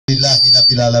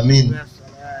rabbil alamin.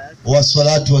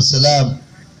 Wassalatu wassalam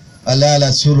ala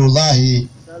Rasulullah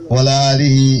wa ala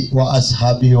alihi wa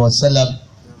ashabihi wa sallam.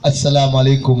 Assalamu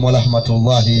alaikum wa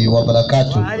rahmatullahi wa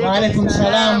barakatuh. Wa alaikum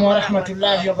salam wa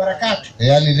rahmatullahi wa barakatuh.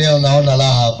 Yani leo naona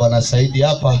raha Bwana Saidi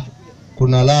hapa.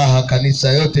 Kuna raha,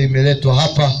 kanisa yote imeletwa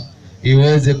hapa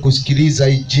iweze kusikiliza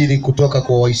injili kutoka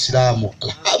kwa Waislamu.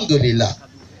 Alhamdulillah.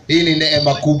 Hii ni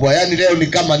neema kubwa. Yani leo ni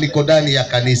kama niko ndani ya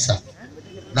kanisa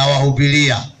na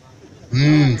wahubiria.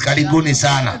 Karibuni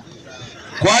sana.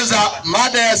 Kwanza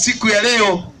mada ya siku ya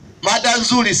leo, mada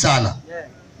nzuri sana.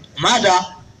 Mada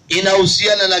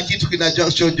inahusiana na kitu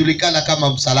kinachojulikana kama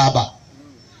msalaba.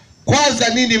 Kwanza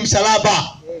nini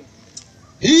msalaba?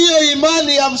 Hiyo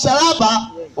imani ya msalaba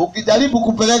ukijaribu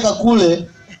kupeleka kule,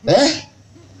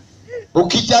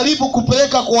 ukijaribu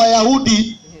kupeleka kwa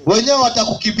Wayahudi, wenyewe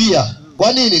watakukimbia.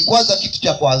 Kwa nini? Kwanza kitu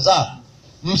cha kwanza,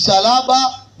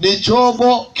 msalaba ni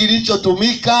chombo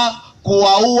kilichotumika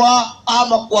kuwaua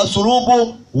ama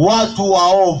kuwasulubu watu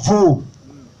waovu.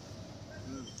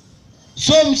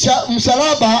 So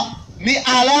msalaba ni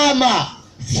alama,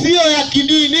 sio ya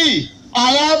kidini,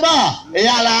 alama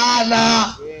ya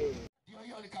laana.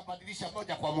 Hiyo likabadilisha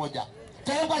moja kwa moja.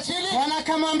 Bwana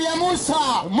akamwambia Musa,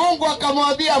 Mungu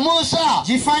akamwambia Musa,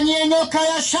 jifanyie nyoka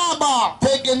ya shaba.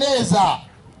 Tengeneza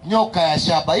nyoka ya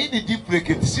shaba. Hii ni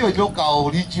duplicate, sio nyoka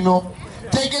original.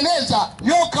 Tengeneza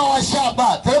nyoka wa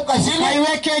shaba. Teremka chini.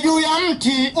 Ukaiweke juu ya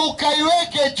mti.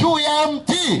 Ukaiweke juu ya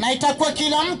mti. Na itakuwa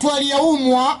kila mtu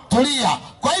aliyeumwa. Tulia.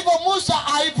 Kwa hivyo Musa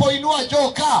alipoinua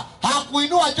joka,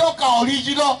 hakuinua joka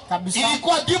original. Kabisa.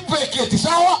 Ilikuwa duplicate,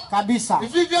 sawa? Kabisa.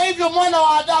 Vivyo hivyo mwana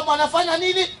wa Adamu anafanya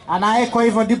nini? Anaeko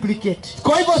hivyo duplicate.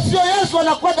 Kwa hivyo sio Yesu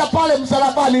anakwenda pale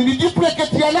msalabani, ni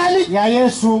duplicate ya nani? Ya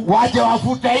Yesu. Waje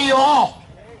wafute hiyo.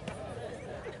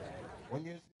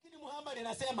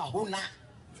 Nasema huna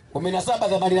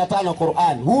 17:85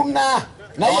 Qur'an huna,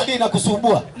 na hiyo ndio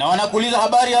inakusumbua. Na wanakuuliza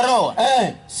habari ya roho,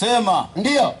 sema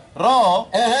ndio roho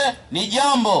ni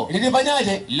jambo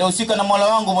lilifanyaje lilihusika na Mola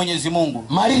wangu Mwenyezi Mungu.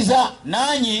 Maliza.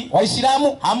 Nanyi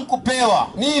Waislamu hamkupewa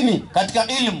nini katika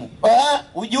ilmu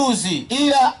ujuzi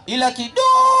ila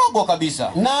kidogo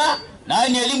kabisa, na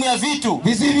ni elimu ya vitu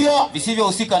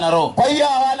visivyohusika na roho. Kwa hiyo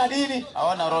hawana dini,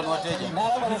 hawana roho, ni wateja.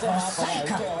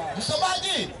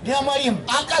 Msomaji ndio mwalimu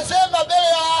akasema mbele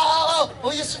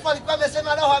ya Yusuf alikuwa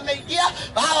amesema roho ameingia.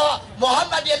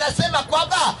 Muhammad anasema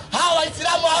kwamba hawa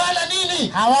Waislamu hawana nini?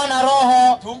 Hawana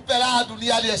roho. Tumpe raha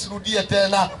duniani asirudie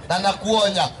tena, na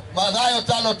nakuonya Mathayo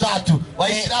 5:3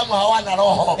 Waislamu hawana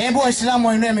roho. Hebu Waislamu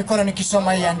wainue mikono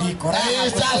nikisoma hii andiko.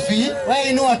 Safi. Wewe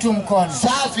inua tu mkono.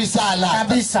 Safi sana.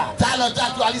 Kabisa.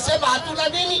 5:3 alisema hatuna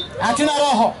nini? Hatuna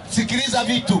roho. Sikiliza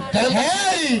vitu.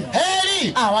 Heri.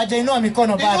 Wajainua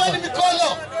mikono bado. Inua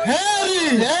mikono.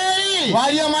 Heri.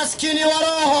 Walio maskini wa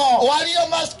roho. Walio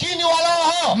maskini wa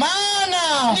roho.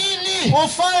 Maana nini?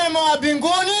 Ufalme wa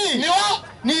mbinguni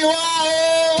ni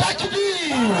wao. Takbir.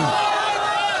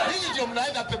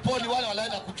 Mnaenda peponi, wale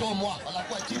wanaenda kuchomwa,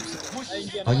 wanakuwa chips.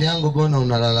 Onyango, bona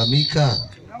unalalamika?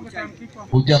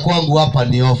 Kuja kwangu hapa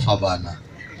ni ofa bana.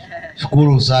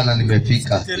 Shukuru sana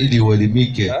nimefika ili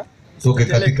uelimike. Toke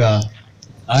katika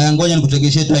haya, ngoja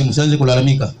nikutegeshee time, usianze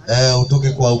kulalamika. Utoke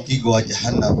kwa ukigo wa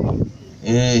jahannam.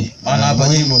 Maana hapa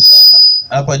muhimu sana.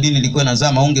 Hapa dini ilikuwa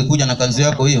inazama, ungekuja na kanzu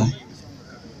yako hiyo.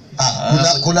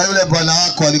 Kuna yule bwana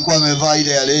wako alikuwa amevaa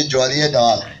ile ya lejo, alienda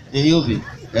wapi? Yupi?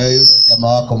 Yule jamaa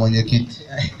wako mwenyekiti.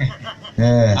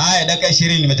 Haya, dakika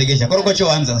 20 nimetegesha.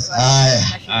 Korokocho anza sasa.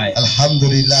 Haya.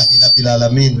 Alhamdulillah rabbil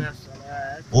alamin.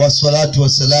 Wassalatu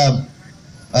wassalam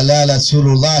ala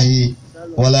Rasulullah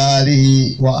wa ala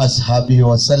alihi wa ashabihi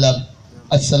wa sallam.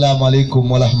 Assalamu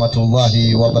alaikum wa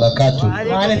rahmatullahi wa barakatuh.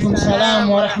 Wa alaikum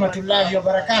salam wa rahmatullahi wa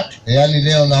barakatuh. Yani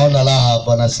leo naona raha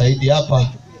Bwana Saidi hapa.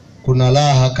 Kuna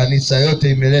raha, kanisa yote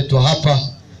imeletwa hapa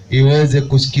iweze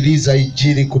kusikiliza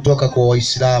injili kutoka kwa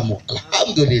Waislamu.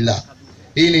 Alhamdulillah.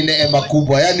 Hii ni neema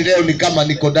kubwa. Yani leo ni kama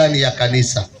niko ndani ya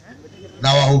kanisa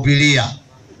na wahubiria.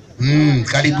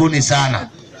 Karibuni sana.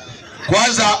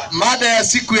 Kwanza mada ya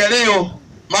siku ya leo,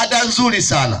 mada nzuri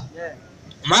sana.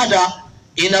 Mada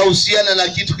inahusiana na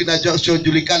kitu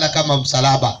kinachojulikana kama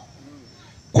msalaba.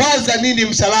 Kwanza nini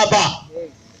msalaba?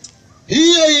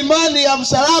 Hiyo imani ya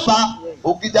msalaba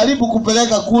ukijaribu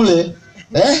kupeleka kule,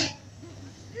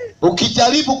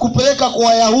 ukijaribu kupeleka kwa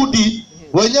Wayahudi,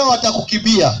 wenyewe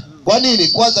watakukimbia. Kwa nini?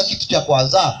 Kwanza kitu cha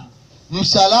kwanza,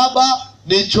 msalaba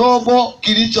ni chombo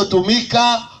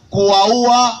kilichotumika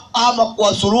kuwaua ama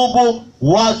kuwasulubu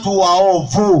watu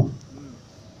waovu.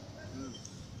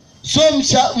 So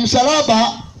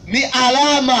msalaba ni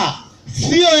alama,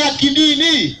 sio ya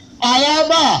kidini,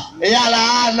 alama ya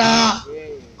laana.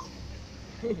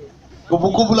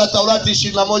 Kumbukumbu la Taurati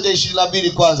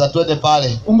 21:22 kwanza twende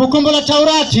pale. Kumbukumbu la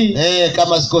Taurati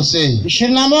kama sikosei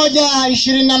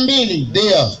 21:22.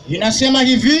 Ndio. Inasema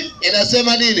hivi.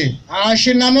 Inasema nini?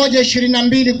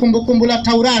 21:22 Kumbukumbu la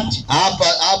Taurati.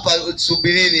 Hapa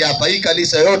subirini hapa. Hii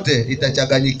kanisa yote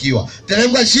itachanganyikiwa.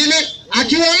 Teremka chini.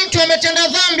 Akiwa mtu ametenda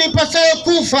dhambi impasayo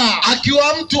kufa.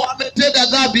 Akiwa mtu ametenda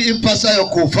dhambi impasayo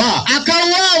kufa.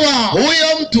 Akauawa.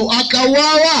 Huyo mtu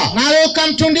akauawa. Nawe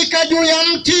ukamtundika juu ya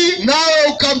mti. Nawe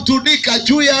ukamtundika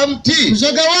juu ya mti.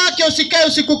 Mzoga wake usikae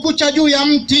usiku kucha juu ya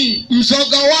mti.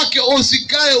 Mzoga wake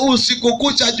usikae usiku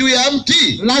kucha juu ya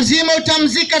mti. Lazima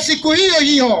utamzika siku hiyo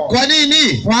hiyo. Kwa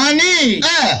nini? Kwani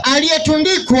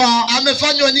aliyetundikwa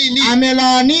amefanywa nini?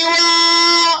 Amelaaniwa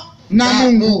na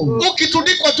Mungu.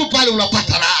 Ukitundikwa tu pale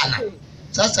unapata laana.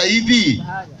 Sasa hivi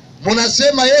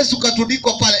mnasema Yesu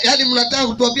katundikwa pale. Yaani mnataka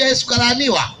kutuambia Yesu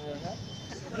kalaaniwa?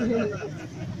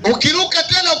 Ukiruka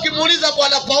tena ukimuuliza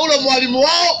Bwana Paulo mwalimu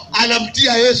wao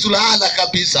anamtia Yesu laana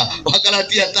kabisa.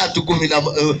 Wagalatia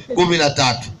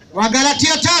 3:13.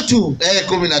 Wagalatia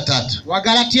 3:13.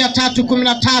 Wagalatia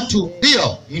 3:13.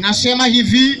 Ndio. Inasema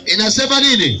hivi. Inasema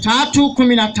nini?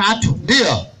 3:13.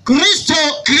 Ndio.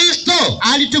 Kristo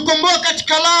alitukomboa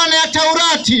katika laana ya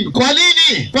Taurati. Kwa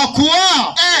nini? Kwa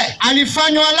kuwa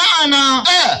alifanywa laana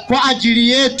kwa ajili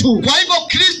yetu. Kwa hivyo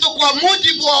Kristo kwa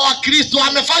mujibu wa Wakristo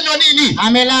amefanywa nini?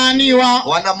 Amelaaniwa.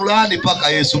 Wanamlaani paka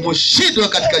Yesu. Mshindwe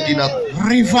katika jina.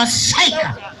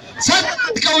 Riversika. Sasa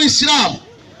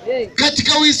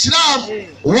katika Uislamu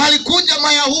walikuja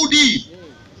Mayahudi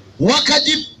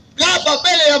wakajigaba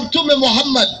mbele ya Mtume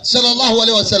Muhammad sallallahu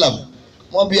alaihi wasallam.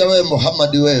 Mwambie wewe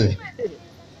Muhammad, wewe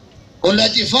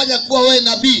unajifanya kuwa wewe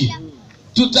nabii,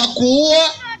 tutakuua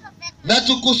na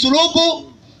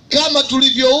tukusulubu kama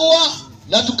tulivyoua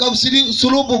na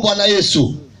tukamsulubu Bwana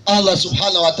Yesu. Allah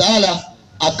subhanahu wa ta'ala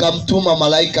akamtuma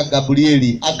malaika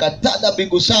Gabrieli akatada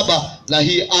mbingu 7 na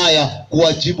hii aya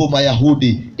kuwajibu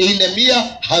Mayahudi.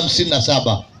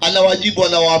 457 anawajibu,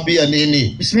 anawaambia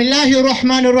nini?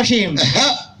 Bismillahirrahmanirrahim.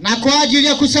 Na kwa ajili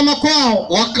ya kusema kwao,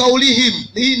 wakaulihim,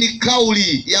 hii ni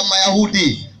kauli ya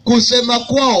Mayahudi, kusema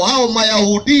kwao hao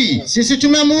Mayahudi, sisi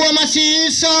tumemuua Masihi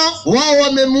Isa. Wao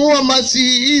wamemuua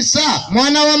Masihi Isa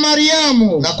mwana wa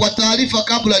Mariamu. Na kwa taarifa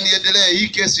kabla niendelee, hii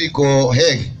kesi iko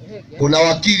Hague. Kuna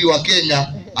wakili wa Kenya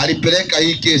alipeleka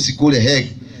hii kesi kule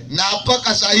Hague, na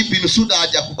mpaka sasa hivi Nusuda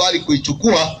hajakubali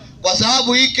kuichukua kwa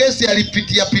sababu hii kesi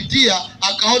alipitia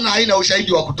akaona haina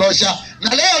ushahidi wa kutosha,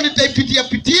 na leo nitaipitia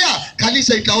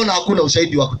kanisa itaona hakuna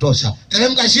ushahidi wa kutosha.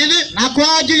 Teremka chini. Na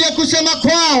kwa ajili ya kusema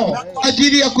kwao, kwa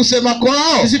ajili ya kusema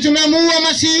kwao, sisi tumemuua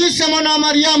Masihi Isa mwana wa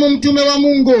Mariamu mtume wa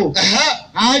Mungu.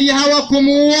 Hali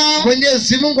hawakumuua.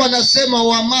 Mwenyezi Mungu anasema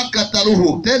wa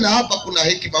makataluhu. Tena hapa kuna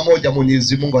hekima moja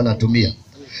Mwenyezi Mungu anatumia.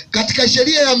 Katika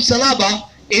sheria ya msalaba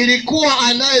ilikuwa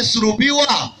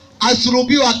anayesulubiwa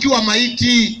asulubiwa akiwa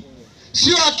maiti,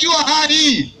 sio akiwa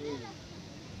hai.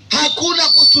 Hakuna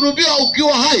kusulubiwa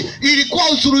ukiwa hai, ilikuwa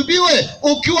usulubiwe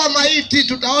ukiwa maiti.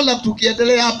 Tutaona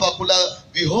tukiendelea hapa, kuna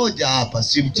vihoja hapa,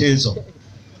 si mchezo.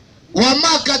 Wa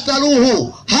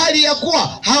makataluhu, hali ya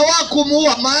kuwa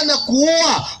hawakumuua. Maana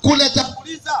kuua kuna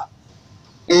tanguliza,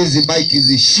 hizi maiki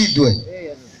zishidwe,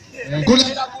 kuna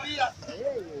tangulia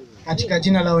katika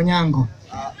jina la Onyango.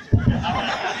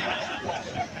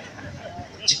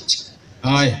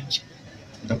 Haya,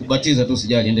 nitakubatiza tu,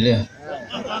 sijali, endelea.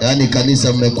 Yaani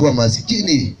kanisa mmekuwa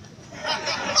masikini,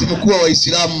 simekuwa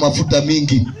Waislamu mafuta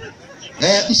mingi.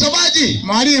 Msomaji,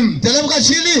 mwalimu, teremka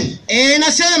chini.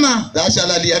 Nasema Dasha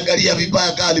analiangalia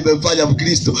vibaya kama nimemfanya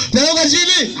Mkristo. Teremka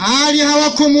chini. Hali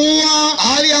hawakumuua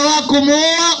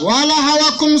wala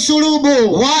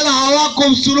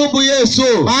hawakumsulubu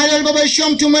Yesu, bali walibabaishiwa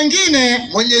mtu mwingine.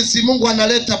 Mwenyezi Mungu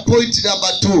analeta point number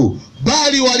 2.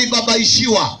 Bali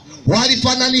walibabaishiwa,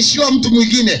 walifananishiwa mtu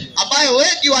mwingine ambaye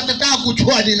wengi watataka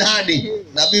kujua ni nani,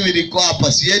 na mimi niko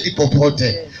hapa siendi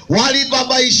popote.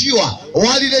 Walibabaishiwa,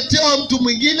 waliletewa mtu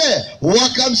mwingine,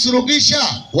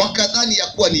 wakamsurubisha, wakadhani ya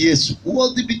kuwa ni Yesu. Huo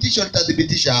thibitisho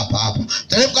nitathibitisha hapa.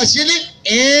 Teremka chini.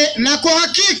 Na kwa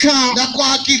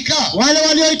hakika wale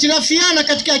waliohitilafiana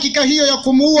katika hakika hiyo ya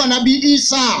kumuua Nabii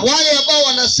Isa, wale ambao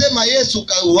wanasema Yesu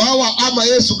kauawa ama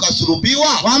Yesu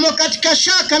kasulubiwa, wamo katika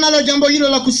shaka nalo jambo hilo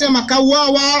la kusema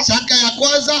kauawa. Shaka ya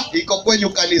kwanza iko kwenye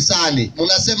kanisani.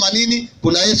 Mnasema nini?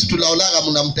 Kuna Yesu tunaonaga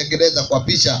mnamtengeneza kwa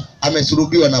picha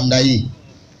amesulubiwa namna hii,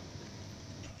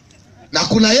 na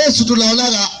kuna Yesu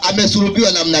tunaonaga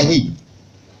amesulubiwa namna hii.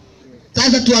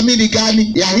 Sasa tuamini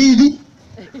gani? Ya hivi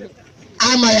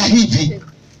ama ya hivi?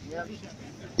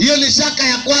 Hiyo ni shaka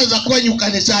ya kwanza kwenye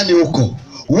kanisani huko.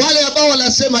 wale ambao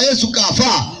wanasema Yesu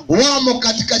kafa wamo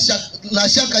katika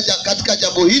shaka katika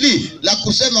jambo hili la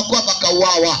kusema kwamba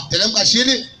kauawa. Teremka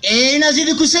chini.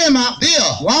 Inazidi kusema ndio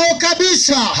wao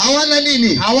kabisa hawana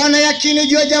nini? Hawana yakini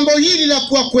juu ya jambo hili la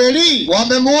kuwa kweli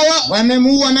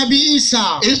wamemuua Nabii Isa,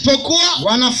 isipokuwa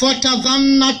wanafuata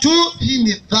dhana tu. Hii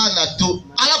ni dhana tu.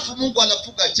 Alafu Mungu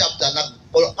anafunga chapter na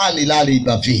Qur'ani lali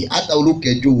ibafi, hata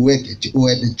uruke juu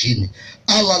uende chini.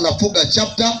 Allah anafunga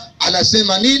chapter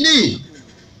anasema nini?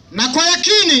 Na kwa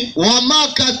yakini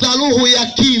wamakataluhu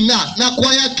yakina, na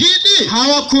kwa yakini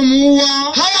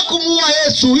hawakumuua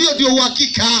Yesu. Hiyo ndio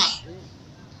uhakika.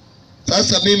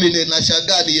 Sasa mimi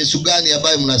ninashangaa ni Yesu gani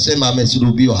ambaye mnasema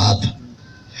amesulubiwa hapa?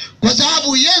 Kwa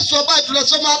sababu Yesu ambaye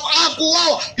tunasoma hapa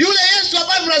hakuuawa. Yule Yesu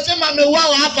ambaye mnasema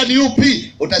ameuawa hapa ni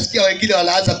upi? Utasikia wengine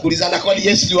wanaanza kuulizana kwani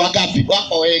Yesu ni wangapi?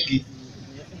 Wako wengi.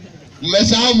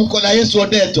 Mmesahau mko na Yesu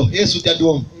Odeto, Yesu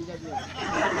Jaduomo.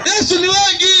 Yesu ni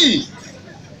wengi.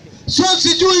 Sio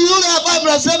sijui yule ambaye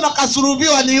mnasema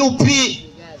kasulubiwa ni upi?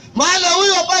 Maana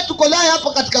huyu ambaye tuko naye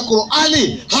hapa katika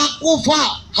Qur'ani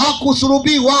hakufa,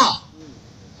 hakusulubiwa.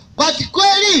 Basi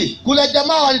kweli kuna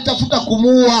jamaa walitafuta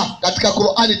kumuua katika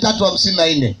Qur'ani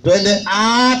 3:54. Twende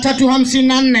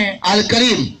 3:54.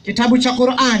 Al-Karim, kitabu cha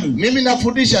Qur'ani. Mimi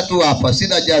nafundisha tu hapa,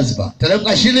 sina jazba.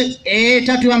 Teremka chini.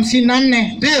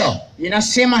 3:54. Ndio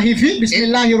inasema hivi,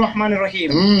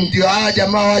 bismillahirrahmanirrahim. Ndio haya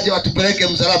jamaa waje watupeleke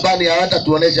msalabani, hawata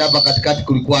tuonesha hapa katikati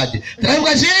kulikuwaje.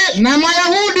 Teremka chini. Na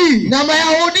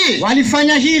Mayahudi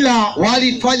walifanya hila.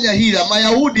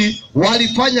 Mayahudi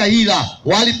walifanya hila,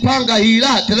 walipanga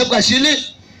hila. Teremka chini.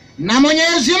 Na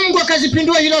Mwenyezi Mungu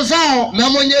akazipindua hila zao. Na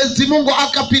Mwenyezi Mungu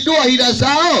akapindua hila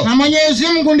zao. Na Mwenyezi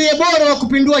Mungu ndiye bora wa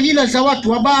kupindua hila za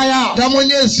watu wabaya. Na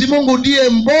Mwenyezi Mungu ndiye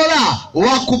mbora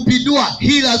wa kupindua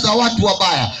hila za watu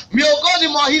wabaya. Miongoni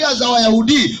mwa hila za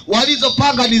Wayahudi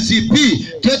walizopanga ni zipi?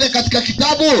 Twende katika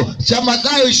kitabu cha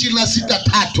Mathayo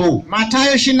 26:3.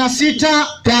 Mathayo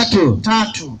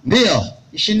 26:3. Ndio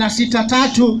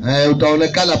 26:3.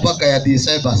 Utaonekana paka ya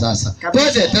Disemba sasa.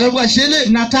 Twende teremka chini.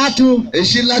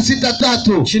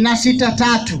 26:3.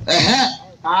 26:3.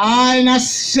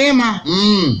 Inasema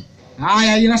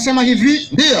inasema hivi.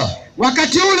 Ndio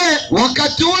wakati ule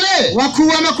wakuu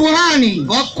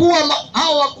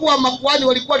wa makuhani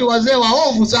walikuwa ni wazee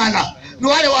waovu sana. Ni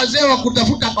wale wazee wa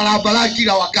kutafuta barabara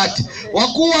kila wakati.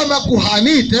 Wakuu wa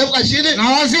makuhani, teremka chini. Na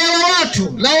wazee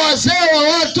wa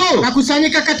watu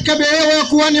nakusanyika katika behewa ya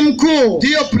kuhani mkuu,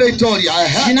 ndio Pretoria,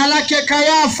 jina lake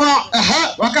Kayafa.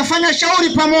 Wakafanya shauri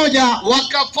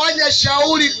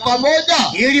pamoja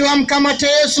ili wamkamate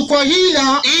Yesu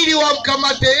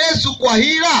kwa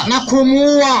hila na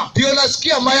kumuua. Ndio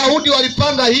nasikia Mayahudi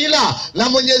walipanga hila na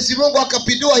Mwenyezi Mungu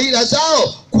akapindua hila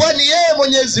zao. Kwani yeye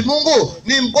Mwenyezi Mungu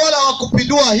ni mbora wa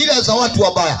kupindua hila za watu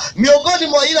wabaya. Miongoni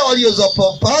mwa hila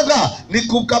walizopanga ni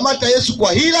kumkamata Yesu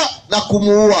kwa hila na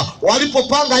kumuua.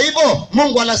 Walipopanga hivyo,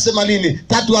 Mungu anasema nini?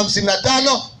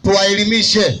 3:55.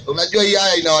 Tuwaelimishe. Unajua hii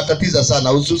aya inawatatiza sana,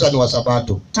 hususan wa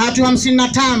Sabato.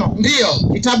 3:55. Ndio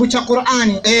kitabu cha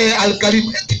Qur'ani.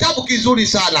 Al-Karim, kitabu kizuri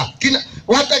sana.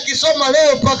 Watakisoma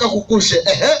leo mpaka kukushe.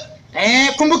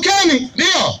 Kumbukeni.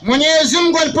 Ndio Mwenyezi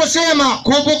Mungu aliposema.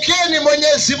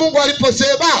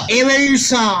 Ewe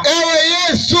Isa, ewe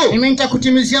Yesu, mimi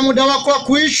nitakutimizia muda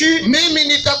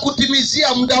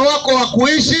wako wa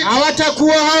kuishi.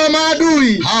 Hawatakuwa hawa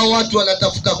maadui. Hawa watu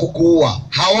wanatafuta kukuua.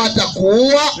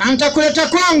 Hawatakuua. Na nitakuleta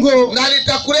kwangu.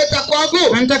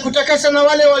 Na nitakutakasa na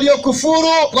wale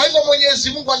waliokufuru. Kwa hivyo Mwenyezi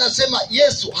Mungu anasema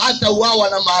Yesu hatauawa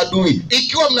na maadui.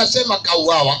 Ikiwa mnasema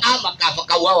kauawa ama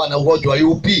kauawa na ugonjwa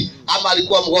yupi? Ama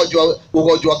alikuwa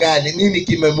ugonjwa gani? Nini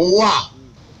kimemuua?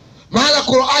 Maana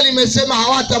Qur'ani imesema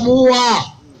hawatamuua.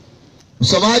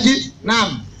 Msomaji?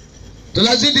 Naam.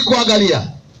 Tunazidi kuangalia.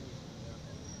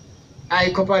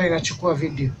 Iko pale nachukua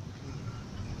video.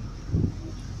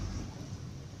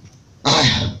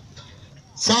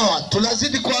 Sawa,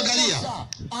 tunazidi kuangalia.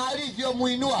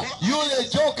 Alivyomuinua yule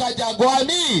joka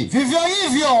jangwani, vivyo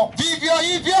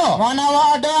hivyo mwana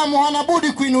wa Adamu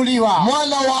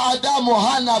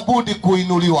hana budi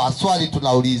kuinuliwa. Swali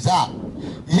tunauliza,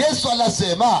 Yesu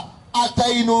anasema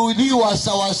atainuliwa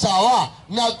sawasawa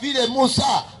na vile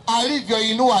Musa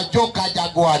alivyoinua joka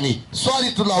jangwani.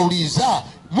 Swali tunauliza,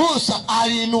 Musa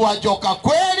aliinua joka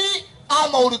kweli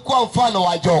ama ulikuwa mfano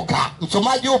wa joka?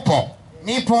 Msomaji upo?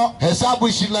 Nipo. Hesabu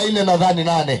 24 nadhani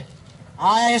 8.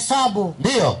 Hesabu.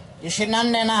 Ndio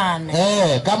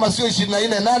 24:8. Kama sio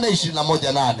 24:8,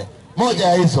 21:8. Moja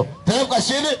ya hizo. Teremka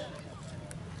chini.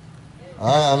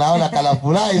 Naona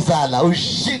kanafurahi sana.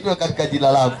 Ushindwe katika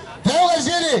jina langu. Teremka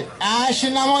chini.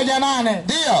 21:8.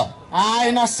 Ndio.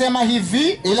 Inasema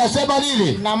hivi. Inasema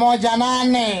nini?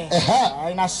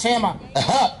 21:8. Inasema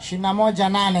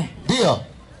 21:8. Ndio.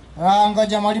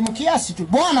 Ngoja mwalimu kiasi tu.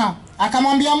 Bwana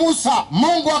akamwambia Musa,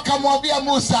 Mungu akamwambia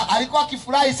Musa, alikuwa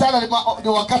akifurahi sana ni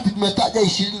wakati tumetaja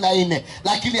 24,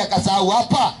 lakini akasahau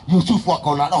hapa. Yusufu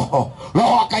akaona roho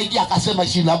akaingia akasema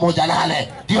 21:8.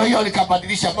 Ndio hiyo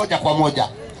nikabadilisha moja kwa moja.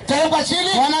 Teremka chini.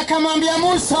 Bwana akamwambia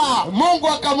Musa, Mungu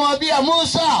akamwambia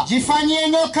Musa, jifanyie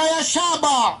nyoka ya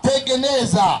shaba.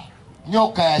 Tengeneza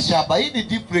nyoka ya shaba. Hii ni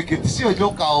duplicate, sio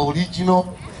nyoka original.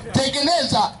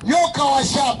 Tengeneza nyoka wa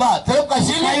shaba. Teremka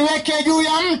chini. Ukaiweke juu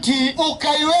ya mti.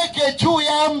 Ukaiweke juu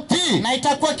ya mti. Na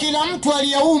itakuwa kila mtu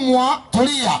aliyeumwa.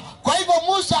 Tulia. Kwa hivyo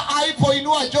Musa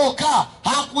alipoinua joka,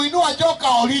 hakuinua joka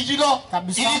original.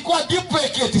 Kabisa. Ilikuwa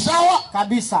duplicate, sawa?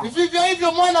 Kabisa. Vivyo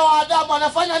hivyo mwana wa Adamu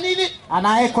anafanya nini?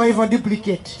 Anaeko hivyo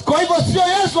duplicate. Kwa hivyo sio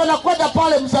Yesu anakwenda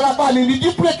pale msalabani, ni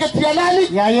duplicate ya nani?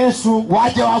 Ya Yesu.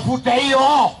 Waje wafute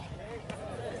hiyo.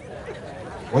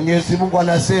 Mwenyezi Mungu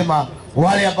anasema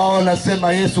wale ambao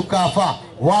wanasema Yesu kafa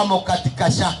wamo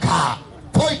katika shaka.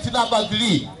 Point number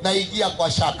 3, naingia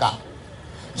kwa shaka.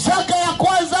 Shaka ya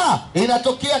kwanza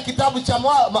inatokea kitabu cha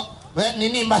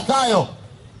Mathayo.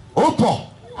 Upo?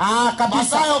 Kabisa.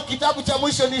 Mathayo kitabu cha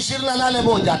mwisho ni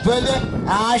 28:1. Twende.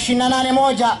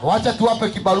 28:1. Wacha tuwape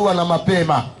kibarua na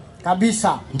mapema.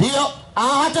 Kabisa. Ndio.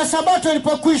 Hata sabato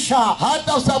ilipokwisha.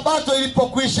 Hata sabato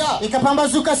ilipokwisha.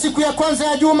 Ikapambazuka siku ya kwanza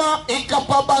ya juma.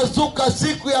 Ikapambazuka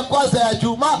siku ya kwanza ya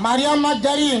juma. Mariamu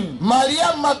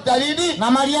Magdalini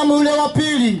na Mariamu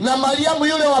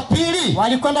yule wa pili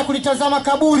walikwenda kulitazama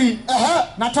kaburi.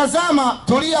 Na tazama,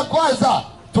 tulia kwanza.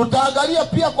 Tutaangalia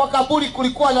pia kwa kaburi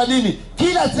kulikuwa na nini.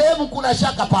 Kila sehemu kuna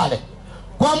shaka pale.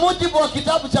 Kwa mujibu wa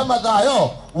kitabu cha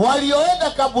Mathayo,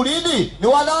 walioenda kaburini ni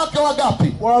wanawake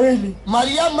wangapi? Wawili.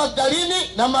 Mariamu Magdalini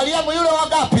na Mariamu yule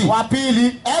wangapi? Wa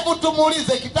pili. Hebu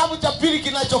tumuulize, kitabu cha pili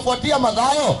kinachofuatia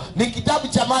Mathayo ni kitabu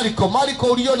cha Marko. Marko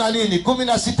uliona nini?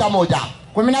 16:1.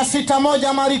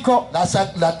 16:1 Marko.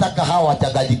 Nataka hawa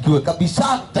wachanganyikiwe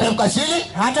kabisa. Teremka chini.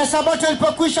 Hata sabato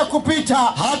ilipokwisha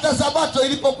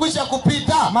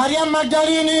kupita. Mariamu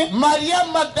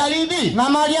Magdalini na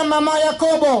Mariamu mama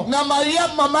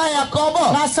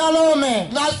Yakobo na Salome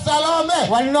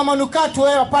walinunua manukato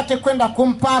wapate kwenda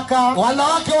kumpaka.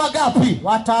 Wanawake wangapi?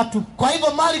 3. Kwa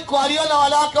hivyo Marko aliona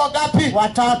wanawake wangapi?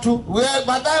 3.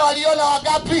 Mathayo aliona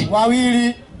wangapi?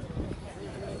 2.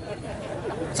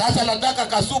 Sasa nataka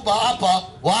Kasuba hapa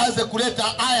waanze kuleta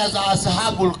aya za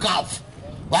Ashabul Kahf.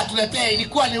 Watuletee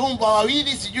ilikuwa ni umbwa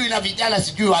wawili, sijui na vijana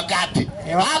sijui wangapi.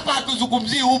 Hapa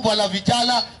hatuzungumzii umbwa na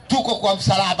vijana, tuko kwa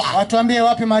msalaba. Watuambie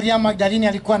wapi Mariamu Magdalini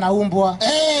alikuwa na umbwa.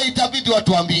 Itabidi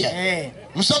watuambie.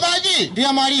 Msomaji?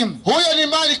 Ndio mwalimu. Huyo ni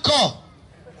Marko.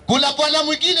 Kuna bwana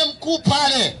mwingine mkuu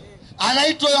pale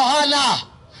anaitwa Yohana.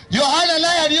 Yohana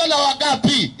naye aliona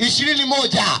wangapi?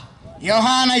 21.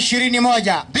 Yohana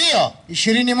 21. Ndio.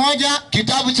 21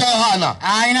 kitabu cha Yohana.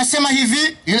 Inasema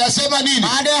hivi. Inasema nini?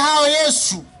 Baada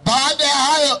ya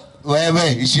hayo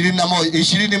wewe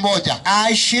 21.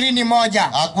 21.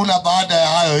 Hakuna baada ya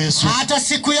hayo Yesu. Hata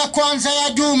siku ya kwanza ya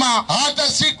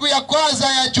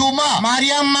juma.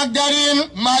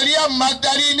 Mariamu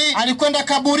Magdalini alikwenda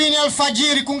kaburini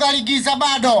alfajiri kungali giza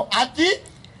bado.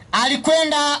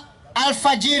 Alikwenda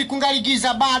alfajiri kungali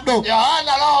giza bado.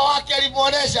 Yohana roho wake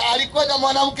alimuonesha alikwenda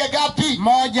mwanamke gapi?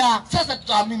 1. Sasa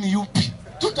tutaamini yupi?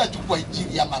 Tutachukua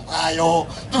injili ya Mathayo,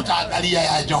 tutaangalia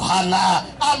ya Yohana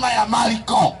ama ya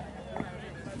Marko?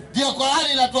 Ndio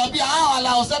Qur'ani inatuambia hawa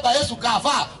wanaosema Yesu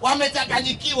kafa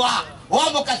wamechanganyikiwa,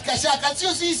 wamo katika shaka,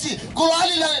 sio sisi.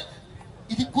 Qur'ani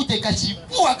ilikuja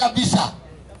ikachibua kabisa.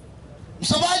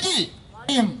 Msomaji?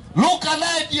 Luka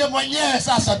naye ndiye mwenyewe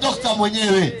sasa, dokta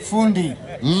mwenyewe, fundi.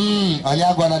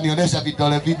 Onyango ananionyesha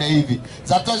vidole vine hivi.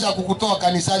 Zatosha kukutoa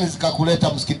kanisani zikakuleta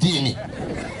msikitini.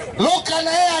 Luka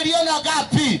naye aliona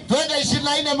gapi? Twende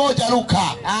 24:1 Luka.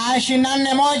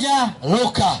 24:1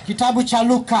 Luka. Kitabu cha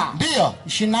Luka. Ndio.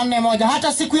 24:1.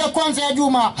 Hata siku ya kwanza ya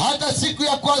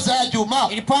juma.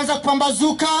 Ilipoanza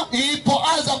kupambazuka.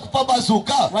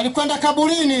 Walikwenda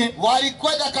kaburini.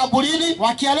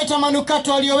 Wakialeta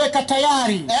manukato walioweka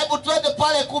tayari. Hebu twende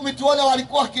pale 10 tuone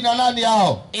walikuwa kina nani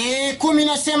hao. 10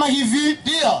 nasema hivi.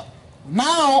 Ndio.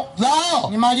 Nao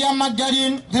ni Mariamu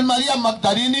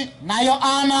Magdalini na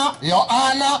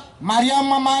Yohana, Mariamu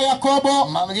mama Yakobo,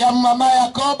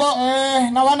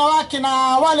 na wanawake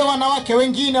na wale wanawake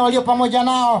wengine walio pamoja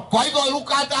nao. Kwa hivyo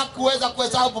Luka hata kuweza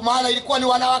kuhesabu maana ilikuwa ni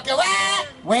wanawake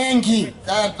wengi.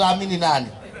 Sasa tuamini nani?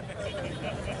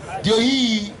 Ndio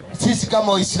hii sisi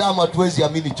kama Waislamu hatuwezi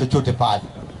amini chochote pale.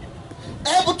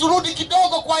 Hebu turudi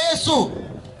kidogo kwa Yesu.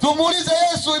 Tumuulize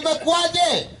Yesu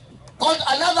imekuwaje?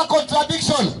 Another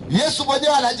contradiction. Yesu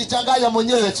mwenyewe anajichanganya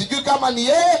mwenyewe. Sijui kama ni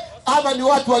yeye ama ni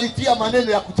watu walitia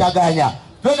maneno ya kuchanganya.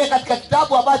 Twende katika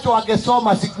kitabu ambacho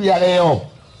wangesoma siku ya leo.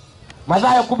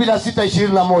 Mathayo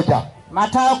 16:21.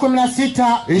 Mathayo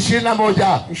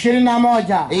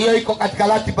 16:21. Hiyo iko katika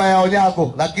ratiba ya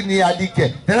Onyango, lakini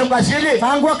iandike. Teremka chini.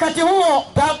 Tangu wakati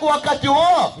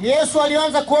huo Yesu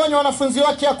alianza kuonya wanafunzi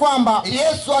wake ya kwamba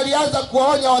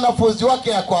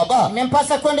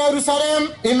imempasa kwenda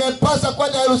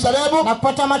Yerusalemu na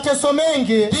kupata mateso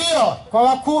mengi. Ndio.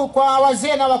 Kwa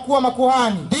wazee na wakuu wa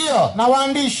makuhani. Ndio. Na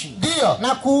waandishi. Ndio.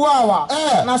 Na kuuawa.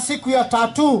 Na siku ya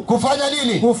 3 kufanya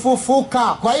nini? Kufufuka.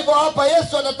 Kwa hivyo hapa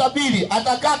Yesu anatabiri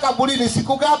atakaa kaburini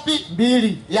siku ngapi?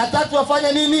 2. Ya 3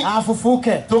 afanye nini?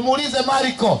 Afufuke. Tumuulize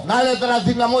Marko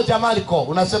 8:31. Marko,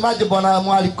 unasemaje bwana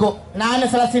Marko?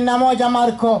 8:31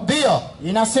 Marko. Ndio.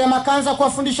 Inasema akaanza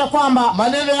kuwafundisha kwamba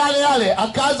maneno yale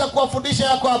akaanza kuwafundisha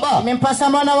ya kwamba imempasa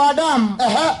mwana wa Adamu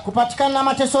kupatikana na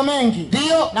mateso mengi.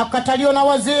 Ndio. Na kukataliwa na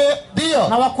wazee. Ndio.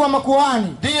 Na wakuu wa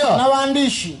makuhani. Ndio. Na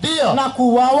waandishi. Ndio. Na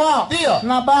kuuawa. Ndio.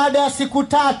 Na baada ya siku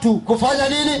 3 kufanya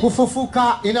nini?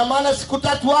 Kufufuka. Ina maana siku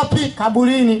 3 wapi?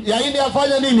 Kaburini. Ya nne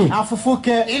afanye nini?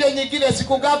 Afufuke. Ile nyingine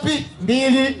siku ngapi?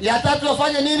 2. Ya 3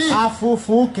 afanye nini?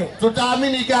 Afufuke.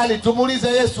 Tutaamini gani? Tumuulize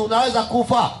Yesu, unaweza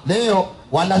kufa leo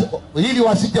ili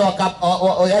wasije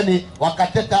yani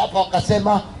wakateta hapa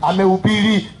wakasema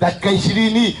amehubiri dakika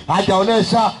 20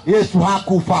 hajaonesha Yesu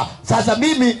hakufa. Sasa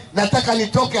mimi nataka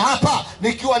nitoke hapa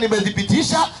nikiwa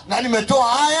nimedhibitisha na nimetoa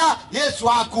haya Yesu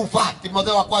hakufa.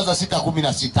 Timotheo wa kwanza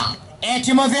 6:16.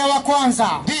 Timotheo wa kwanza.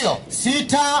 Ndio.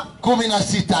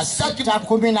 6:16.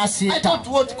 6:16. I don't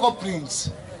want complaints.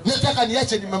 Nataka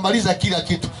niache nimemaliza kila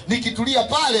kitu. Nikitulia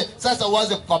pale sasa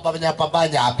uanze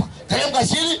kupambanya hapa. Teremka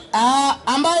chini.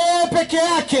 Ambaye peke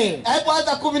yake. Hebu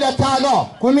anza 15.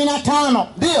 15.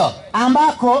 Ndio.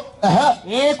 Ambako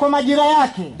kwa majira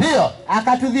yake. Ndio.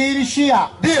 Akatudhihirishia.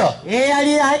 Ndio.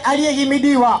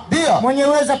 Aliyehimidiwa. Ndio. Mwenye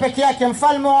uweza peke yake,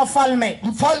 mfalme wa wafalme.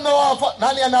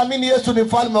 Nani anaamini Yesu ni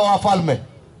mfalme wa wafalme?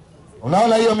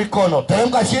 Unaona hiyo mikono.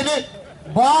 Teremka chini.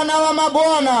 Bwana wa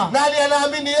mabwana. Nani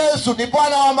anaamini Yesu ni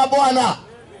Bwana wa mabwana?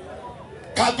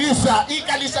 Kabisa. Hii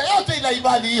kanisa yote ina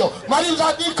imani hiyo. Maliza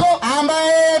andiko.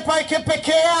 Ambaye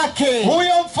peke yake.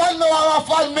 Huyo mfalme wa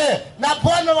wafalme na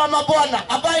Bwana wa mabwana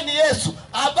ambaye ni Yesu,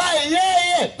 ambaye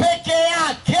yeye peke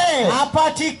yake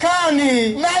hapatikani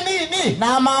na nini?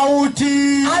 Na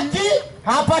mauti. Ati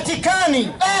hapatikani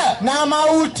na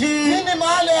mauti. Nini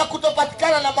maana ya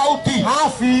kutopatikana na mauti?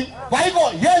 Hafi. Kwa hivyo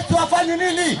Yesu afanye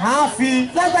nini? Hafi.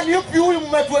 Sasa ni yupi huyu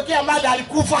mmetuwekea Mada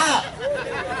alikufa?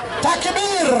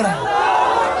 Takbir.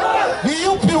 Ni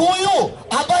yupi huyu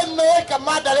ambaye mmeweka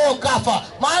Mada leo kafa?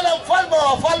 Maana mfalme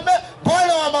wa wafalme,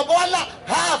 Bwana wa mabwana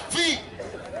hafi.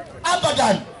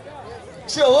 Abadan.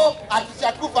 Sio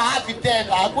akishakufa hafi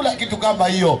tena. Hakuna kitu kama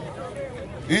hiyo.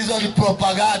 Hizo ni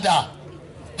propaganda.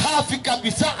 Hafi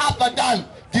kabisa abadan.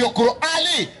 Ndio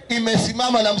Qur'ani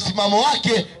imesimama na msimamo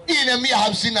wake.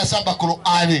 457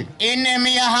 Qur'ani.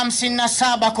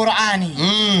 457 Qur'ani.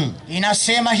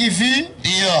 Inasema hivi.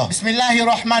 Ndio.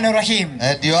 Bismillahirrahmanirrahim.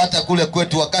 Ndio hata kule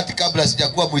kwetu wakati kabla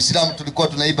sijakuwa Muislamu tulikuwa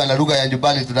tunaiba na lugha ya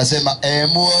nyumbani tunasema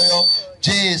moyo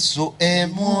Yesu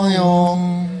moyo.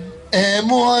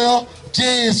 Moyo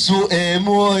Yesu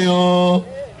moyo.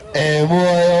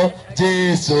 Moyo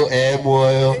Yesu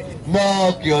moyo.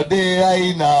 No kiodea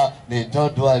ina ni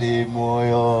toto ali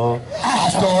moyo.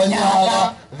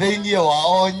 Atonyaga thĩinĩ wa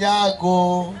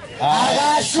Onyango.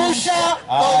 Agashusha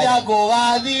Onyango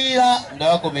wathira. Muda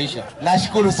wako umeisha.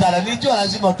 Nashukuru sana. Nilijua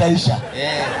lazima utaisha.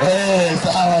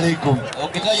 Asalamu alaykum.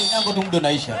 Ukitaja Onyango tu muda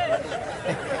unaisha.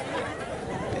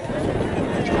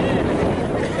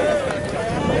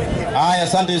 Haya,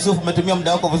 asante Yusuf, umetumia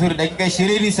muda wako vizuri, dakika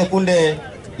 20 sekunde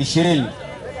 20.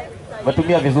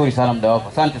 Umetumia vizuri sana muda wako.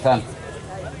 Asante sana.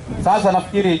 Sasa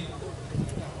nafikiri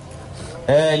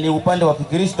ni upande wa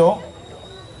Kikristo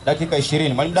dakika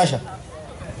 20. Mwalimu Dasha.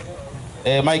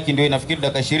 Mike ndio inafikiri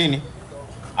dakika 20.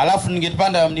 Alafu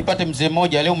ningepanda nipate mzee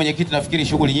mmoja leo mwenyekiti nafikiri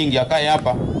shughuli nyingi akae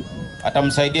hapa.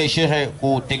 Atamsaidia shehe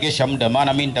kutegesha muda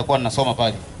maana mimi nitakuwa ninasoma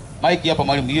pale. Mike hapa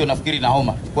mwalimu, hiyo nafikiri na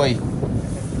homa. Chukua hii.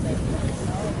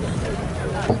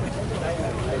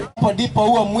 Hapo ndipo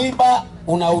huo mwiba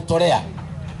unautolea.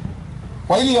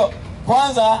 Kwa hiyo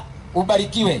kwanza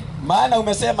ubarikiwe, maana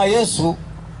umesema Yesu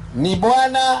ni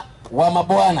Bwana wa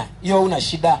mabwana. Hiyo una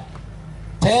shida.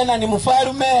 Tena ni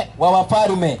mfalme wa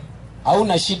wafalme.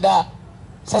 Hauna shida.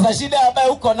 Sasa shida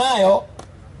ambayo uko nayo,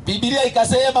 Biblia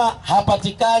ikasema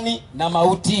hapatikani na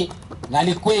mauti, na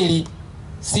ni kweli.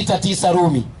 6:9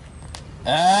 Rumi.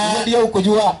 Ndio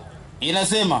ukujua.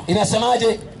 Inasemaje?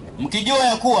 Inasemaje? Mkijua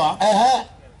ya kuwa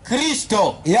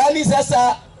Kristo. Yani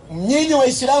sasa nyinyi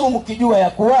Waislamu mkijua ya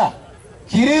kuwa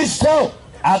Kristo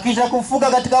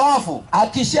akishafufuka katika wafu,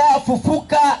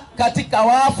 akishafufuka katika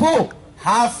wafu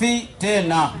hafi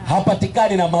tena,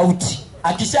 hapatikani na mauti.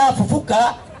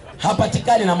 Akishafufuka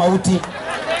hapatikani na mauti.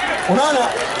 Unaona?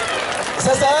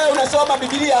 Sasa wewe unasoma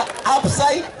Biblia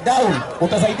upside down,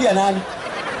 utasaidia nani?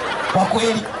 Kwa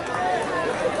kweli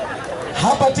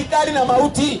hapatikani na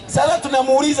mauti. Sasa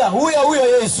tunamuuliza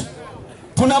huyo Yesu,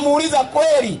 tunamuuliza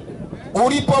kweli,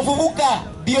 ulipofufuka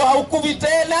ndio haukuvi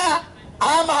tena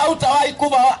ama hautawahi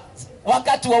kuva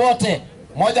wakati wowote?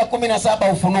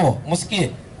 1:17 Ufunuo,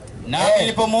 msikie. Na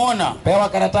nilipomuona, pewa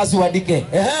karatasi uandike.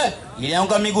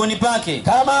 Ilianguka miguuni pake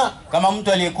kama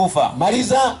mtu aliyekufa.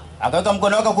 Maliza. Akaweka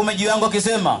mkono wake kuume juu yangu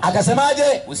akisema.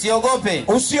 Akasemaje? Usiogope.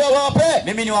 Usiogope.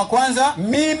 Mimi ni wa kwanza.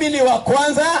 Mimi ni wa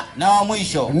kwanza na wa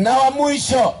mwisho. Na wa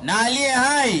mwisho. Na aliye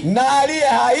hai. Na aliye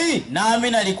hai.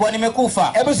 Nami nalikuwa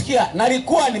nimekufa. Hebu sikia,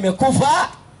 nalikuwa nimekufa.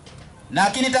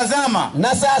 Lakini tazama,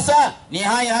 na sasa ni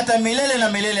hai hata milele na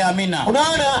milele, amina.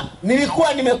 Unaona,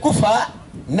 nilikuwa nimekufa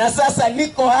na sasa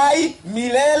niko hai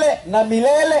milele na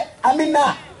milele,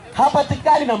 amina.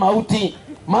 Hapatikani na mauti,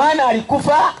 maana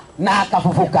alikufa na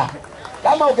akafufuka.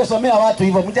 Kama ukisomea watu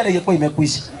hivyo mjadala ingekuwa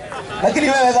imekwisha. Lakini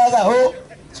wewe sasa,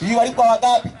 sijui walikuwa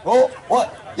wangapi?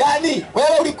 Yani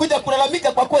wewe ulikuja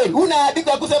kulalamika, kwa kweli una andiko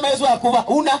ya kusema Yesu hakufa?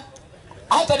 Una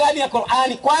hata ndani ya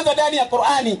Qur'ani. Kwanza ndani ya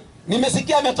Qur'ani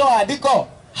nimesikia ametoa andiko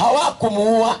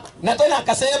hawakumuua, na tena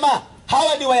akasema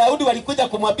hawa ni Wayahudi walikuja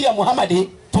kumwambia Muhammad,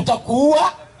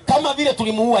 tutakuua kama vile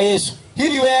tulimuua Yesu.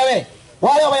 Hili wewe,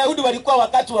 wale Wayahudi walikuwa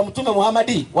wakati wa mtume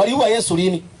Muhammad, waliua Yesu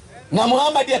lini? Na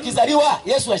Muhammad akizaliwa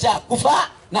Yesu ashakufa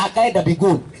na akaenda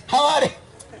mbinguni. Hawale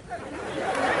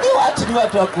ni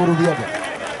watu wa kurudia.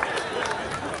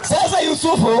 Sasa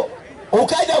Yusufu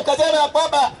ukaja ukasema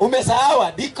kwamba umesahau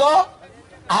andiko,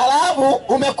 alafu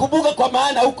umekumbuka kwa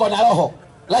maana uko na roho.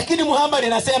 Lakini Muhammad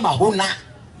anasema huna.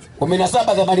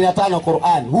 17:85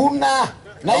 Qur'an, huna.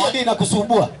 Na hiyo ndio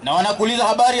inakusumbua. Na wanakuuliza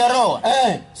habari ya roho.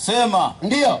 Sema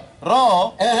ndio.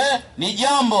 Roho ni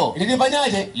jambo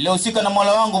lilifanyaje? Lilihusika na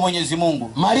Mola wangu Mwenyezi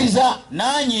Mungu. Maliza.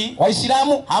 Nanyi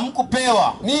Waislamu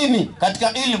hamkupewa nini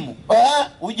katika ilmu,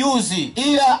 ujuzi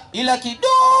ila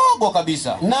kidogo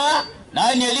kabisa.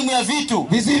 Na ni elimu ya vitu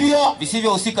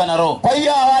visivyohusika na roho. Kwa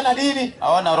hiyo hawana nini?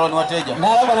 Hawana roho, ni wateja.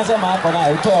 Na roho anasema hapo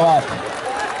naye utoe wapi?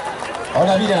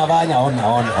 Ona vile anafanya,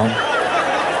 ona.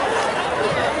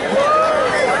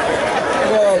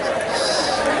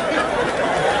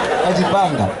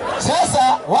 Ajipanga.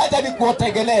 Sasa wacha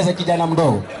nikuotengeneze kijana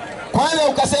mdogo. Kwanza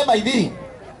ukasema hivi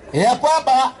ya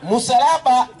kwamba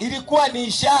msalaba ilikuwa ni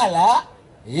ishara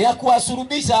ya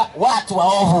kuwasurubisha watu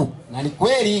waovu, na ni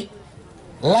kweli.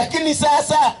 Lakini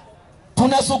sasa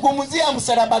tunazungumzia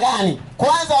msalaba gani?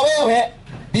 Kwanza wewe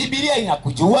Biblia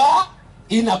inakujua,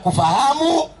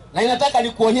 inakufahamu, na inataka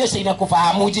nikuonyeshe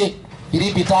inakufahamuje.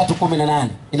 Filipi 3:18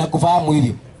 inakufahamu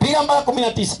hivyo. Piga mpaka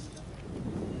 19.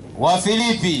 Wa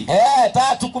Filipi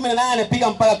 3:18 piga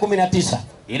mpaka 19.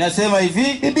 Inasema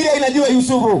hivi, Biblia inajua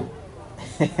Yusufu.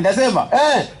 Inasema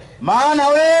maana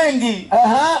wengi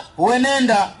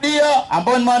huenenda, ndio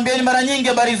ambao nimwambieni mara nyingi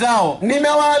habari zao.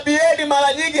 Nimewaambieni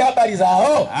mara nyingi habari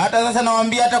zao. Hata sasa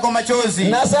nawaambia hata kwa machozi.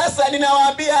 Na sasa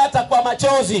ninawaambia hata kwa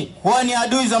machozi. Kuwa ni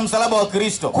adui za msalaba wa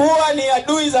Kristo. Kuwa ni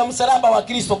adui za msalaba wa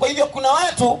Kristo. Kwa hivyo kuna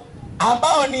watu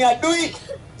ambao ni adui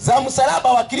za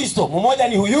msalaba wa Kristo. Mmoja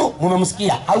ni huyu,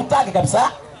 mmemsikia. Hautaki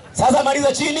kabisa. Sasa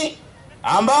maliza chini.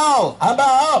 Ambao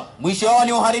mwisho wao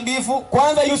ni uharibifu.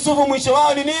 Kwanza Yusufu mwisho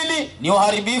wao ni nini? Ni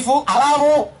uharibifu.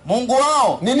 Alafu Mungu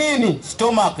wao ni nini?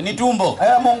 Stomach, ni tumbo.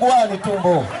 Mungu wao ni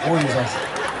tumbo. Huyu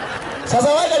sasa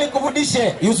wacha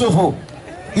nikufundishe Yusufu.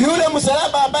 Yule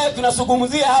msalaba ambaye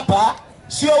tunazungumzia hapa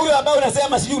sio yule ambaye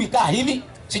unasema sijui ulikaa hivi,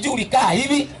 sijui ulikaa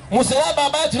hivi. Msalaba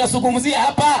ambaye tunazungumzia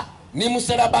hapa ni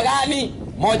msalaba gani?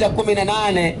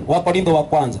 1:18 wa Korintho wa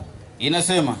kwanza.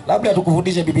 Inasema, labda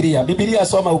tukufundishe Biblia. Biblia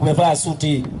soma, umevaa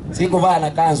suti. Sikuvaa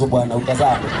na kanzu bwana,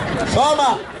 utazama.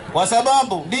 Soma. Kwa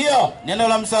sababu ndio neno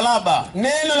la msalaba,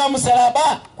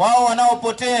 kwao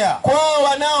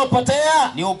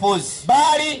wanaopotea ni upuzi,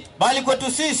 bali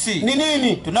kwetu sisi ni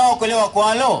nini? Tunaokolewa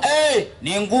kwalo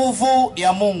ni nguvu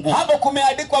ya Mungu. Hapo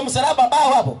kumeandikwa msalaba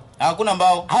bao hapo? Hakuna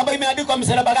bao. Hapo imeandikwa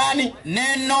msalaba gani?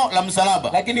 Neno la msalaba.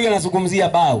 Lakini wewe unazungumzia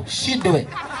bao. Shidwe.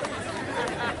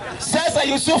 Sasa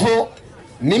Yusufu,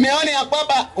 nimeona ya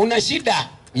kwamba una shida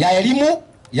ya elimu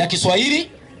ya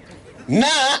Kiswahili na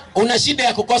una shida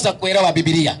ya kukosa kuelewa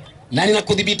Biblia. Na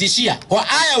ninakudhibitishia kwa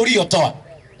aya uliyotoa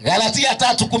Galatia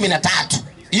 3:13.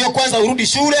 Hiyo kwanza urudi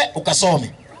shule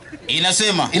ukasome.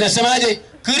 Inasema. Inasemaje?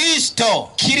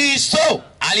 Kristo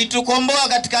alitukomboa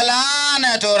katika laana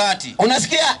ya Torati.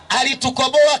 Unasikia?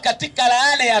 Alitukomboa katika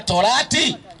laana ya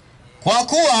Torati. Kwa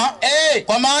kuwa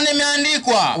kwa maana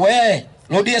imeandikwa. We,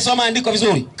 rudie soma andiko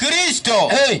vizuri.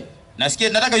 Kristo. Nasikia,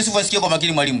 nataka Yusufu asikie kwa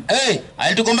makini mwalimu.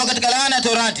 Alitukomboa katika laana ya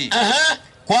Torati.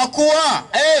 Kwa kuwa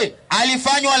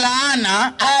alifanywa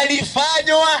laana.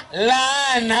 Alifanywa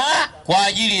laana kwa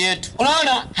ajili yetu.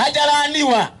 Unaona,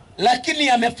 hajalaaniwa lakini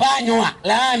amefanywa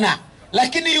laana.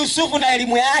 Lakini Yusufu na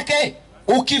elimu yake,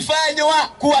 ukifanywa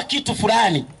kuwa kitu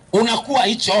fulani unakuwa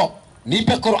hicho.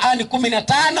 Nipe Qur'ani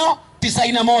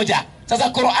 15:91. Sasa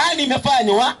Qur'ani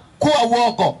imefanywa kuwa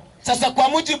uongo. Sasa kwa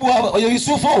mujibu wa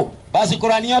Yusufu, basi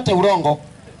Qur'ani yote urongo,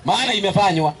 maana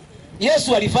imefanywa.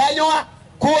 Yesu alifanywa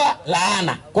kuwa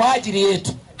laana kwa ajili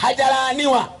yetu.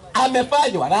 Hajalaaniwa,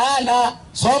 amefanywa laana.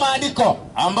 Soma andiko.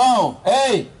 Ambao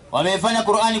wamefanya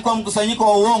Qur'ani kuwa mkusanyiko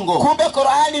wa uongo. Kumbe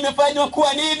Qur'ani imefanywa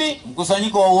kuwa nini?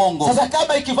 Mkusanyiko wa uongo. Sasa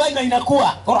kama ikifanywa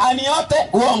inakuwa Qur'ani yote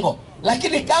uongo.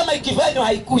 Lakini kama ikifanywa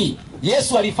haikui.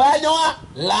 Yesu alifanywa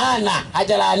laana,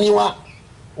 hajalaaniwa.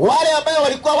 Wale ambao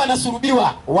walikuwa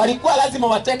wanasulubiwa walikuwa lazima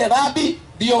watende dhambi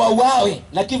ndio wauawe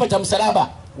na kifo cha msalaba.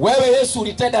 Wewe Yesu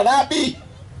ulitenda dhambi.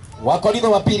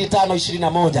 Wakorintho wa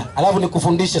 2:5-21. Alafu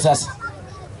nikufundishe sasa.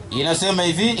 Inasema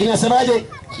hivi. Inasemaje?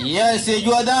 Yeye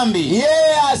asiyejua dhambi.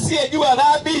 Yeye asiyejua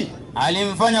dhambi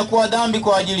alimfanya kuwa dhambi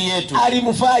kwa ajili yetu.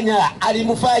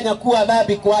 Alimfanya kuwa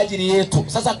dhambi kwa ajili yetu.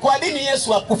 Sasa kwa nini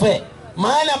Yesu akufe?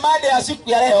 Maana mada ya siku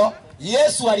ya leo,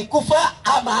 Yesu alikufa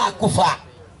ama hakufa?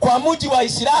 Kwa mujibu wa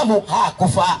Islamu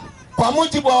hakufa. Kwa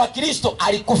mujibu wa Wakristo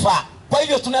alikufa. Kwa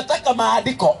hivyo tunataka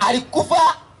maandiko,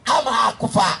 alikufa ama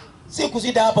hakufa? Si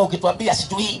kuzida hapa ukituambia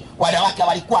sijui wanawake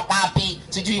walikuwa ngapi,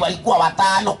 sijui walikuwa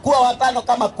 5. Kuwa 5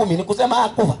 kama 10 ni kusema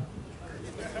hakufa.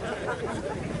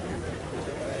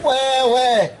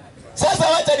 Wewe sasa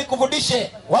wacha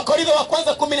nikufundishe Wakorintho wa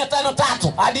kwanza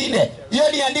 15:3 hadi 4.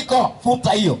 Hiyo ni andiko,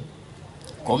 futa hiyo.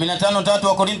 15:3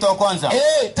 Wakorintho wa kwanza.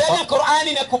 Tena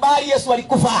Qur'ani inakubali Yesu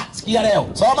alikufa. Sikia leo.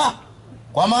 Soma.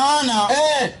 Kwa maana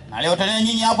na leo tena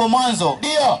nyinyi hapo mwanzo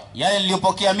ndio yale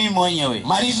niliyopokea mimi mwenyewe.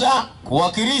 Maliza.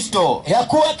 Kuwa Kristo. Ya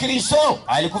kuwa Kristo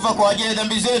alikufa kwa ajili ya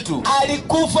dhambi zetu.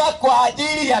 Alikufa kwa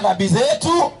ajili ya dhambi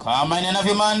zetu. Kama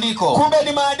inenavyo maandiko. Kumbe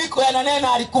ni maandiko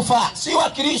yananena alikufa. Si wa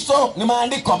Kristo, ni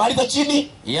maandiko. Maliza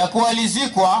chini. Ya kuwa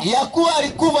alizikwa. Ya kuwa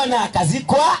alikufa na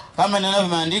akazikwa. Kama inenavyo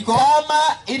maandiko. Kama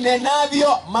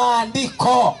inenavyo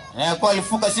maandiko. Na ya kuwa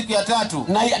alifuka siku ya 3.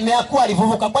 Na ya kuwa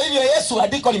alifufuka. Kwa hivyo Yesu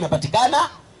andiko limepatikana.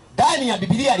 Ndani ya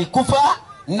Biblia alikufa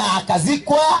na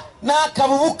akazikwa na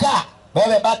akafufuka.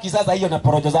 Wewe baki sasa hiyo na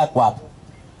porojo zako hapo.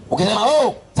 Ukisema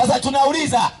sasa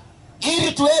tunauliza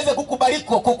ili tuweze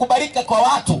kukubalika kwa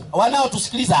watu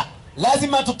wanaotusikiliza,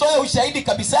 lazima tutoe ushahidi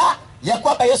kabisa ya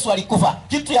kwamba Yesu alikufa.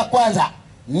 Kitu ya kwanza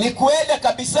ni kuenda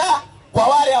kabisa kwa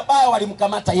wale ambao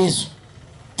walimkamata Yesu.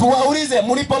 Tuwaulize,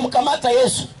 mlipomkamata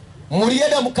Yesu,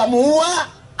 mlienda mkamuua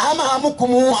ama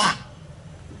hamkumuua?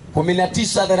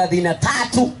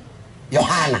 19:33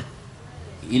 Yohana.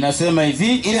 Inasema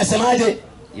hivi. Inasemaje?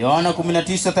 Yohana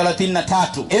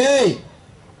 19:33.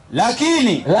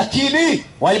 Lakini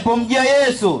walipomjia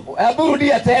Yesu,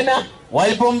 aburudia tena.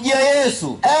 Walipomjia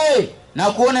Yesu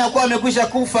na kuona ya kuwa amekwisha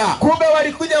kufa. Kumbe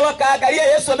walikuja wakaangalia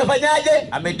Yesu amefanyaje?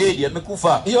 Amededi,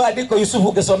 amekufa. Hiyo andiko Yusufu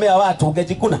ungesomea watu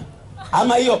ungejikuna.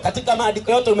 Ama hiyo katika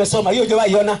maandiko yote umesoma, hiyo je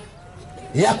iona?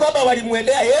 Ya kwamba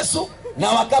walimwendea Yesu na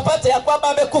wakapata ya kwamba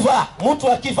amekufa.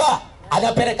 Mtu akifa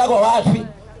anapelekwa wapi?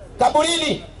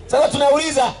 Kaburini. Sasa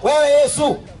tunauliza, wewe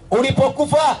Yesu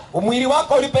ulipokufa mwili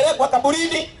wako ulipelekwa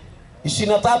kaburini?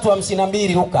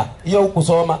 23:52 Luka. Hiyo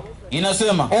ukusoma.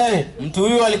 Inasema mtu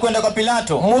huyo alikwenda kwa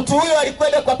Pilato. Mtu huyo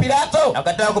alikwenda kwa Pilato.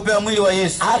 Akataka kupewa mwili wa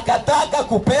Yesu. Akataka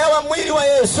kupewa mwili wa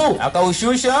Yesu.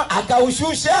 Akaushusha.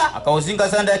 Akauzinga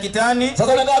sanda ya kitani.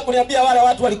 Sasa nataka kuniambia wale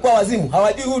watu walikuwa wazimu.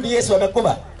 Hawajui huyu ni Yesu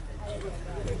amekufa.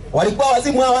 Walikuwa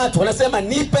wazimu hao watu. Wanasema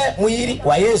nipe mwili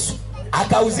wa Yesu.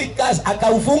 Akauzika,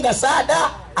 akaufunga sada,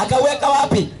 akaweka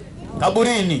wapi?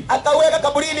 Kaburini. Akaweka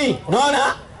kaburini.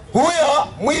 Unaona? Huyo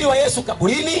mwili wa Yesu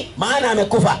kaburini, maana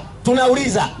amekufa.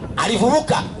 Tunauliza,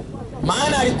 alifufuka?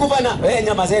 Maana alikufa na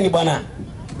nyamazeni bwana.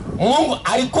 Mungu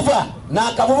alikufa na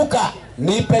akafufuka.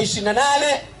 Nipe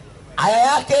 28 aya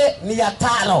yake ni ya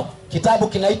 5. Kitabu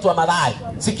kinaitwa Mada.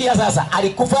 Sikia sasa,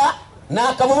 alikufa na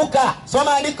akafufuka.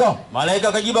 Soma andiko. Malaika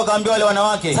akajibu akaambia wale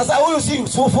wanawake. Sasa huyu si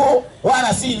Yusufu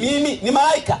wala si mimi, ni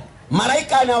malaika.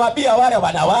 Malaika anawaambia wale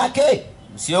wanawake,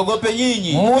 msiogope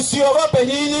nyinyi. Msiogope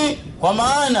nyinyi. Kwa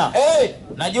maana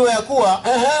najua ya kuwa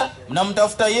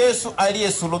mnamtafuta Yesu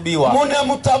aliyesulubiwa.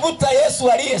 Mnamtafuta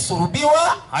Yesu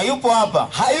aliyesulubiwa. Hayupo hapa.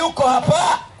 Hayuko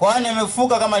hapa. Kwani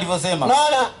amefufuka kama alivyosema.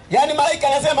 Naona, yani malaika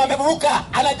anasema amefufuka.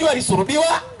 Anajua alisulubiwa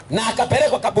na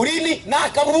akapelekwa kaburini na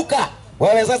akavuka.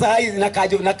 Wewe sasa hizi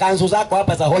na kanzu zako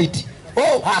hapa za white.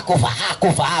 Oh, hakufa.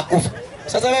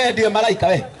 Sasa wewe ndiye malaika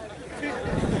wewe.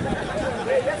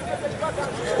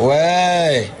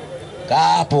 We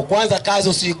kapo kwanza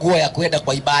kanzu si nguo ya kwenda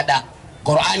kwa ibada.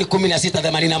 Qur'ani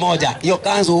 16:81. Hiyo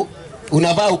kanzu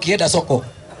unavaa ukienda soko.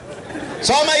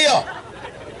 Soma hiyo.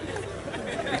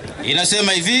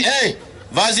 Inasema hivi,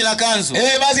 vazi la kanzu.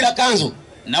 Vazi la kanzu.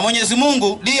 Na Mwenyezi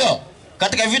Mungu ndio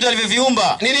katika vitu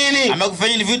alivyoviumba ni nini?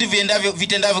 Amekufanyeni vitu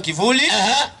vitendavyo kivuli.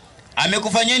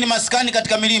 Amekufanyeni maskani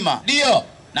katika milima. Ndio.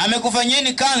 Na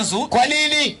amekufanyeni kanzu. Kwa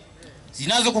nini?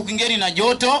 Zinazokukingeni na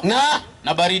joto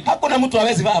na baridi. Hakuna mtu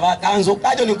hawezi vaa kanzu.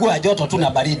 Kajo ni nguo ya joto tu na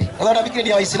baridi. Sasa unafikiri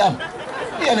ndio Waislamu?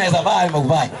 Hiyo naweza vaa au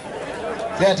uvai.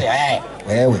 Zote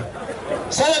wewe.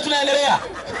 Sasa tunaendelea.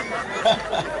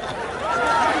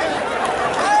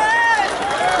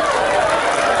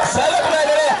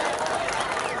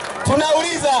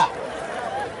 Tunauliza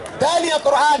ndani ya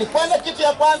Qur'ani, kwanza kitu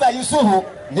ya kwanza Yusufu,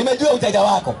 nimejua ujaja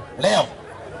wako leo.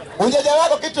 Ujaja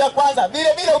wako kitu ya kwanza,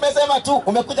 vile umesema tu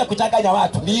umekuja kuchanganya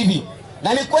watu. Ni hivi.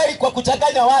 Na ni kweli kwa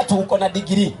kuchanganya watu uko na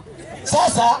degree.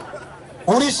 Sasa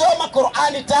ulisoma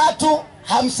Qur'ani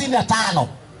 3:55.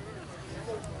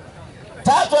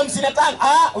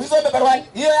 3:55. Usisome baruani.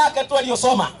 Hiyo yake tu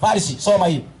aliyosoma. Farisi, soma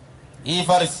hiyo. Hii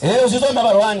Farisi. Usisome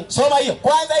baruani. Soma hiyo.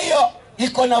 Kwanza hiyo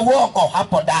iko na uongo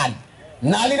hapo ndani.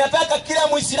 Na ninataka kila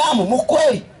Muislamu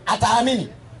mkweli ataamini.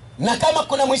 Na kama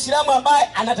kuna Muislamu ambaye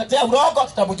anatetea urongo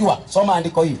tutamjua. Soma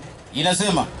andiko hili.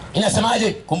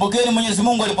 Inasemaje? Kumbukeni Mwenyezi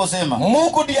Mungu aliposema.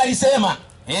 Mungu ndiye alisema,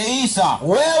 Isa,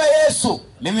 wewe Yesu,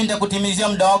 mimi nitakutimizia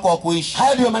muda wako wa kuishi.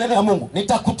 Hayo ndio maneno ya Mungu.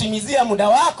 Nitakutimizia muda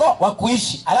wako wa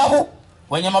kuishi. Alafu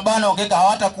kwenye mabano wakeka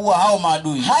hawatakuwa hao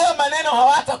maadui. Hayo maneno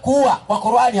hawatakuwa kwa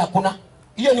Qur'ani hakuna.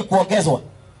 Hiyo ni kuongezwa.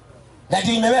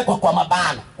 Ndio imewekwa kwa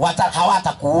mabano.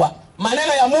 Hawatakuwa.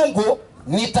 Maneno ya Mungu,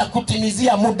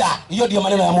 nitakutimizia muda. Hiyo ndio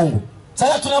maneno ya Mungu.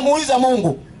 Sasa tunamuuliza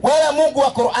Mungu, wewe Mungu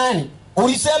wa Qur'ani,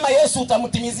 ulisema Yesu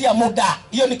utamtimizia muda.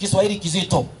 Hiyo ni Kiswahili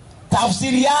kizito.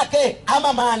 Tafsiri yake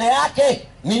ama maana yake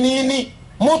ni nini?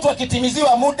 Mtu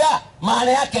akitimiziwa muda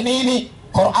maana yake nini?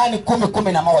 Qur'ani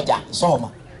 10:11. Soma.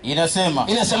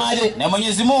 Inasemaje? Na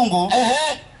Mwenyezi Mungu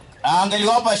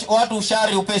angeliwapa watu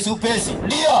ushari upesi.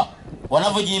 Ndio.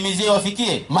 Wanavyojihimizia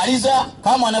wafikie. Maliza.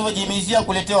 Kama wanavyojihimizia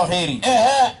kuletewa heri.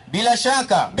 Bila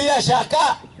shaka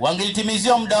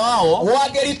wangelitimizia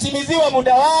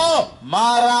muda wao.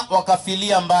 Mara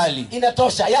wakafilia mbali.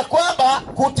 Inatosha ya kwamba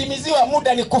kutimiziwa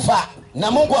muda ni kufa.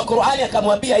 Na Mungu wa Qur'ani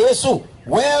akamwambia Yesu,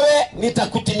 wewe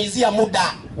nitakutimizia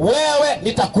muda. Wewe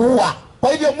nitakuua.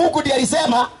 Kwa hivyo Mungu ndiye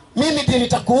alisema, mimi ndiye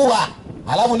nitakuua.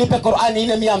 Alafu nipe Qur'ani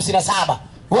 4:57.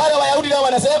 Wale Wayahudi leo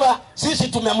wanasema sisi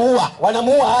tumemuua.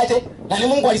 Wanamuua aje? Na ni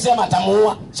Mungu alisema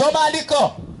atamuua. Soma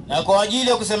andiko. Na kwa ajili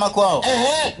ya kusema kwao,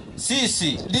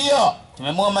 sisi ndio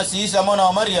tumemuua Masihi Isa mwana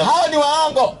wa Maryam. Hao ni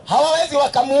waongo. Hawawezi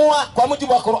wakamuua kwa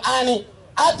mujibu wa Qur'ani.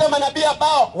 Hata manabii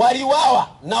ambao waliuawa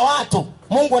na watu,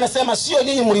 Mungu anasema sio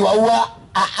nyinyi mliwaua.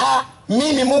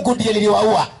 Mimi Mungu ndiye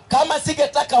niliwaua. Kama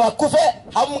singetaka wakufe,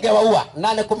 hamngewaua.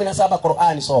 8:17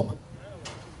 Qur'ani soma.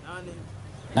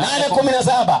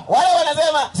 8:17. Wale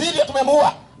wanasema sisi ndio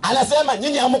tumemuua. Anasema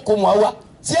nyinyi hamkumwaua.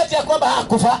 Si eti ya kwamba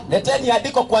hakufa. Leteni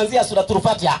andiko kuanzia sura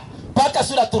Fatiha mpaka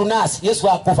sura Nas. Yesu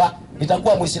hakufa.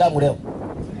 Nitakuwa Muislamu leo.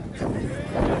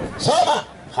 Soma.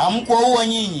 Hamkuwaua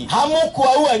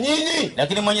nyinyi.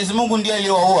 Lakini Mwenyezi Mungu ndiye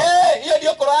aliwaua. Hiyo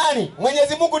ndio Qur'ani.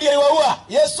 Mwenyezi Mungu ndiye aliwaua.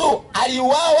 Yesu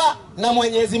aliuawa na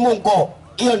Mwenyezi Mungu.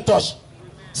 Hiyo nitosha.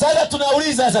 Sasa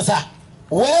tunauliza sasa,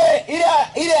 wewe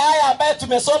ile aya ambayo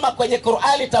tumesoma kwenye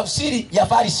Qur'ani tafsiri ya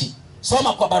Farisi,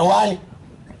 soma kwa baruani.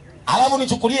 Alafu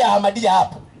nichukulia Ahmadiyya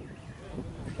hapo.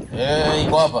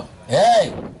 Iko hapa.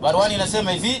 Baruani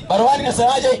inasema hivi. Baruani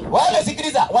inasemaje? Wale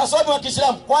sikiliza, wasomi wa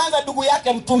Kiislamu. Kwanza ndugu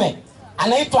yake mtume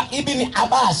anaitwa Ibn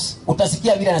Abbas.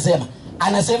 Utasikia vile anasema.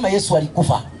 Anasema Yesu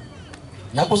alikufa.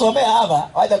 Na kusomea hapa,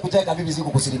 wacha kucheka bibi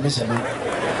siku kusilimisha mimi.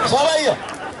 Soma hiyo.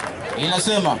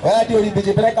 Inasema, wewe ndio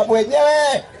ulipeleka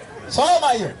mwenyewe.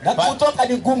 Soma hiyo. Na kutoka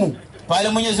ni ngumu. Pale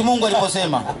Mwenyezi Mungu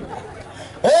aliposema,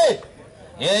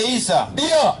 Isa,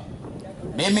 ndio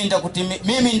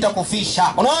mimi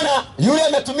nitakufisha. Unaona? Yule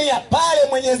ametumia pale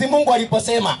Mwenyezi Mungu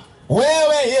aliposema,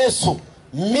 wewe Yesu,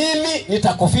 mimi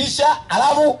nitakufisha,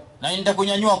 alafu na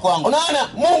nitakunyanyua kwangu. Unaona?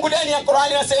 Mungu ndani ya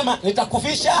Qur'ani anasema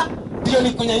nitakufisha ndio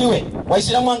nikunyanyue.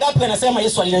 Waislamu wangapi wanasema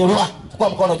Yesu alinyanyuliwa? Chukua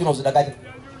mkono juu na usidanganye.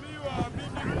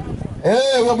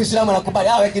 Wewe Muislamu anakubali,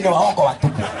 hao wengine waongo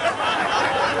watupu.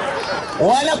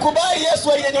 Wanakubali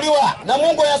Yesu alinyanyuliwa na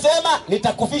Mungu anasema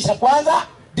nitakufisha kwanza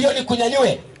ndio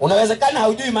nikunyanyue. Unawezekana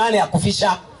haujui maana ya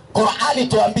kufisha. Qur'ani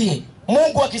tuambie,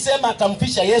 Mungu akisema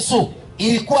atamfisha Yesu,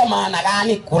 ilikuwa maana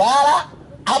gani? Kulala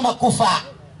ama kufa?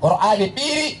 Qur'ani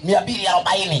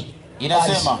 2:240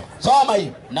 inasema, soma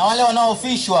hiyo. na wale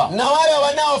wanaofishwa, Na wale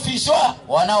wanaofishwa,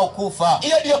 wanaokufa.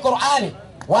 hiyo ndio Qur'ani.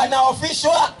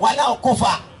 Wanaofishwa,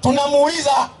 wanaokufa.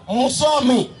 Tunamuuliza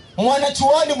msomi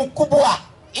mwanachuoni mkubwa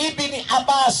Ibn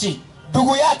Abbas,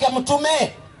 ndugu yake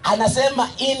mtume, anasema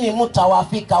ini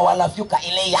mutawafika walafyuka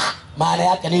ileya, maana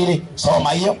yake nini?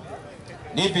 Soma hiyo.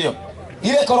 Ndivyo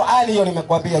Ile Qur'ani hiyo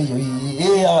nimekwambia,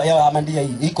 hiyo ya Amandia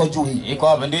hii iko juu hii. iko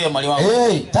hapa, ndio mwalimu wangu.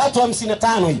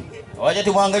 3:55 hii. Waje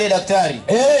tumwangalie daktari.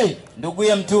 Ndugu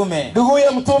ya mtume. Ndugu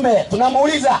ya mtume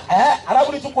tunamuuliza,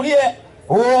 alafu nichukulie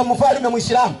mfalme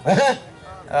Muislamu.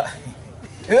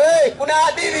 Kuna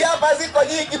hadithi hapa ziko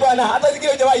nyingi bwana, hata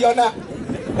zingine hujawahi ona.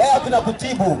 Leo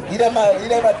tunakutibu ile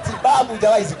matibabu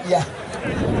hujawahi sikia.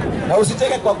 Na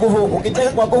usicheke kwa nguvu,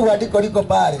 ukicheka kwa nguvu andiko liko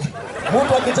pale.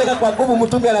 Mtu akicheka kwa nguvu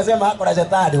mtume anasema hako na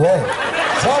shetani wewe.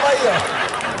 Soma hiyo.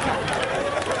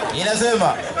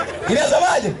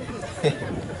 Inasemaje?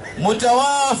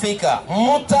 Mutawafika.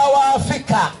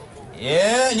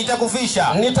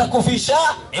 Nitakufisha.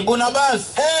 Ibn Abbas.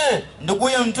 Ndugu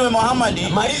ya mtume Muhammad.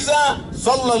 Maliza.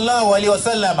 Sallallahu alaihi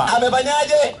wasallam.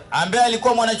 Amefanyaje? Ambaye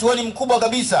alikuwa mwanachuoni mkubwa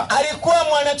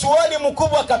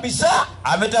kabisa.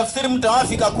 Ametafsiri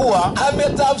mutawafika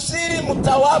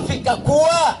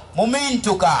kuwa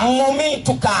mumintuka.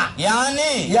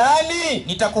 Yani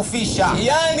nitakufisha.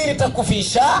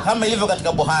 Kama ilivyo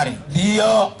katika Buhari.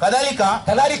 Ndio.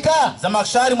 Kadhalika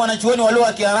Zamakhshari mwanachuoni wa lugha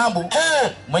ya Kiarabu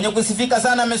mwenye kusifika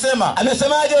sana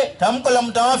amesemaje? Tamko la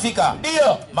mutawafika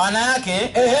ndio maana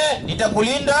yake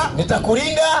nitakulinda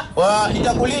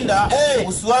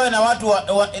usiwawe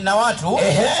na watu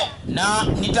na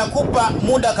nitakupa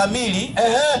muda kamili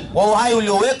wa uhai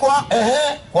uliowekwa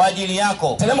kwa ajili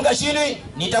yako. Teremka chini.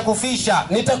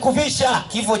 Nitakufisha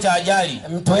kifo cha ajali.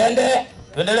 Tuendelee.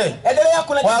 Endelea.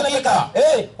 Kuna kitu nataka.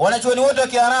 Wanachuoni wote wa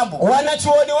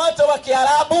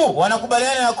Kiarabu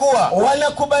wanakubaliana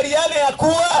ya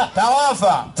kuwa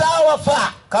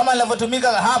tawafa kama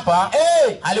linavyotumika hapa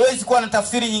haliwezi kuwa na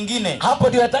tafsiri nyingine. Hapo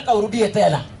ndio nataka urudie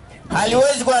tena.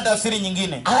 Haliwezi kuwa na tafsiri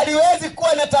nyingine. Haliwezi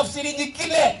kuwa na tafsiri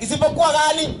nyingine isipokuwa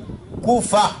gani?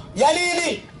 Kufa. Ya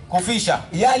nini? Kufisha.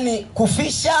 Yani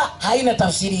kufisha haina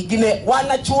tafsiri nyingine.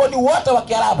 Wanachuoni wote wa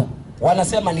Kiarabu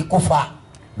wanasema ni kufa.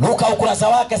 Luka ukurasa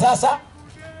wake sasa.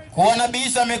 Kuwa Nabii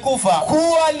Isa amekufa.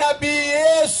 Kuwa Nabii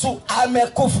Yesu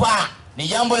amekufa ni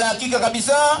jambo la hakika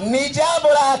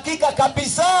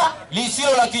kabisa.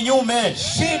 Lisilo la kinyume.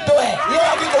 Shitwe. Hiyo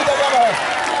hakika utajama wewe.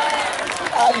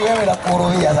 Hadi wewe na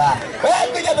kurudia sana. Wewe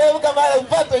kuja kuepuka mara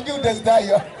upate jude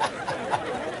zdayo.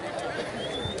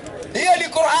 Hiyo ni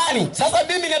Qur'ani. Sasa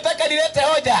mimi nataka nilete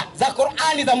hoja za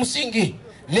Qur'ani za msingi.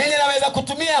 Lenye naweza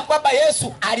kutumia kwamba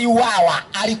Yesu aliuawa,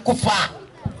 alikufa.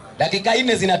 Dakika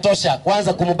 4 zinatosha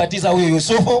kwanza kumbatiza huyu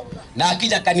Yusufu, na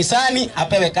akija kanisani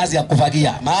apewe kazi ya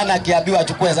kufagia. Maana akiambiwa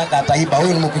achukue zaka ataiba.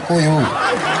 Huyu ni Mkikuyu huyu.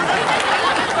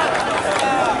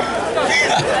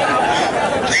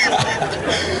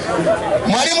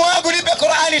 Mwalimu wangu nipe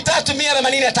Qur'ani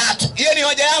 383. Hiyo ni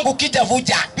hoja yangu, kija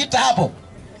vuja. Pita hapo.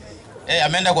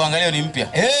 Ameenda kuangalia ni mpya.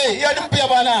 Hiyo ni mpya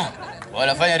bwana.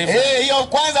 Wanafanya review. Hiyo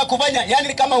kwanza kufanya,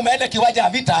 yani kama umeenda kiwanja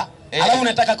vita, alafu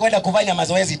unataka kwenda kufanya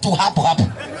mazoezi tu hapo.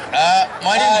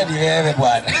 Mwalimu. Ni wewe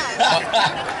bwana.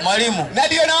 Mwalimu. Na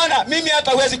ndio naona mimi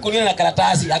hata huwezi kuniona na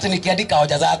karatasi, hata nikiandika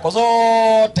hoja zako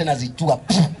zote nazitua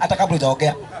hata kabla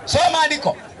hujaongea. Soma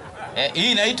andiko.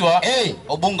 Hii inaitwa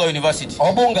Obunga University.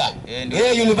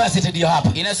 University ndio hapa.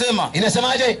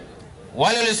 Inasemaje?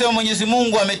 Wale walisema Mwenyezi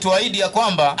Mungu ametuahidi ya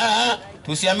kwamba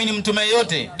tusiamini mtume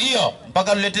yote ndio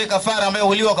mpaka tuletee kafara ambayo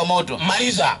huliwa kwa moto.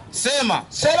 Maliza. Sema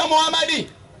Muhammad.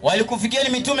 Walikufikieni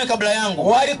mitume kabla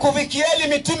yangu.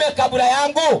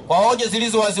 Kwa hoja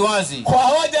zilizo waziwazi.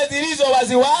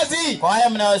 Kwa haya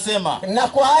mnayosema. Na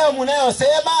kwa hayo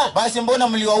mnayosema. Basi mbona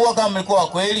mliwaua kama mlikuwa wa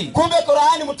kweli? Kumbe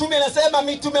Qur'ani mtume anasema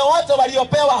mitume wote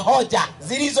waliopewa hoja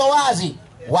zilizo wazi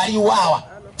waliuawa.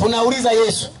 Tunauliza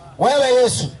Yesu, wewe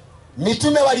Yesu,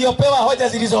 mitume waliopewa hoja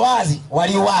zilizo wazi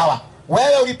waliuawa.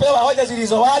 Wewe ulipewa hoja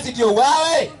zilizo wazi ndio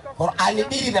uawe? Qur'ani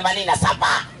 2:87.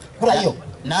 Kula hiyo.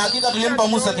 Na hakika tulimpa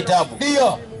Musa kitabu.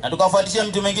 Ndio. Na tukafuatisha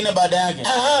mtu mwingine baada yake.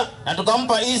 Na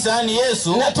tukampa Isa ni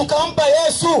Yesu. Na tukampa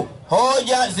Yesu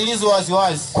hoja zilizo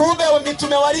waziwazi. Kumbe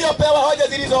mitume waliopewa hoja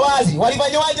zilizo wazi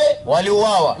walifanywaje?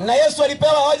 Waliuawa. Na Yesu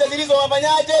alipewa hoja zilizo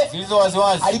wafanyaje? Zilizo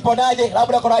waziwazi. Aliponaje?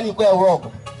 Labda Qur'ani kwa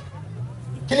uongo.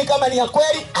 Kile kama ni ya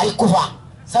kweli alikufa.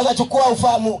 Sasa chukua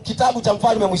ufahamu kitabu cha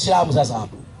mfalme Muislamu sasa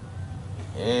hapo.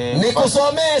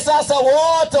 Nikusomee sasa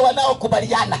wote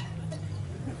wanaokubaliana.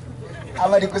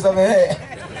 Ama nikusomee.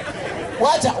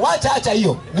 Wacha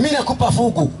hiyo. Mimi nakupa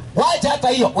fugu. Wacha hata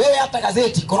hiyo. Wewe hata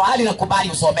gazeti Qur'ani nakubali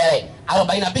usomewe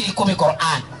 42:10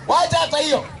 Qur'an. Wacha hata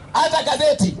hiyo. Hata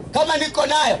gazeti kama niko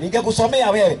nayo ningekusomea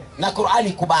wewe na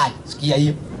Qur'ani kubali. Sikia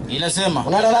hiyo. Inasema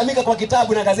Unalalamika kwa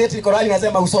kitabu na gazeti Qur'ani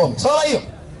inasema usome. Soma hiyo.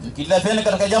 mkilafeni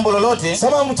katika jambo lolote,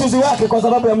 Soma mchuzi wake kwa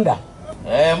sababu ya muda.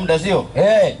 muda sio?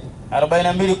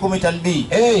 42:10 tanbii.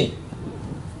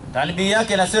 Tanbii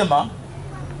yake inasema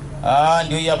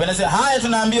ndio hii hapa. Inasema haya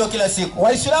tunaambiwa kila siku.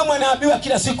 Waislamu wanaambiwa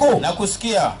kila siku Na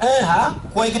kusikia.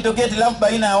 Kwa ikitokea tilafu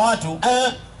baina ya watu,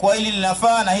 kwa hili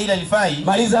linafaa na hili halifai.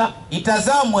 Maliza.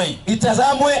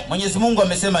 Itazamwe Mwenyezi Mungu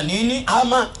amesema nini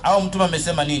au mtume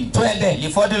amesema nini. Twende.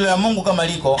 Lifuate la Mungu kama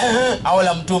liko au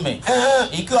la mtume.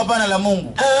 Ikiwa hapana la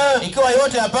Mungu. Ikiwa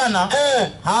yote hapana,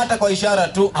 hata kwa ishara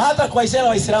tu. Hata kwa ishara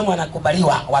Waislamu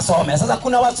wanakubaliwa wasome. Sasa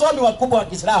kuna wasomi wakubwa wa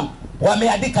Kiislamu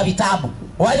wameandika vitabu.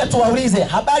 Waje tuwaulize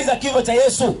habari za kifo cha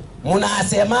Yesu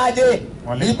mnasemaje?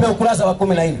 Nipe ukurasa wa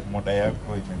 14. Muda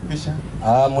yako imekwisha.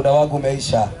 Muda wangu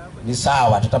umeisha. Ni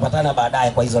sawa, tutapatana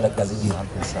baadaye kwa hizo dakika zingine.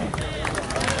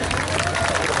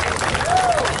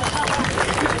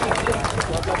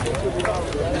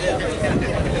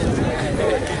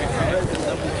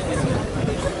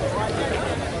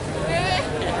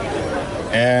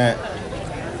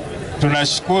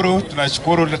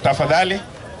 Tunashukuru tafadhali.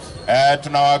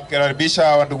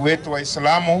 Tunawakaribisha ndugu wetu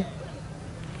Waislamu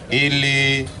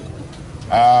ili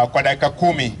kwa dakika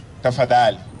 10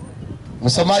 tafadhali.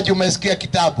 Msomaji, umesikia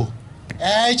kitabu?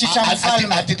 Hichi cha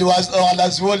mfalme. Ati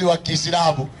wanazuoni wa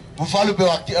Kiislamu. Mfalme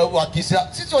wa Kiislamu.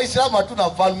 Sisi Waislamu hatuna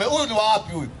mfalme. Huyu ni wa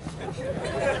wapi huyu?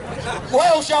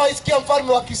 Wewe ushawaisikia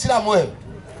mfalme wa Kiislamu wewe?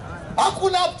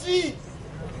 Hakuna mti.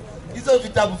 Hizo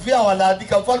vitabu vyao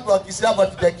wanaandika mfalme wa Kiislamu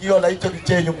hatujakiona, hicho ni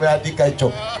chenye umeandika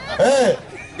hicho.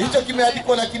 Hicho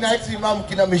kimeandikwa na kina Imam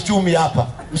kina Mishumi hapa.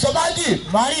 Msomaji,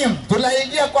 Mwalimu,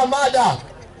 tunaingia kwa mada.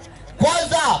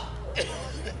 Kwanza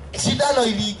shindano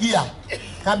iliingia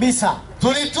kabisa.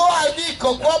 Tulitoa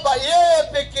andiko kwamba yeye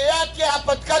peke yake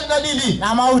hapatikani na nini?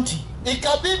 Na mauti.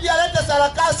 Ikabidi alete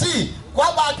sarakasi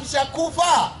kwamba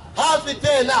akishakufa hafi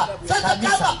tena. Sasa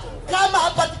kama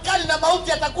hapatikani na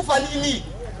mauti atakufa nini?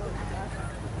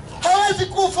 Hawezi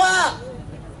kufa.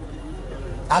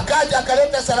 Akaja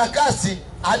akaleta sarakasi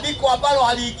andiko ambalo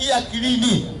aliingia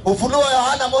akilini. Ufunuo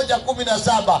Yohana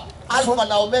 1:17. Alfa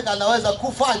na Omega anaweza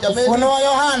kufa jamani. Ufunuo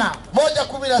Yohana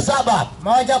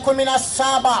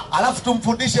 1:17. Alafu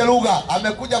tumfundishe lugha.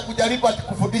 Amekuja kujaribu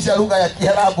kufundisha lugha ya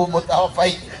Kiarabu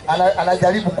mtawafai.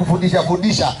 Anajaribu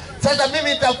kufundisha. Sasa mimi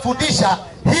nitamfundisha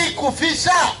hii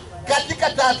kufisha katika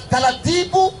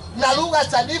taratibu na lugha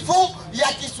sanifu ya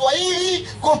Kiswahili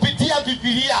kupitia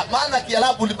Biblia. Maana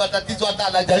Kiarabu ni matatizo, hata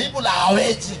anajaribu na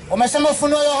hawezi. Umesema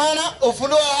Ufunuo Yohana?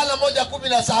 Ufunuo Yohana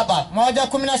 1:17.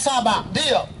 1:17.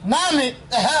 Ndio. Nami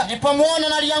nilipomuona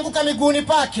nalianguka miguuni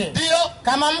pake. Ndio.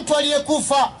 Kama mtu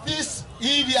aliyekufa.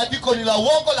 Hili andiko ni la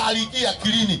uongo na aliingia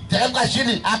akilini. Teremka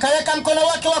chini. Akaweka mkono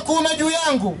wake wa kuume juu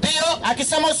yangu. Ndio.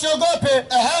 Akisema usiogope.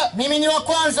 Mimi ni wa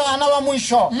kwanza na wa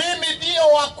mwisho. Mimi ndio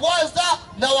wa kwanza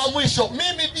na wa mwisho.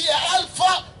 Mimi ndiye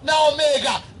Alfa na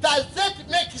Omega. Does that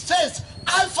make sense?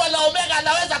 Alfa na Omega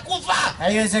anaweza kufa?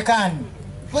 Haiwezekani.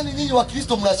 Kwani ninyi wa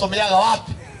Kristo mnasomeaga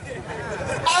wapi?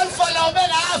 Alfa na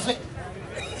Omega afe.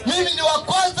 Mimi ni wa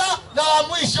kwanza na wa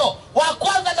mwisho. Wa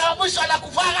kwanza na wa mwisho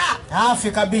anakufaga?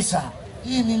 Hafi kabisa.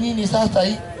 Hii ni nini sasa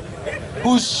hii?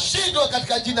 Ushindwe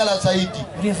katika jina la Saidi.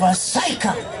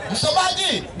 Rivasaika.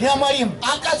 Msomaji? Ndio mwalimu.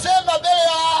 Akasema mbele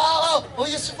ya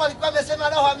YUSUF alikuwa amesema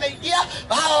roho ameingia.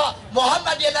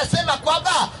 Muhammad anasema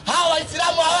kwamba hawa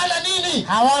Waislamu hawana nini?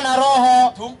 Hawana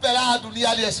roho. Tumpe raha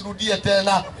duniani asirudie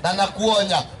tena, na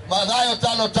nakuonya. Mathayo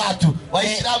 5:3.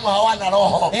 Waislamu hawana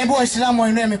roho. Hebu Waislamu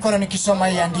wainue mikono nikisoma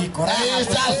hii andiko.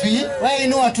 Safi. Wewe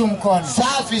inua tu mkono.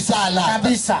 Safi sana.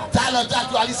 Kabisa.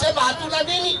 5:3 alisema hatuna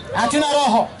nini? Hatuna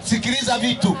roho. Sikiliza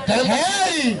vitu.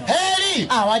 Heri.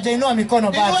 Wajainua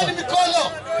mikono bado. Inueni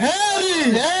mikono.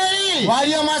 Heri.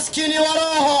 Walio maskini wa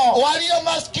roho. Walio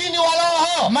maskini wa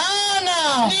roho.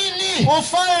 Maana nini?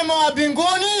 Ufalme wa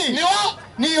mbinguni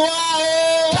ni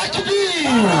wao. Takbir.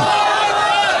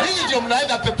 Ninyi ndio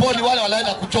mnaenda peponi, wale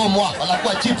wanaenda kuchomwa,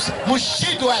 wanakuwa chips.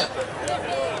 Mshindwe.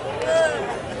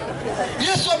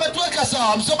 Yesu ametuweka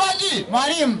sawa. Msomaji?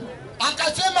 Mwalimu.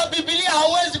 Akasema Biblia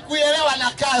hauwezi kuielewa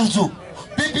na kanzu.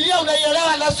 Biblia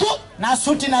unaielewa na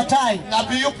suti na tai.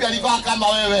 Nabii yupi alivaa kama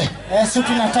wewe?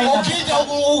 Suti na tai.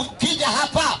 Ukija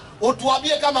hapa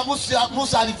utuambie kama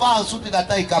Musa alivaa suti na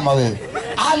tai kama wewe.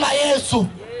 Ama Yesu,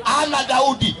 ama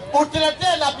Daudi.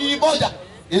 Utiletee nabii moja.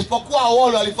 Isipokuwa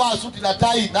Awolo alivaa suti na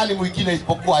tai, nani mwingine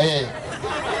isipokuwa yeye?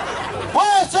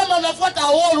 Wewe sema unafuata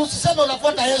Awolo, usiseme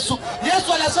unafuata Yesu.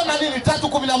 Yesu anasema nini?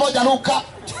 3:11 Luka.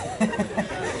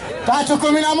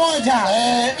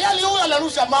 3:11. Yani huyu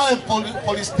anarusha mawe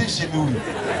police station huyu.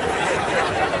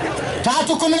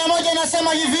 3:11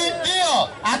 inasema hivi. Ndio.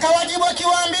 Akawajibu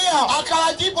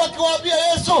akiwaambia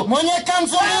Yesu, mwenye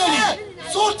kanzu mbili.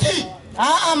 Suti.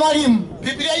 Mwalimu.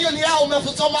 Biblia hiyo ni yao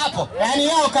umesoma hapo? Yaani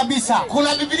yao kabisa.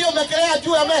 Kuna Biblia umekelea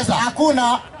juu ya meza?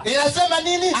 Hakuna. Inasema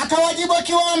nini? Akawajibu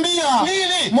akiwaambia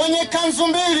nini? Mwenye kanzu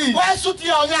mbili. Wewe suti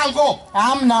ya Onyango?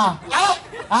 Hamna.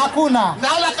 Hakuna.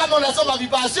 Naona kama unasoma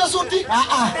vibaya, sio suti?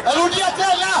 Rudia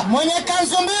tena. Mwenye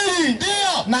kanzu mbili.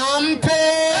 Ndio. Na ampe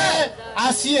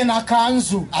asiye na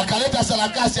kanzu. Akaleta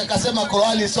sarakasi akasema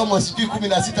Qur'ani somo sijui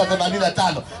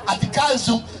 16:85. Ati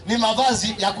kanzu ni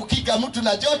mavazi ya kukinga mtu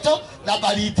na joto na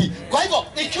baridi. Kwa hivyo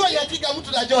ikiwa inakinga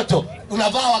mtu na joto,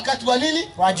 unavaa wakati wa nini?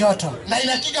 Wa joto. Na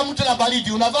inakinga mtu na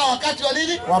baridi, unavaa wakati wa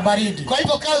nini? Wa baridi. Kwa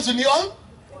hivyo kanzu ni on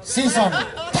season.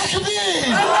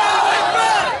 Takbir!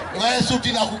 Wewe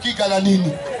suti na kukinga na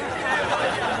nini?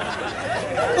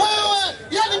 Wewe,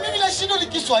 yani mimi nashindo ni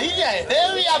Kiswahili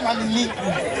elewi ama nini?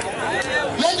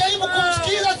 Najaribu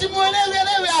kumsikiza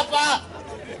simuelewi hapa.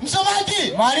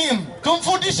 Msomaji, mwalimu,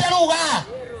 tumfundishe lugha.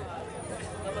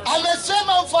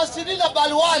 Amesema mfasiri na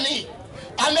Balwani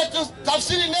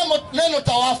ametafsiri neno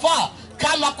tawafa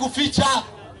kama kuficha.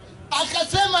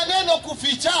 Akasema neno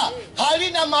kuficha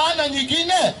halina maana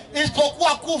nyingine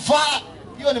isipokuwa kufa.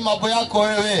 Hiyo ni mambo yako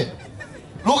wewe.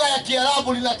 Lugha ya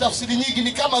Kiarabu lina tafsiri nyingi,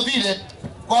 ni kama vile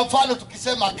kwa mfano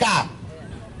tukisema kaa.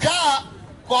 Kaa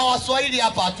kwa Waswahili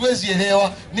hapa hatuwezi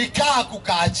elewa. Ni kaa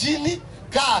kukaa chini,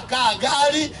 kaa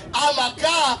gari, ama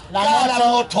kaa la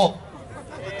moto.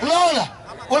 Unaona?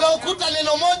 Unakuta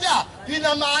neno moja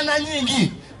lina maana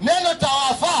nyingi. Neno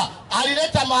tawafa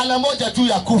alileta maana moja tu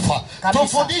ya kufa.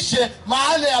 Tufundishe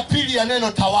maana ya pili ya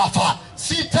neno tawafa.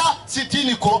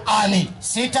 6:60 Qur'ani.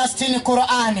 6:60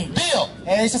 Qur'ani. Ndio.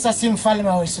 Sasa si mfalme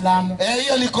wa Uislamu.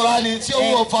 Hiyo ni Qur'ani, sio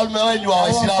huo mfalme wenu wa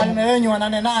Waislamu. Mfalme wenu wa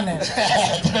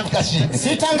 88.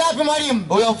 Sita ngapi mwalimu?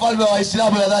 Huyo mfalme wa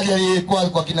Waislamu nadhani alikuwa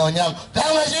kwa kina Onyango.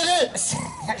 Tawa zile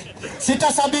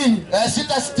 6:70.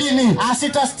 6:60.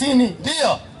 6:60.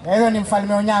 Ndio. Hiyo ni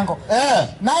mfalme Onyango.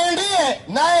 Naye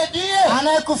ndiye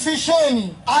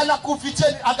anayekufisheni.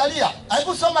 Anakuficheni. Angalia,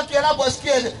 hebu soma Kiarabu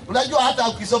asikie. Unajua hata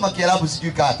ukisoma Kiarabu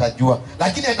sijui kama atajua,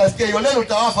 lakini atasikia hiyo neno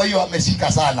tawafa, hiyo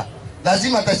ameshika sana.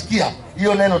 Lazima atasikia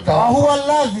hiyo neno tawafa.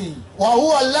 Wa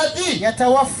huwa alladhi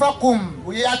yatawaffakum.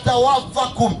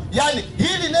 Yani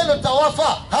hili neno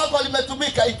tawafa hapa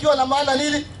limetumika ikiwa na maana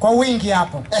nini? Kwa wingi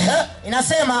hapo.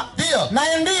 Inasema ndio.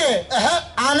 Naye ndiye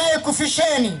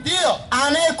anayekufisheni. Ndio.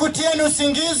 Anayekutieni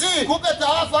usingizi. Kumbe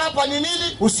tawafa hapa ni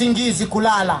nini? Usingizi,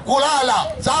 kulala.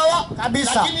 Sawa?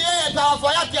 Kabisa. Lakini yeye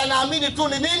tawafa yake anaamini tu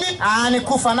ni nini? Ni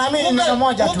kufa. Naamini neno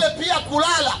moja tu. Kumbe pia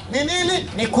kulala ni nini?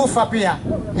 Ni kufa pia.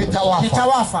 Ni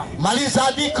tawafa. Maliza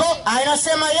andiko.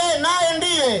 Inasema yeye naye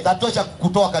ndiye. Tatosha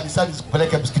kukutoa kanisani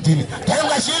sikupeleke msikitini.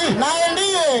 Tenga shiri. Naye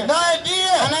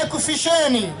ndiye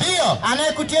anayekufisheni. Ndio.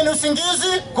 Anayekutieni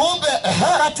usingizi. Kumbe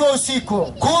wakati wa usiku.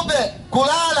 Kumbe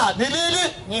kulala ni nini?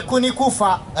 Ni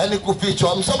kufa. Ni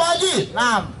kufichwa. Msomaji?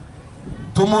 Naam.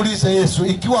 Tumuulize Yesu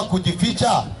ikiwa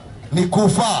kujificha ni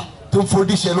kufa,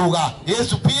 tumfundishe lugha.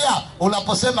 Yesu pia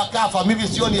unaposema kafa, mimi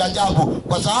sioni ajabu,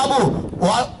 kwa sababu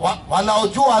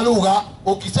wanaojua lugha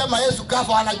ukisema Yesu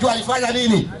kafa wanajua alifanya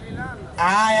nini?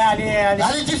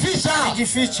 Alijificha.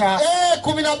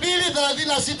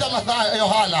 12:36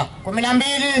 Yohana.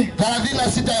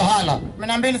 12:36 Yohana.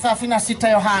 12:36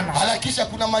 Yohana. Harakisha,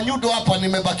 kuna manyudo hapa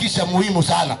nimebakisha muhimu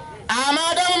sana.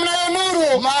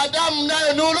 Maadamu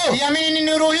mnayo nuru. Iaminini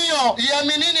nuru hiyo.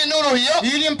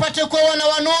 Ili mpate kuwa wana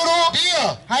wa nuru.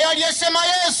 Ndio. Hayo aliyesema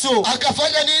Yesu.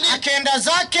 Akafanya nini? Akaenda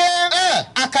zake.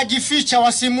 Akajificha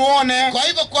wasimuone. Kwa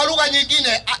hivyo kwa lugha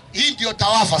nyingine, hii ndio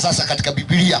tawafa sasa katika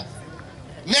Biblia.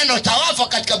 Neno tawafa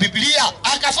katika Biblia,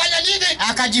 akafanya nini?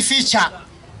 Akajificha.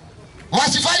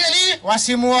 Wasifanye nini?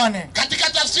 Wasimuone. Katika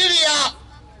tafsiri ya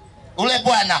ule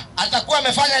bwana atakuwa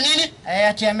amefanya nini?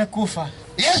 Ati amekufa.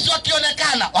 Yesu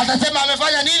akionekana watasema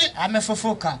amefanya nini?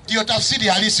 Amefufuka. Ndio tafsiri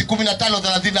halisi.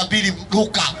 15:32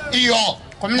 Luka. Hiyo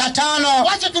 15.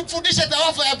 Wacha tumfundishe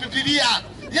tawafa ya Biblia.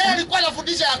 Yeye alikuwa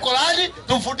anafundisha ya Qur'ani,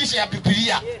 tumfundishe ya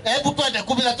Biblia. Hebu twende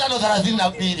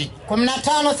 15:32.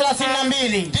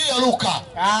 15:32. Ndio Luka.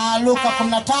 Luka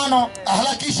 15.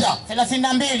 Harakisha.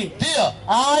 32. Ndio.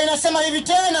 Inasema hivi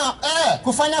tena.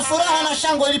 Kufanya furaha na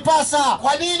shangwe ilipasa.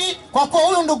 Kwa nini? Kwa kuwa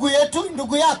huyu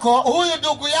ndugu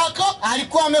yako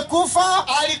alikuwa amekufa,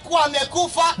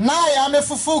 naye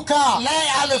amefufuka.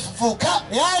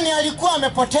 Yani alikuwa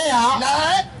amepotea,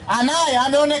 anaye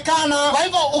ameonekana. Kwa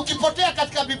hivyo ukipotea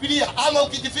katika Biblia ama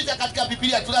ukijificha katika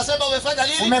Biblia, tunasema umefanya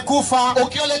nini? Umekufa.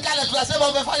 Ukionekana tunasema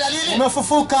umefanya nini?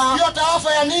 Umefufuka. Hiyo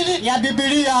tawafa ya nini? Ya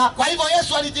Biblia. Kwa hivyo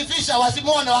Yesu alijificha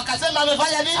wasimuone, wakasema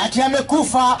amefanya nini? Ati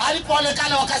amekufa.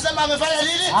 Alipoonekana wakasema amefanya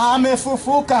nini?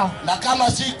 Amefufuka. Na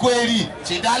kama si kweli,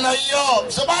 shindano hiyo.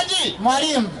 Msomaji,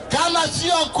 Mwalimu, kama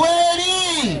sio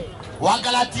kweli,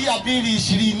 Wagalatia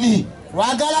 2:20.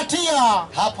 Wagalatia.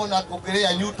 Hapo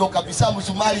nakugelea nyundo kabisa,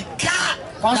 msumari ka.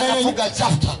 Kwanza nafunga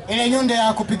chapter. Ile nyundo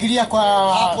ya kupigilia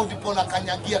kwa Hapo ndipo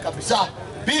nakanyagia kabisa.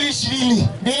 2:20.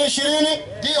 2:20.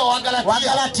 Ndio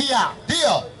Wagalatia.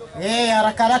 Ndio.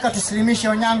 Haraka haraka tusilimishe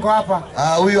Onyango hapa.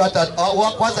 Huyu hata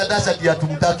kwanza DACHA ndio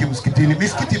tumtaki msikitini.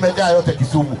 Misikiti imejaa yote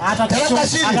Kisumu.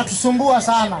 Atatusumbua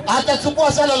sana.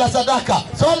 Atasumbua sana la sadaka.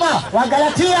 Soma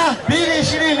Wagalatia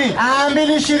 2:20.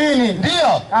 2:20.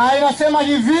 Ndio. Inasema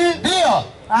hivi. Ndio.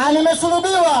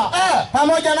 Nimesulubiwa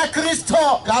pamoja na Kristo.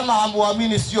 Kama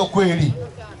hamuamini sio kweli.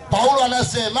 Paulo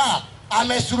anasema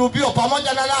amesulubiwa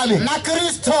pamoja na nani? Na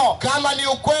Kristo. Kama ni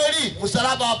ukweli,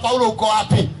 msalaba wa Paulo uko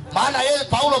wapi? Maana yeye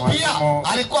Paulo pia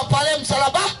alikuwa pale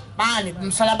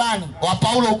msalabani. Wa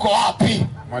Paulo uko wapi?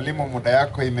 Mwalimu, muda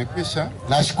yako imekwisha.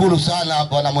 Nashukuru sana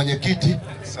bwana mwenyekiti.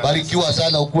 Barikiwa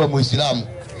sana ukuwe Muislamu.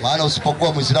 Maana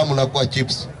usipokuwa Muislamu unakuwa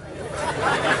chips.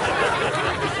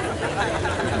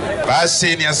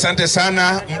 Basi ni asante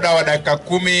sana. Muda wa dakika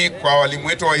 10 kwa walimu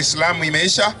wetu wa Waislamu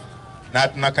imeisha, na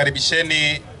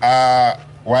tunakaribisheni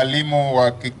walimu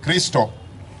wa Kikristo.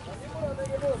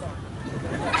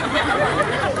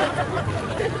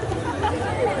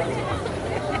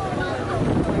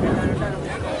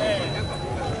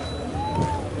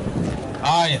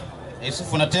 Haya,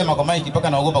 Yusuf unatema kwa maiki mpaka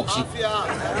naogopa kushika.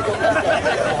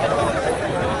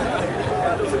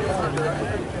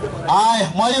 Haya,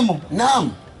 mwalimu.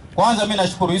 Naam. Kwanza mimi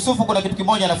nashukuru Yusuf, kuna kitu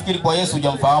kimoja nafikiri kwa Yesu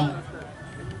hujamfahamu.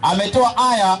 Ametoa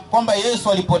aya kwamba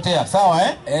Yesu alipotea, sawa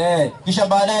Kisha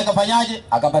baadaye akafanyaje?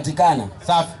 Akapatikana.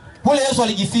 Safi. Kule Yesu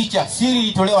alijificha, siri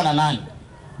ilitolewa na nani?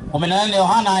 14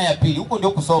 Yohana aya ya 2. Huko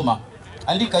ndio kusoma.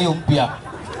 Andika hiyo mpya.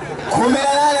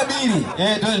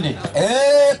 18:2. Twende.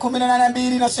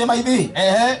 18:2 nasema hivi.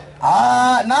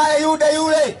 Naye Yuda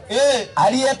yule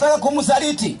aliyetaka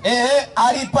kumsaliti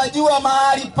alipajua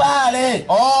mahali pale.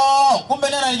 Kumbe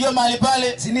nani alijua mahali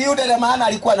pale? Si ni Yuda, maana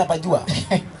alikuwa anapajua.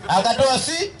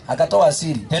 Akatoa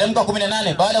siri. Teremka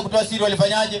 18. Baada ya kutoa siri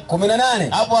walifanyaje? 18.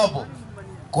 Hapo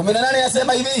 18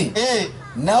 yasema hivi.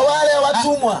 Na wale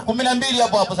watumwa 12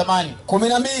 hapo samani.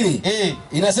 12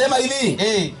 inasema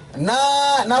hivi.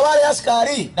 Na wale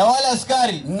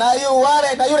askari na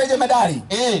yule jemedari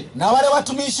na wale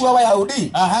watumishi wa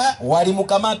Wayahudi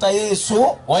walimkamata Yesu.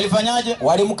 Walifanyaje?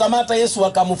 Walimkamata Yesu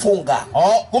wakamfunga.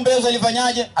 Kumbe Yesu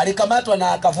alifanyaje? Alikamatwa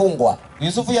na akafungwa.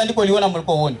 Yusufu andiko liona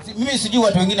mliko uone. Mimi sijui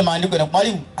watu wengine maandiko na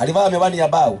mwalimu. Alivaa miwani ya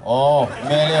bao.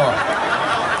 Umeelewa.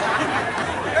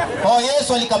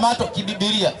 Yesu alikamatwa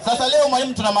kibibilia. Sasa leo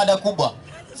mwalimu tuna mada kubwa.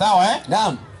 Sawa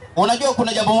Naam. Unajua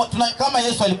kuna jambo kama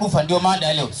Yesu alikufa ndio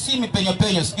mada leo. Si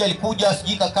mipenyo sijui alikuja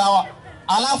sijui kakawa.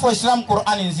 Alafu Waislamu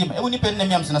Qur'ani nzima. Hebu nipe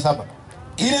 457.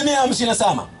 Ile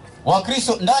 157.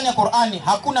 Wakristo ndani ya Qur'ani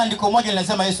hakuna andiko moja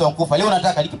linasema Yesu hakufa. Leo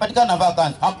nataka likipatikana na vaa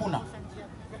kanzu. Hakuna.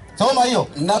 Soma hiyo.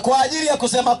 Na kwa ajili ya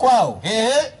kusema kwao,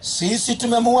 sisi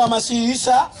tumemuua Masihi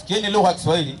Isa. Sikieni lugha ya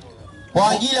Kiswahili. Kwa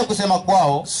ajili ya kusema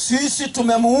kwao, sisi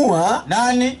tumemuua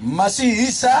nani? Masihi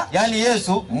Isa, yani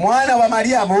Yesu mwana wa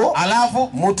Mariamu, alafu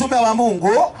mtume wa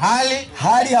Mungu,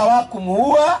 hali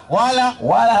hawakumuua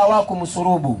wala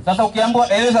hawakumsulubu. Sasa ukiambiwa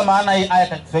eleza maana hii aya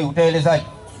Kiswahili utaelezaje?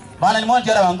 Maana ni mmoja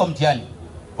jana wangu mtihani.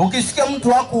 Ukisikia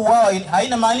mtu hakuuawa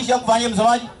haina maanisha hakufanyia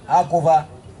msomaji? Hakufa.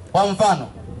 Kwa mfano,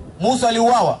 Musa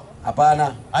aliuawa?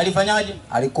 Hapana. Alifanyaje?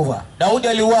 Alikufa. Daudi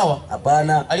aliuawa?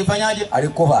 Hapana. Alifanyaje?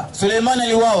 Alikufa. Suleiman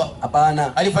aliuawa?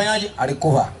 Hapana. Alifanyaje?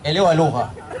 Alikufa. Elewa lugha.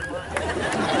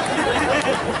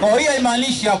 Kwa hiyo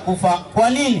imaanisha kufa. Kwa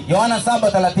nini? Yohana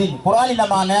 7:30. Qur'ani na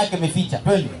maana yake imeficha.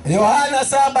 Twende. Yohana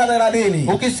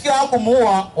 7:30. Ukisikia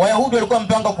hakumuua, Wayahudi walikuwa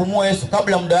mpanga kumuua Yesu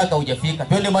kabla muda wake hujafika.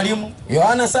 Twende mwalimu.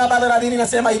 Yohana 7:30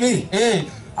 nasema hivi.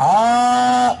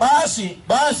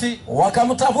 Basi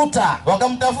wakamtafuta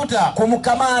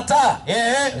kumkamata,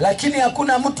 lakini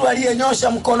hakuna mtu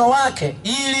aliyenyosha mkono wake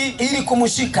ili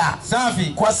kumshika. Safi.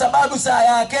 Kwa sababu saa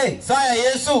ya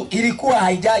Yesu ilikuwa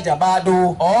haijaja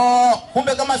bado.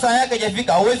 Kumbe kama saa yake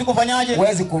haijafika huwezi kufanyaje?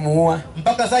 Huwezi kumuua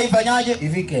mpaka saa ifanyaje?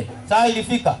 Ifike. Saa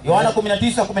ilifika. Yohana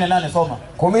 19:18 soma.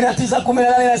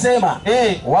 19:18 nasema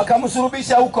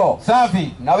wakamsulubisha huko.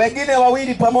 Safi. Na wengine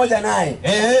wawili pamoja naye.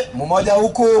 Mmoja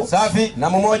huku. Safi. Na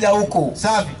mmoja huku.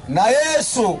 Safi. Na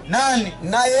Yesu. Nani?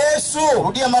 Na Yesu.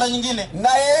 Rudia mara nyingine. Na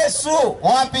Yesu.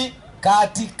 Wapi?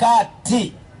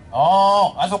 Katikati.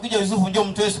 Sasa ukija Yusufu ndio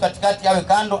mtu Yesu katikati awe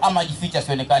kando ama ajifiche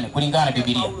asionekane kulingana na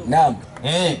Biblia. Naam.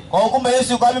 Kwa kumbe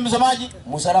Yesu yuko wapi msomaji?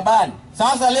 Msalabani.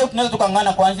 Sasa leo tunaweza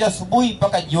tukangana kuanzia asubuhi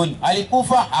mpaka jioni.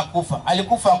 Alikufa, hakufa.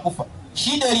 Alikufa, hakufa.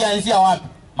 Shida ilianzia wapi?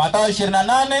 Mathayo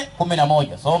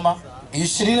 28:11. Soma.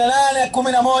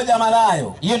 28:11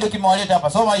 Mathayo. Hiyo ndio kimewaleta hapa.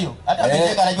 Soma hiyo. Hata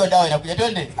amecheka anajua dawa inakuja.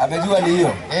 Twende. Amejua ni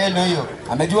hiyo. Ndio hiyo.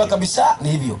 Amejua kabisa ni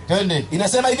hivyo. Twende.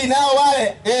 Inasema hivi, nao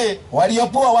wale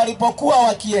walipokuwa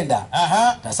wakienda.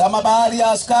 Tazama baadhi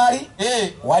ya askari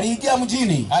waliingia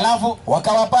mjini. Alafu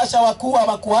wakawapasha wakuu wa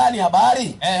makuhani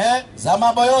habari za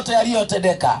mambo yote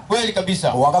yaliyotendeka. Kweli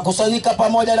kabisa. Wakakusanyika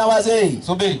pamoja na wazee.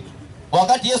 Subiri.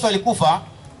 Wakati Yesu alikufa,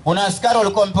 kuna askari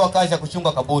walikuwa wamepewa kazi ya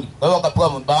kuchunga kaburi. Kwa hiyo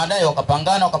wakapewa, baadaye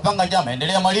wakapanga njama.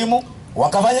 Endelea mwalimu.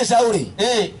 Wakafanya shauri.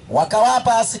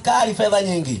 Wakawapa askari fedha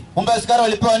nyingi. Kumbe askari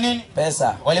walipewa nini?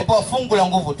 Pesa. Walipewa fungu la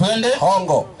nguvu. Twende.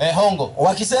 Hongo. Hongo.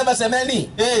 Wakisema semeni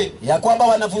ya kwamba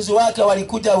wanafunzi wake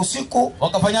walikuja usiku.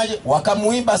 Wakafanyaje?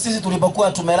 Wakamuimba sisi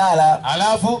tulipokuwa tumelala.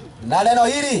 Alafu na neno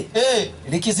hili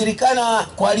likisirikana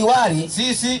kwa liwali,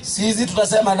 sisi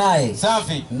tutasema naye.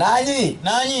 Safi. Nanyi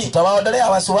tutawaondolea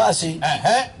wasiwasi.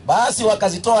 Basi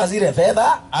wakazitoa zile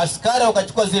fedha. Askari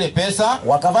wakachukua zile pesa.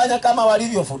 Wakafanya kama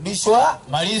walivyofundishwa.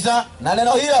 Maliza. Na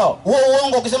neno hiyo, huo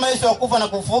uongo ukisema Yesu akufa na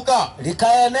kufufuka,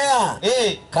 likaenea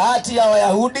kati ya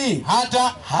Wayahudi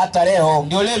hata leo.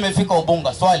 Ndio leo imefika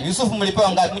Ubunga. Swali, Yusufu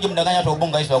mlipewa ngapi mje mdanganya hata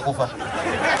Ubunga Yesu akufa?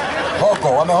 Hoko,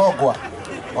 wamehogwa.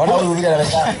 Ona huyu vile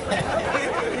anaweza.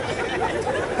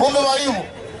 Kumbe mwalimu,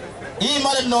 hii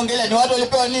mada tunaongelea ni watu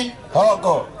walipewa nini?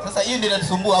 Hoko. Sasa hii ndio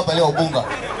inatusumbua hapa leo Ubunga.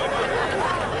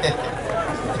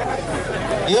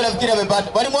 Hiyo nafikiri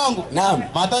amepata. Mwalimu wangu. Naam.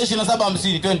 Mathayo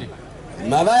 27:50 twende.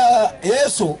 Mathayo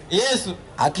Yesu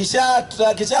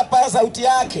akishapaa sauti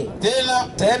yake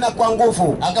tena kwa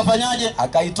nguvu, akafanyaje?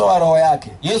 Akaitoa roho yake.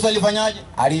 Yesu alifanyaje?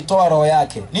 Alitoa roho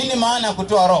yake. Nini maana ya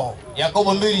kutoa roho?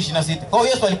 Yakobo 2:26. Kwa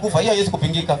hiyo Yesu alikufa, hiyo Yesu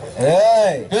kupingika.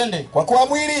 Twende. Kwa kuwa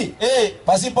mwili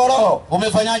pasipo roho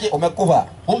umefanyaje? Umekufa.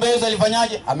 Kumbe Yesu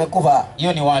alifanyaje? Amekufa.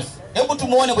 Hiyo ni wazi. Hebu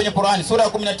tumuone kwenye Qur'ani sura ya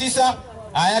 19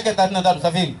 aya yake 33.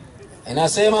 Safiri.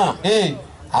 Inasema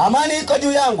amani iko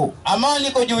juu yangu. Amani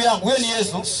iko juu yangu. Huyo ni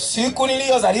Yesu. Siku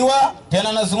niliyozaliwa. Tena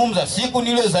anazungumza siku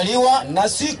niliyozaliwa na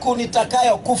siku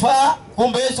nitakayokufa.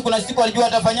 Kumbe Yesu kuna siku alijua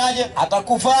atafanyaje?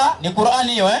 Atakufa. Ni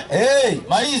Qur'ani hiyo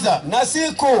Maliza.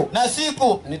 Na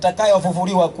siku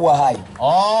nitakayofufuliwa kuwa hai.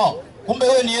 Kumbe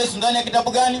wewe ni Yesu ndani ya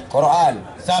kitabu gani? Qur'an.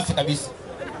 Safi kabisa.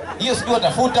 Hiyo sijui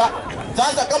atafuta.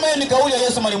 Sasa kama hiyo ni kauli ya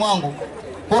Yesu mwalimu wangu,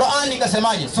 Qur'ani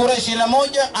ikasemaje? Sura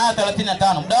 21 aya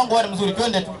 35. Muda wangu wale mzuri,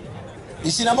 twende tu.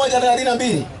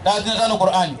 21:32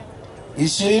 Qur'ani.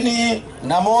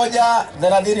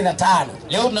 21:35.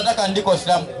 Leo tunataka andiko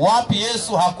Waislamu. Wapi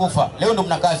Yesu hakufa? Leo ndo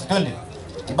mna kazi, twende.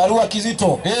 Kibarua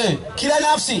kizito. Kila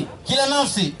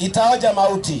nafsi itaoja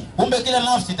mauti. Kumbe kila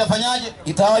nafsi itafanyaje?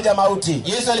 Itaoja mauti.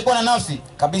 Yesu alikuwa na nafsi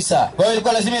kabisa. Kwa hiyo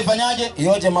ilikuwa lazima ifanyaje?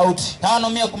 Ioje mauti.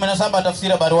 5:117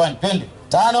 tafsiri baruani. Twende.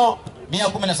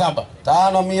 5:117.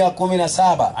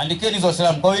 5:117. Andikeni hizo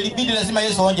Waislamu. Kwa hiyo ilibidi lazima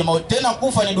Yesu aonje mauti. Tena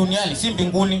kufa ni duniani, si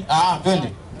mbinguni. Twende.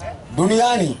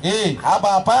 Duniani.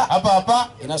 Hapa.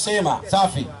 Inasema.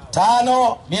 Safi.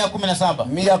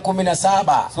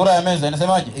 5:117. Sura ya Meza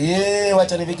inasemaje?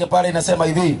 Wacha nifike pale, inasema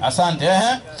hivi. Asante.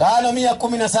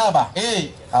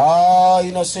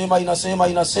 5:117.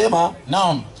 Inasema.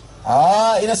 Naam.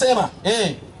 Inasema.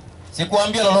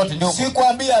 Sikuambia lolote ndio.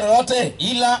 Sikuambia lolote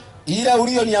ila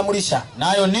ulioniamrisha.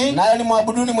 Nayo ni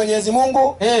muabuduni Mwenyezi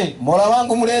Mungu, Mola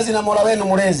wangu mlezi na Mola wenu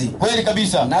mlezi. Kweli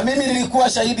kabisa. Na mimi nilikuwa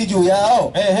shahidi juu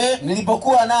yao.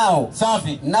 Nilipokuwa nao.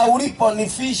 Safi. Na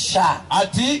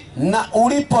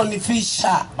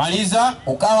uliponifisha. Maliza.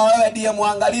 Ukawa wewe ndiye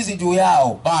muangalizi juu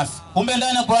yao. Basi. Kumbe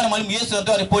ndani ya Qur'ani mwalimu Yesu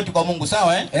anatoa ripoti kwa Mungu,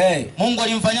 sawa Mungu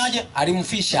alimfanyaje?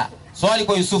 Alimfisha. Swali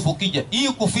kwa Yusufu ukija. Hii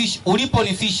kufisha,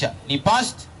 uliponifisha ni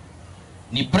past,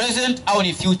 ni present au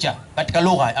ni future katika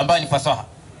lugha ambayo ni fasaha?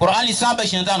 Qur'ani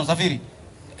 7:25. Safiri.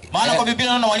 Maana kwa Biblia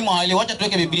naona walimu hawaelewi, wacha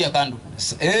tuweke Biblia kando.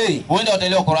 Huenda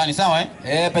wataelewa Qur'ani, sawa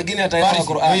pengine ataelewa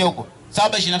Qur'ani. Hiyo huko.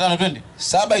 7:25 twende.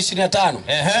 7:25.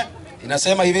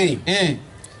 Inasema hivi.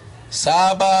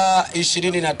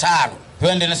 7:25.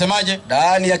 Twende, nasemaje?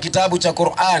 Ndani ya kitabu cha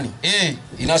Qur'ani.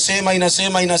 Inasema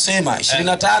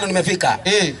 25 nimefika.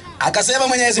 Akasema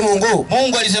Mwenyezi Mungu.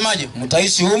 Mungu alisemaje?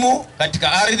 Mtaishi humu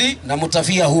katika ardhi na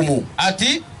mtafia humu.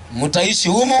 Mtaishi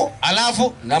humu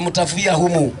alafu na mtafia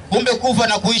humu. Kumbe kufa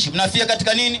na kuishi mnafia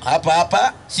katika nini?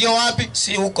 Hapa. Sio wapi?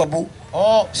 Si huko bu.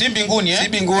 Si mbinguni Si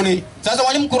mbinguni. Sasa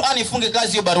mwalimu Qur'ani ifunge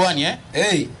kazi hiyo baruani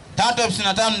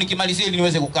 3:55 nikimalizia ili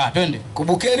niweze kukaa. Twende.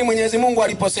 Kumbukeni Mwenyezi Mungu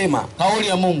aliposema. Kauli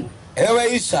ya Mungu.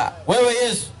 Ewe Isa, wewe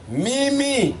Yesu,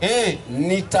 mimi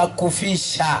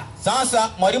nitakufisha. Sasa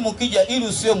mwalimu ukija ili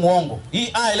usiwe muongo,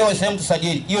 hii aya leo sehemu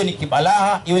tusajili, hiyo ni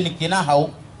kibalaha, hiyo ni kinahau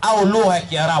au lugha ya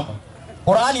Kiarabu.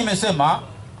 Qur'ani imesema,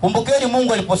 kumbukeni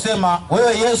Mungu aliposema,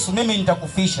 wewe Yesu mimi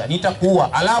nitakufisha,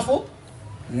 nitakuua, alafu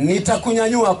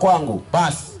nitakunyanyua kwangu.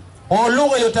 Basi, kwa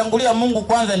lugha iliyotangulia Mungu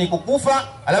kwanza ni kukufa,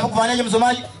 alafu kufanyaje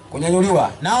msomaji? Kunyanyuliwa.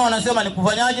 Nao wanasema ni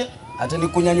kufanyaje? Hata ni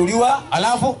kunyanyuliwa,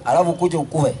 alafu kuja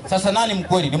ukuwe. Sasa nani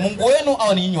mkweli? Ni Mungu wenu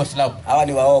au ni nyinyi Waislamu? Hawa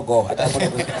ni waogo, hata kuna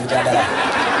mjadala.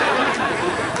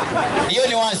 Hiyo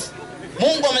ni wazi.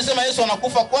 Mungu amesema Yesu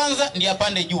anakufa kwanza ndiye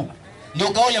apande juu. Ndio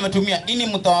kauli ametumia, ini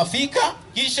mtawafika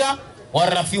kisha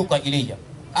warafiuka ilija.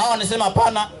 Hao wanasema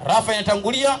hapana, rafa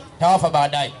inatangulia, tawafa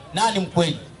baadaye. Nani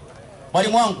mkweli?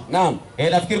 Mwalimu wangu? Naam.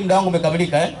 Nafikiri muda wangu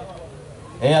umekamilika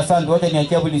asante, wote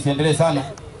niachie hapo nisiendelee sana.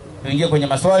 Tuingie kwenye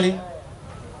maswali.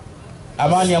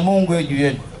 Amani ya Mungu iwe juu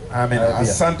yenu. Amen.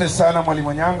 Asante sana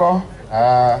Mwalimu Nyango.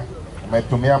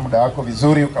 Umetumia muda wako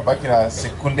vizuri, ukabaki na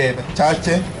sekunde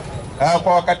chache.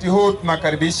 Kwa wakati huu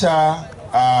tunakaribisha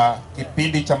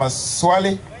kipindi cha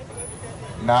maswali,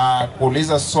 na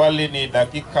kuuliza swali ni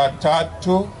dakika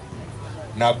 3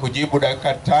 na kujibu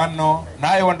dakika 5.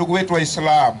 Naye wa ndugu wetu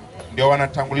Waislamu ndio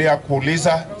wanatangulia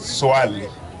kuuliza swali.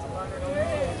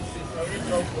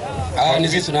 Ni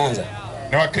sisi tunaanza.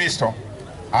 Ni Wakristo.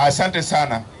 Asante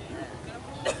sana.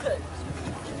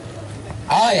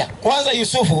 Haya, kwanza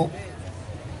Yusufu,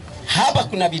 hapa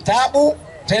kuna vitabu,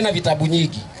 tena vitabu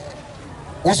nyingi.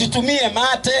 Usitumie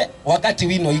mate wakati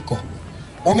wino iko.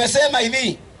 Umesema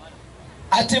hivi,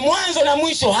 ati mwanzo na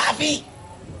mwisho hafi,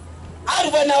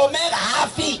 Alfa na Omega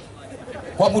hafi.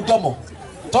 Kwa mdomo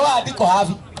toa andiko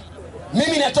hafi.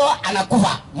 Mimi natoa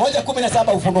anakufa.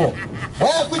 1:17 Ufunuo.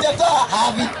 Wewe kuja toa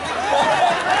hafi.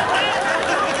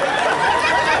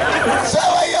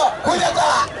 Sawa hiyo, kuja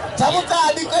toa. Tamuka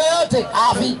andiko yote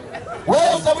hafi.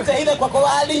 Wewe utamuta ile kwa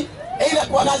Qur'ani, ile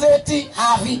kwa gazeti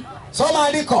hafi. Soma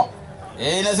andiko.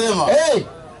 Inasema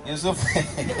Yusuf.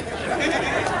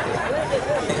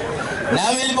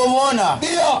 Na nilipomuona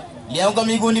ndio nianguka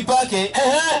miguuni pake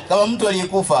kama mtu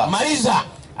aliyekufa. Maliza.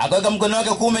 Akaweka mkono wake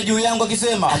kuume juu yangu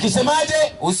akisema.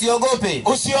 Akisemaje? Usiogope.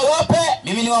 Usiogope.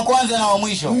 Mimi ni wa kwanza na wa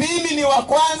mwisho. Mimi ni wa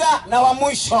kwanza na wa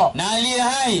mwisho. Na aliye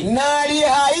hai. Na aliye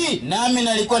hai. Nami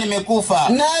nalikuwa nimekufa.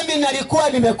 Nami nalikuwa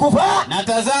nimekufa. Na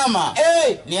tazama.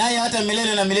 Ni hai hata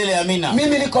milele na milele, amina.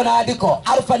 Mimi niko na andiko.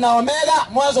 Alfa na Omega,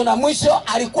 mwanzo na mwisho.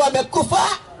 Alikuwa amekufa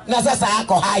na sasa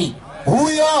ako hai.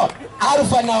 Huyo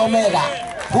Alfa na Omega,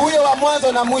 huyo wa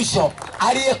mwanzo na mwisho,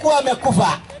 aliyekuwa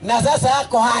amekufa na sasa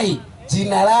ako hai,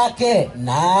 jina lake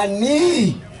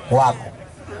nani wako?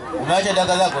 Umeacha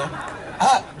dakika zako?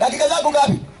 Dakika zako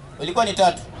ngapi? Ilikuwa ni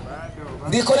 3.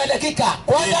 Niko na dakika.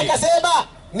 Kwanza akasema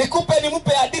nikupe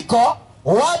nimpe andiko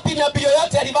wapi nabii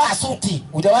yote alivaa suti.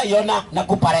 Hujawahi ona,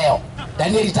 nakupa leo.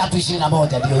 Danieli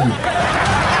 3:21 ndio hiyo.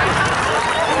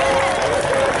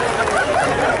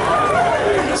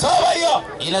 Sawa hiyo.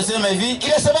 Inasema hivi.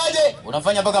 Inasemaje?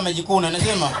 Unafanya mpaka amejikuna,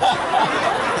 inasema.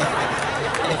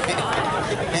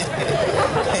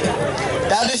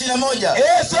 3:21.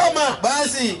 Soma.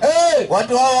 Basi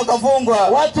watu hao wakafungwa.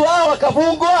 Watu hao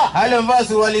wakafungwa. Hali wamevaa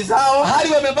suruali zao.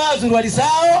 Hali wamevaa suruali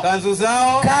zao. Kanzu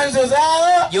zao. Kanzu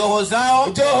zao. Joho zao.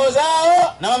 Joho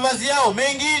zao. Na mavazi yao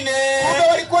mengine. Kumbe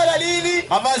walikuwa na nini?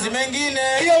 Mavazi mengine.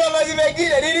 Hiyo mavazi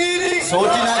mengine ni nini?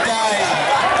 Suti na tai.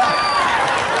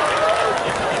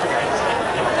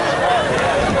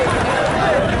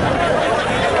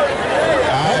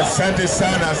 Asante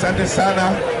sana, asante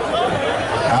sana.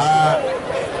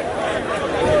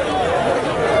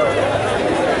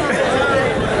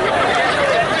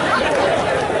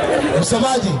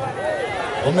 Msomaji,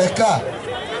 umekaa.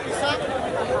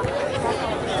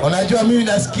 Unajua mimi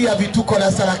nasikia vituko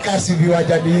na sarakasi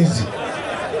viwanjani hizi.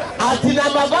 Atina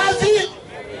mavazi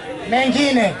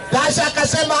mengine. Dasha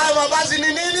akasema haya mavazi ni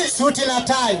nini? Suti na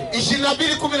tai.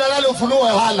 22:18 Ufunuo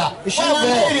Yohana.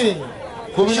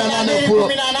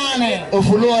 22:18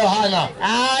 Ufunuo Yohana.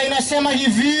 Inasema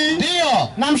hivi. Ndio.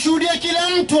 Namshuhudia kila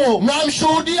mtu.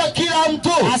 Namshuhudia kila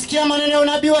mtu. Asikia maneno ya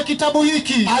unabii wa kitabu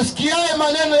hiki. Asikiaye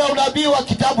maneno ya unabii wa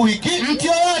kitabu hiki. Mtu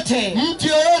yoyote. Mtu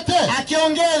yoyote.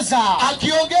 Akiongeza.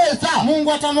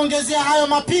 Mungu atamwongezea hayo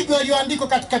mapigo yaliyoandikwa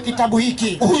katika kitabu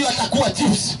hiki. Huyu atakuwa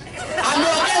chips.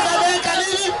 Ameongeza ameweka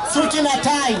nini? Suti na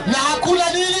tai. Na hakuna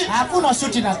nini? Hakuna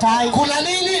suti na tai. Kuna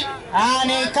nini?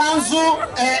 Ni kanzu.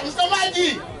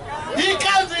 Msomaji, hii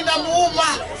kanzu inamuuma,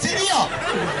 si ndio?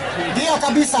 Ndio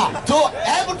kabisa.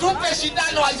 Hebu tupe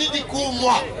shindano azidi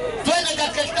kuumwa. Twende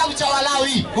katika kitabu cha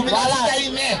Walawi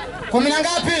 16:4. 10 na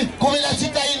ngapi?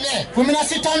 16:4.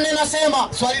 16:4 nasema.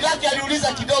 Swali lake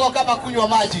aliuliza kidogo kama kunywa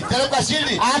maji. Teremka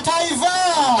chini.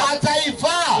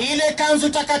 Ataivaa ile kanzu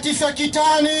takatifu ya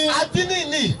kitani. Ati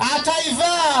nini?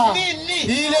 Ataivaa nini?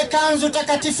 ile kanzu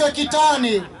takatifu ya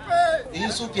kitani.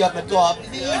 Hii suti ametoa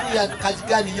hii ya kazi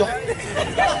gani hiyo?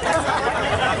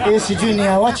 Sijui ni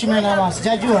ya watchman ama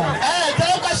sijajua.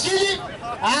 Teremka chini.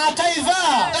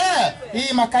 Ataivaa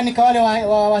hii makanika wale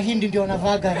wa Hindi ndio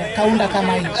wanavaga kaunda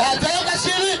kama hii. Teremka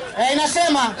chini.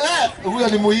 Inasema huyo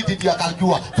ni Muhindi ndio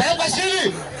akajua. Teremka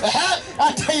chini.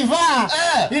 Ataivaa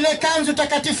ile kanzu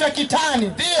takatifu ya kitani.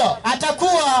 Ndio.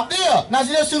 Atakuwa na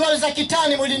zile suruali za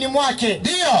kitani mwilini mwake.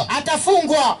 Ndio.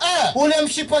 Atafungwa ule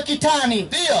mshipo wa kitani.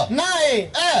 Ndio.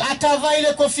 Naye atavaa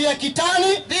ile kofia ya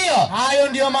kitani. Ndio. Hayo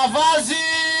ndio mavazi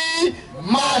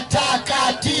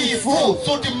matakatifu.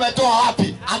 Suti mmetoa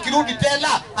wapi? Akirudi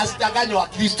tena asidanganye wa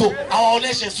Kristo,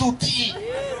 awaoneshe suti.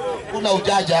 Kuna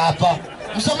ujaja hapa.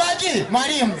 Msomaji,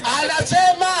 mwalimu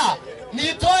anasema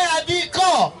nitoe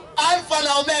andiko Alfa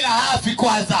na Omega hafi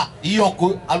kwanza. Hiyo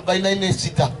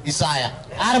 44:6 Isaya.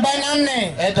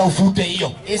 44. Enda ufute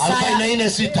hiyo.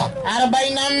 44:6.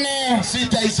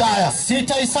 44:6 Isaya.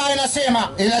 6 Isaya inasema.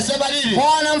 Inasema nini?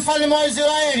 Bwana mfalme wa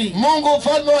Israeli. Mungu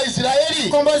mfalme wa Israeli.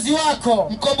 Mkombozi wako.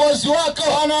 Mkombozi wako.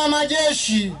 Bwana wa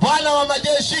majeshi. Bwana wa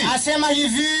majeshi. Asema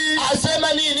hivi.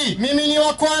 Asema nini? Mimi ni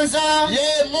wa kwanza.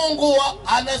 Yeye Mungu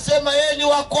anasema yeye ni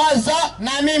wa kwanza.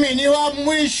 Na mimi ni wa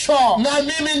mwisho. Na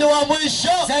mimi ni wa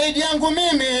mwisho. Zaidi yangu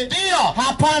mimi. Ndio.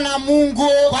 Hapana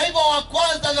Mungu. Kwa hivyo wa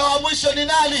kwanza na wa mwisho ni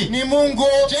nani? Ni Mungu.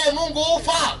 Je, Mungu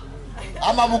ufa?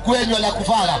 Ama Mungu wenu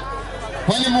anakufara?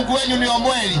 Kwani Mungu wenu ni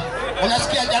omweli?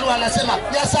 Unasikia Jaluo anasema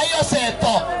nyasayo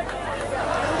seto.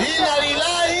 Ina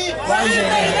lilahi.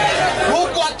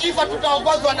 Mungu akifa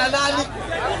tutaongozwa na nani?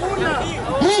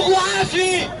 Mungu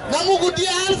hafi. Na Mungu ndiye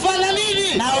Alfa na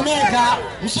nini? Na Omega.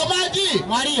 Msomaji,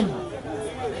 mwalimu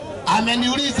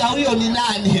ameniuliza huyo ni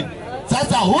nani?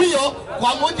 Sasa huyo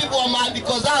kwa mujibu wa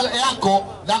maandiko yako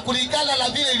na kulingana na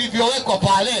vile ilivyowekwa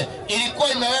pale,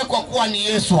 ilikuwa imewekwa kuwa ni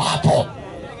Yesu hapo.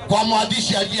 Kwa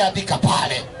mwandishi aliyeandika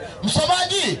pale.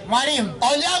 Msomaji, mwalimu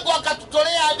Onyango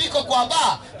akatutolea andiko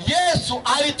kwamba Yesu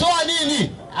alitoa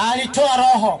nini? Alitoa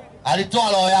roho.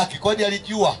 Alitoa roho yake. Kwani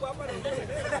alijua?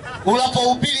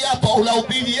 Unapohubiri hapa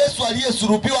unahubiri Yesu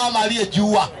aliyesulubiwa ama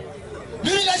aliyejua?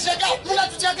 Mimi nashangaa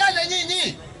mnatuchanganya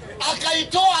nyinyi.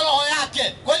 Akaitoa roho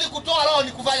yake. Kwani kutoa roho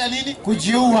ni kufanya nini?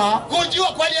 Kujiua. Kujiua.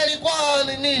 Kwani alikuwa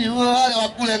nini? Wale wa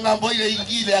kule ngambo ile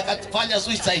ingine akafanya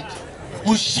suicide.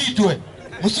 Mshitwe.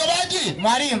 Msomaji,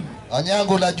 mwalimu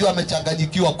Onyango najua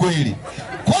amechanganyikiwa kweli.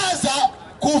 Kwanza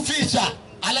kuficha.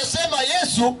 Anasema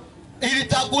Yesu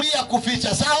ilitangulia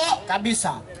kuficha, sawa?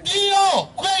 Kabisa. Ndio,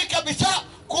 kweli kabisa.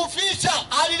 Kuficha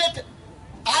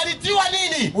alitiwa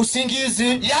nini? Usingizi.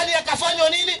 Yani akafanywa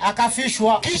nini?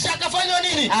 Akafishwa. Kisha akafanywa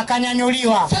nini?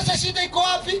 Akanyanyuliwa. Sasa shida iko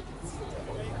wapi?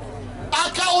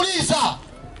 Akauliza,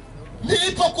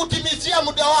 nilipokutimizia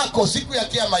muda wako siku ya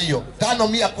kiyama hiyo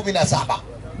 5:17.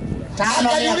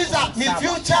 Akauliza ni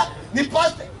future, ni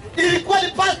past. Ilikuwa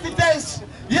ni past tense.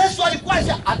 Yesu alikuwa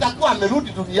atakuwa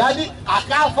amerudi duniani,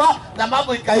 akafa na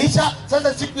mambo ikaisha.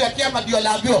 Sasa siku ya kiyama ndio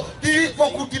anaambiwa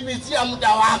nilipokutimizia muda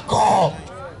wako.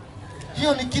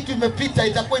 Hiyo ni kitu imepita,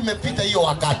 itakuwa imepita hiyo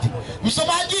wakati.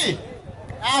 Msomaji,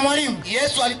 mwalimu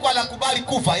Yesu alikuwa anakubali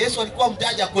kufa. Yesu alikuwa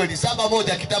mjanja kweli.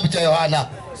 7:1 kitabu cha Yohana.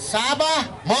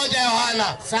 7:1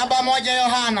 Yohana. 7:1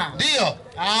 Yohana. Ndio.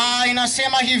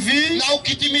 Inasema hivi. Na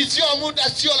ukitimiziwa muda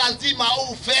sio lazima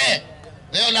ufe.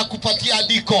 Leo nakupatia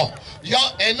andiko.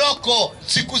 Enoko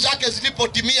siku zake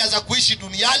zilipotimia za kuishi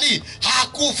duniani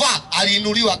hakufa,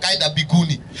 aliinuliwa kaenda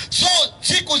mbinguni. So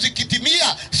siku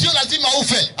zikitimia sio lazima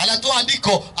ufe. Anatoa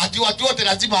andiko ati watu wote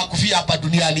lazima wakufia hapa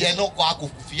duniani. Enoko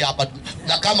hakufia hapa.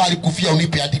 Na kama alikufia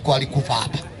unipe andiko alikufa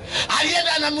hapa.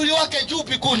 Alienda na mwili wake juu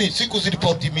mbinguni siku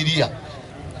zilipotimilia.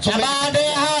 So baada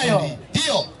ya hayo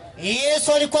ndio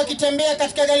Yesu alikuwa akitembea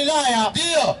katika Galilaya.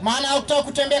 Ndio. Maana hakutaka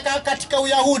kutembea katika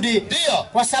Uyahudi. Ndio.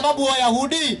 Kwa sababu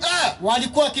Wayahudi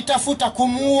walikuwa wakitafuta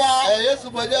kumuua.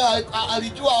 Yesu mwenyewe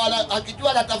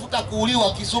akijua anatafuta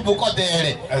kuuliwa Kisumu kote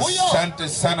ile. Asante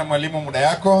sana mwalimu, muda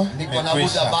yako. Niko na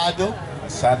muda bado.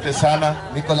 Asante sana.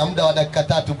 Niko na muda wa dakika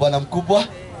 3 bwana mkubwa.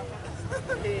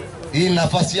 Hii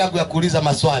nafasi yangu ya kuuliza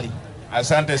maswali.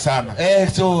 Asante sana.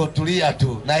 So tulia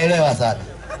tu. Naelewa sana.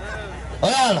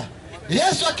 Unaona?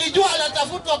 Yesu akijua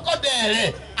anatafutwa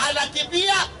kodele,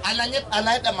 anakimbia,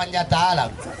 anaenda Manyatala.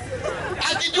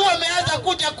 Akijua ameanza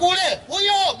kuja kule,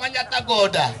 huyo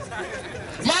Manyatagoda.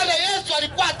 Maana Yesu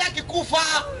alikuwa hataki kufa.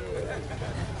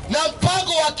 Na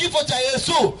mpango wa kifo cha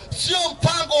Yesu sio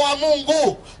mpango wa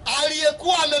Mungu.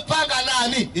 aliyekuwa amepanga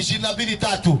nani?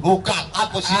 22:3. Ruka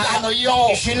hapo shindano hiyo.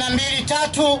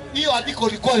 22:3. Hiyo andiko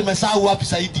liko limesahau wapi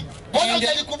Saidi? Mbona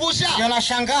unanikumbusha? Ndio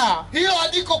nashangaa. Hiyo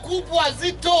andiko kubwa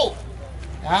zito.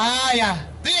 Haya.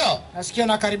 Ndio. Nasikia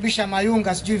unakaribisha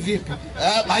Mayunga sijui vipi.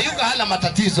 Mayunga hana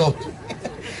matatizo.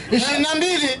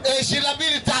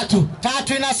 22:3.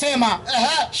 3 inasema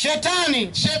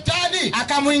Shetani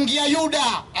akamuingia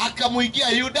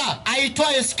Yuda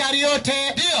aitwaye Iskariote,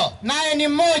 ndio naye ni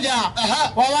mmoja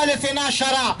wa wale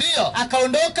 12. Ndio.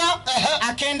 Akaondoka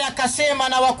akaenda akasema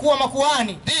na wakuu wa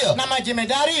makuhani na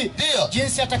majemedari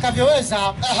jinsi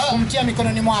atakavyoweza kumtia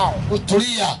mikononi mwao.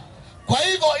 Utulia. Kwa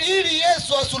hivyo ili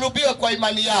Yesu asulubiwe kwa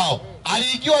imani yao,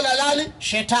 aliingiwa na nani?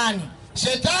 Shetani.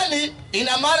 Shetani,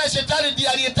 ina maana shetani ndiye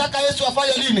aliyetaka Yesu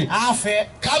afanye nini? Afe.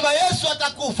 Kama Yesu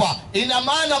atakufa, ina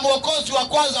maana mwokozi wa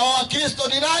kwanza wa Wakristo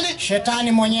ni nani?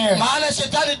 Shetani mwenyewe. Maana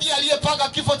shetani ndiye aliyepanga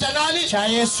kifo cha nani? Cha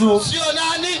Yesu. Sio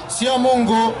nani? Sio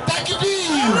Mungu.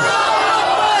 Takbir.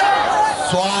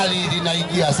 Swali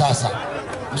linaingia sasa.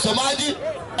 Msomaji,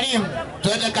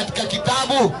 twende katika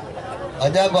kitabu.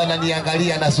 Onyango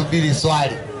ananiangalia nasubiri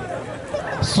swali.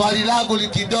 Swali langu ni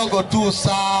kidogo tu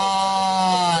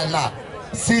sana.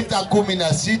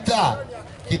 6:16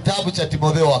 kitabu cha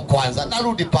Timotheo wa kwanza.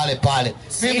 Narudi pale.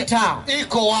 6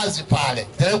 iko wazi pale.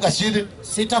 Teremka chini.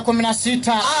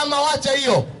 6:16. Ama wacha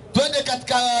hiyo. Twende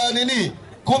katika nini?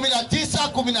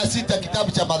 19:16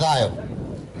 kitabu cha Mathayo.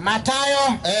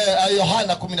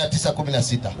 Yohana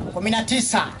 19:16.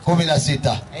 16.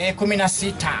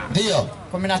 16. Ndio.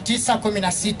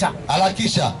 19:16.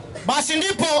 Alakisha. Basi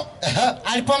ndipo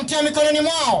alipomtia mikononi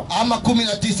mwao. Ama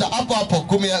 19 hapo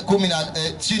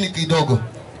 10 chini kidogo.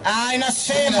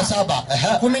 Inasema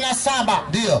 17.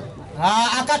 Ndio.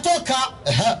 Akatoka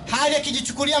hali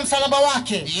akijichukulia msalaba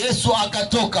wake. Yesu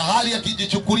akatoka hali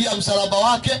akijichukulia msalaba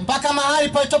wake mpaka mahali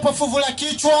paitopo fuvu la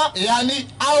kichwa, yani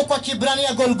au kwa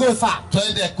Kiebrania Golgotha.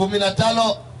 Twende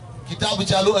 15 kitabu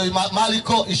cha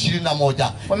Marko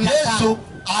 21. Yesu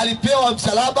alipewa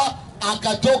msalaba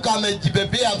akatoka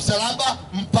amejibebea msalaba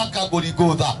mpaka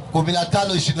Golgotha.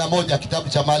 15:21 kitabu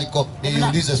cha Marko.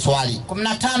 Niulize swali.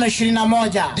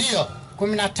 15:21. Ndio.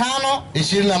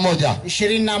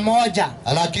 15:21.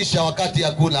 Alakisha wakati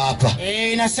hakuna hapa.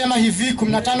 Inasema hivi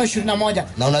 15:21.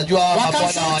 Na unajua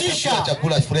wakamshurutisha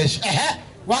chakula fresh.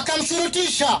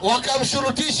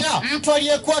 Wakamshurutisha mtu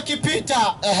aliyekuwa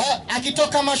akipita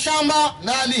akitoka mashamba.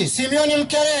 Nani? Simeoni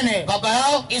Mkerene, baba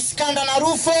yao Iskanda na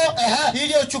Rufo,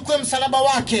 ili uchukue msalaba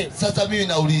wake. Sasa mimi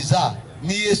nauliza,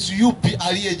 ni Yesu yupi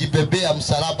aliyejibebea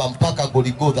msalaba mpaka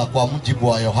Golgotha kwa mujibu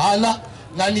wa Yohana?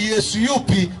 Na ni Yesu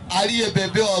yupi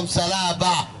aliyebebewa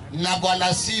msalaba na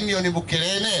bwana Simeoni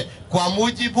Mkerene kwa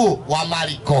mujibu wa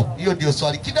Marko? Hiyo ndio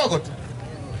swali kidogo tu.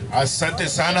 Asante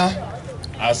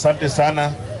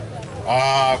sana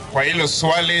kwa hilo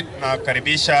swali.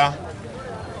 Tunakaribisha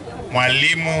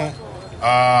mwalimu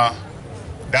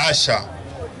Dasha.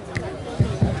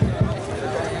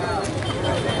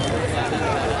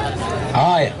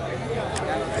 Haya,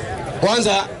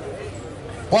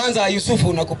 kwanza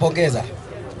Yusufu nakupongeza.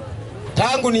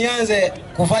 Tangu nianze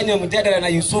kufanya mjadala na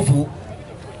Yusufu,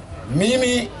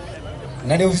 mimi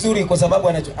na ni vizuri kwa sababu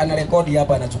ana rekodi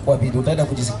hapa, anachukua video, utaenda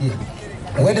kujisikia.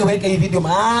 Uende weke hii video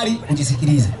mahali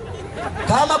ujisikilize.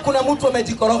 Kama kuna mtu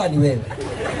amejikoroga ni wewe.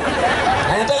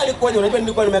 Na nataka nikuone, unajua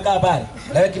nilikuwa nimekaa pale,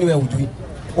 lakini wewe hujui.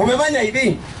 Umefanya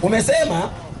hivi, umesema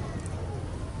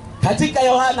katika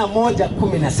Yohana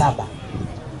 1:17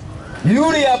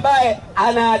 yule ambaye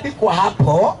anaandikwa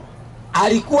hapo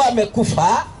alikuwa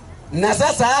amekufa na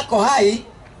sasa ako hai.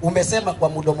 Umesema kwa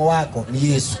mdomo wako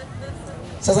ni Yesu.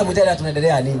 Sasa mjadala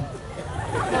tunaendelea nini?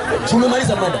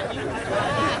 Tumemaliza mada.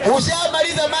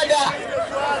 Ushamaliza mada.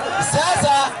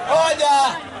 Sasa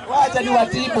wacha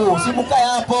niwatibu, simkae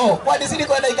hapo. Kwani sisi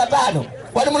kwa dakika 5?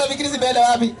 Kwani mnafikiri zimeenda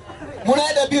wapi?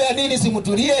 Mnaenda bio ya nini?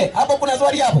 Simtulie. Hapo kuna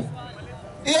swali hapo.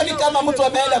 Hiyo ni kama mtu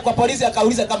ameenda kwa polisi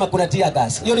akauliza kama kuna tia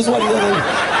gas. Hiyo ni swali hiyo.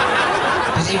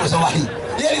 Hiyo swali.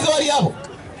 Hiyo ni swali hapo.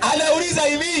 Anauliza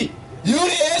hivi,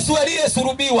 yule Yesu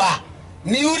aliyesulubiwa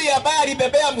ni yule ambaye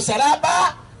alibebea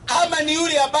msalaba ama ni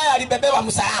yule ambaye alibebewa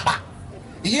msalaba?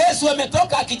 Yesu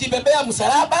ametoka akijibebea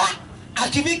msalaba,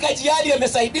 akifika jihadi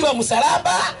amesaidiwa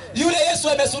msalaba. Yule Yesu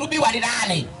amesulubiwa ni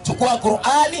nani? Chukua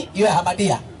Qur'ani iwe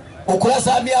Hamadia,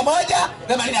 ukurasa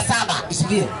 187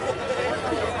 isikie.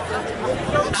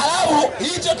 Alafu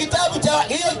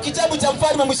hiyo kitabu cha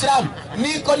mfalme Muislamu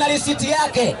niko na risiti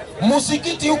yake.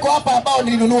 Msikiti huko hapa ambao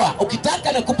nilinunua.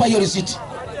 Ukitaka nakupa hiyo risiti.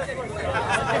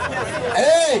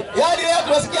 Yani leo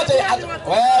tunasikia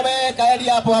wewe kaedi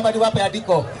hapo hapa niwape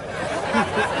andiko.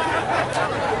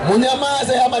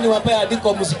 Munyamaze ama niwape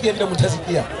andiko msikie vile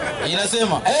mtasikia.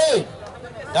 Inasema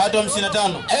 355.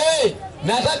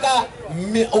 Nataka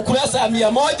ukurasa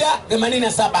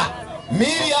 187.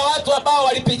 Miili ya watu ambao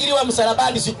walipigiliwa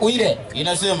msalabani siku ile.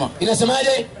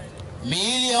 Inasemaje?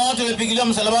 Miili ya watu walipigiliwa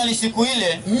msalabani siku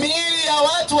ile. Miili ya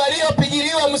watu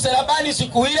waliopigiliwa msalabani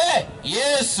siku ile.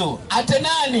 Yesu. Ate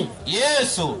nani?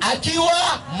 Yesu. Akiwa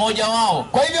mmoja wao.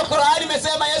 Kwa hivyo Qur'ani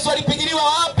imesema Yesu alipigiliwa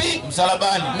wapi?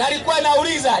 Msalabani. Na alikuwa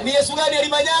nauliza ni Yesu gani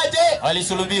alifanyaje?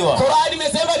 Alisulubiwa. Qur'ani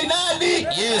imesema ni nani?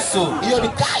 Yesu. Hiyo ni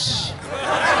cash.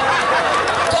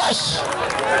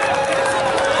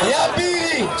 Ya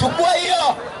pili, chukua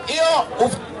hiyo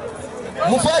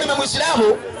mfalme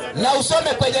Muislamu na usome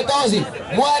kwenye dozi.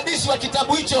 Mwandishi wa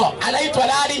kitabu hicho anaitwa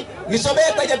nani?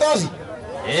 Nisomee kwenye dozi.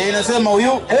 Inasema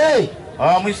huyu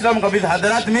Muislamu kabisa,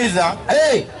 Hadhrat Mirza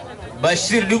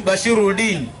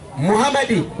Bashiruddin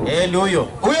Muhammadi. Ndio huyo.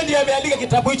 Huyo ndiye ameandika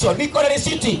kitabu hicho. Niko na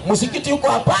receipt. Msikiti huko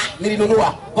hapa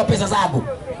nilinunua kwa pesa zangu.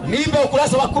 Nipe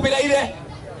ukurasa wa 14.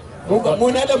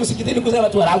 Munaenda msikitini kusema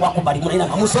watu wangu akubali mnaina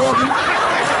msomi.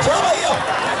 Soma hiyo.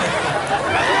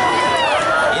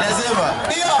 Inasema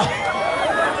ndio.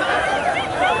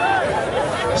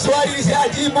 Swali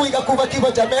lishajibu ikakuva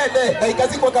kifo cha mende na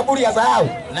ikazikwa kaburi ya dhahabu.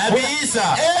 Nabii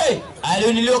Isa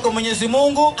aliinuliwa kwa Mwenyezi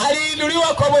Mungu. Aliinuliwa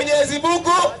kwa Mwenyezi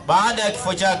Mungu baada ya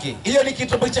kifo chake. Hiyo ni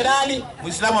kitabu cha nani?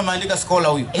 Muislamu ameandika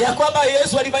scholar huyu. Ya kwamba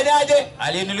Yesu alifanyaje?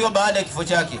 Aliinuliwa baada ya kifo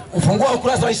chake. Ufungua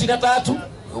ukurasa wa 23.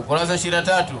 Ukurasa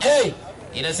 23.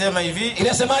 Inasema hivi.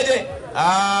 Inasemaje?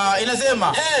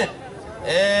 Inasema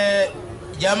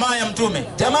jamaa ya mtume.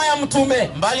 Jamaa ya mtume.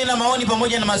 Mbali na maoni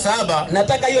pamoja na masahaba.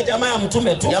 Nataka hiyo jamaa ya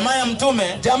mtume tu. Jamaa ya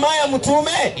mtume. Jamaa ya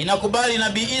mtume inakubali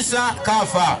Nabii Isa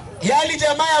kafa. Yaani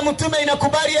jamaa ya mtume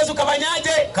inakubali Yesu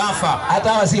kafanyaje? Kafa.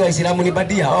 Hata wasi Waislamu ni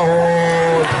badia.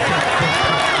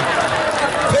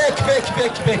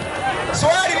 Fake.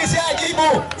 Swali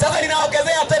nishajibu. Sasa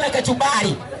ninaongezea tena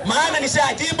kachumbari. Maana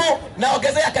nishajibu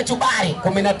naongezea kachumbari.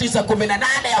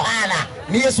 19:18 Yohana.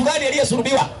 Ni Yesu gani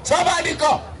aliyesulubiwa? Soma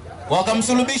andiko.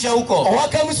 Wakamsulubisha huko.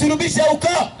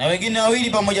 Na wengine wawili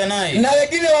pamoja naye.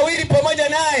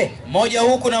 Mmoja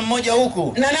huku na mmoja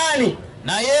huku. Na nani?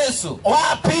 Na Yesu.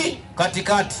 Wapi?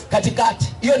 Katikati.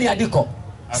 Hiyo ni andiko.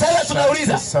 Sasa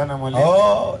tunauliza. Sana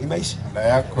mwalimu. Imeisha. Muda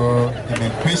yako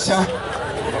imekwisha.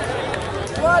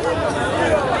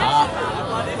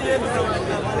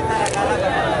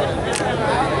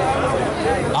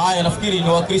 Nafikiri ni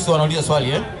Wakristo wanauliza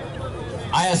swali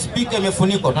Aya, speaker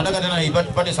imefunikwa. Tunataka tena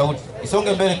ipate sauti.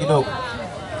 Isonge mbele kidogo.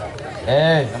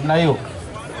 Namna hiyo.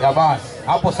 Ya basi.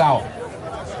 Hapo sawa.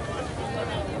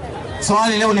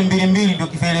 Swali leo ni 2-2 ndio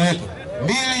kieleweke.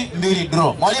 2-2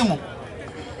 draw. Mwalimu.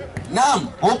 Naam,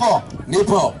 upo?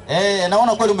 Nipo.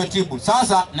 Naona kweli umetibu.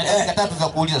 Sasa na dakika 3 za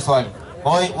kuuliza swali.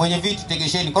 Kwa hiyo wenye viti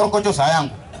tegesheni korokocho saa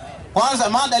yangu. Kwanza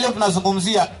mada leo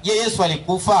tunazungumzia Yesu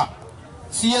alikufa.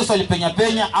 Si Yesu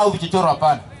alipenya au vichochoro,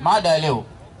 hapana. Mada ya leo.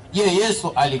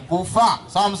 Yesu alikufa.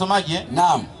 Sawa msomaji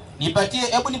Naam.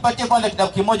 Nipatie kwanza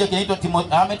kitabu kimoja kinaitwa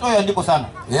Timotheo. Ametoa andiko sana.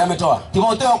 Ametoa.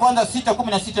 Timotheo wa kwanza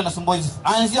 6:16 na Sumboizi.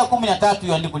 Anzia 13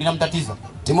 hiyo andiko linamtatiza.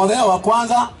 Timotheo wa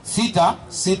kwanza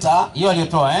 6 hiyo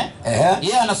aliyotoa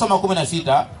Yeye anasoma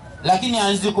 16 lakini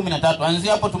anzia 13.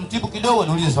 Anzia hapo tumtibu kidogo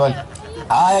niulize swali.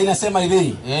 Aya inasema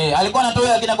hivi. Alikuwa anatoa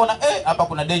lakini akaona hapa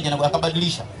kuna danger na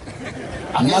akabadilisha.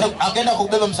 Akaenda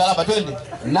kubeba msalaba, twende.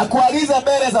 Na kuagiza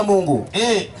mbele za Mungu.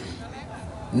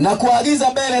 Na kuagiza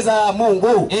mbele za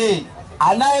Mungu.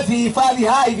 Anayevihifadhi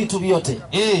hai vitu vyote.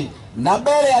 Na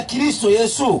mbele ya Kristo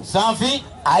Yesu. Safi.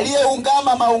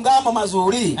 Aliyeungama maungamo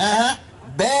mazuri.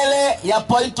 Mbele ya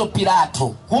Ponto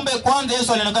Pilato. Kumbe kwanza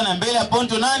Yesu alionekana mbele ya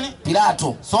Ponto nani?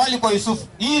 Pilato. Swali kwa Yusuf.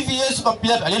 Hivi Yesu kwa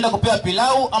Pilato alienda kupewa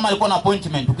pilau ama alikuwa na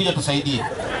appointment? Ukija tusaidie.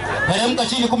 Teremka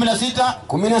chini 16.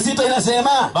 16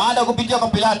 inasema baada ya kupitia kwa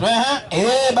Pilato.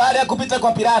 Baada ya kupita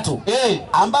kwa Pilato.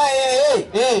 Ambaye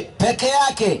peke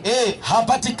yake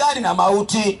hapatikani na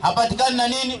mauti. Hapatikani na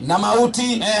nini? Na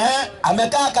mauti.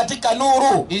 Amekaa katika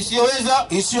nuru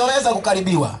isiyoweza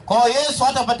kukaribiwa. Kwa Yesu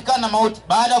hatapatikana na mauti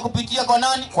baada ya kupitia kwa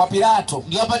nani? Kwa Pilato.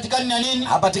 Ndio hapatikani na nini?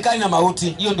 Hapatikani na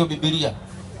mauti. Hiyo ndio Biblia.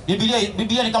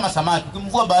 Biblia ni kama samaki.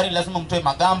 Ukimvua baharini lazima mtoe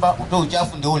magamba, utoe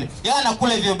uchafu ndio ule. Yeye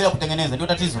anakula hivyo bila kutengeneza. Ndio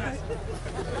tatizo.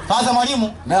 Sasa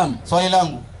mwalimu, naam, swali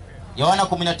langu. Yohana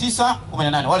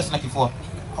 19:18 wala sina kifua.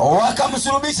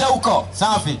 Wakamsulubisha huko.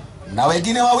 Safi. Na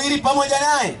wengine wawili pamoja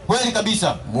naye. Kweli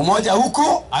kabisa. Mmoja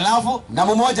huku, alafu na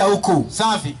mmoja huku.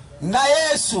 Safi. Na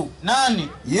Yesu. Nani?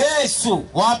 Yesu.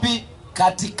 Wapi?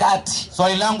 Katikati.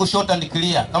 Swali langu short and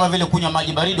clear, kama vile kunywa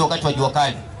maji baridi wakati wa jua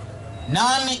kali.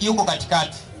 Nani yuko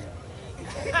katikati?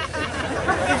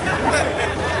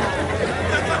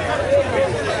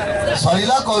 Swali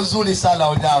lako nzuri sana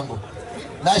Onyango.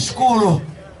 Nashukuru.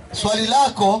 Swali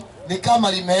lako ni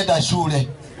kama limeenda shule.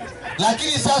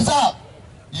 Lakini sasa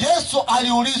Yesu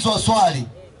aliulizwa swali,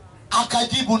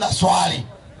 akajibu na swali.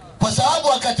 Kwa sababu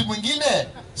wakati mwingine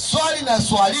swali na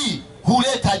swali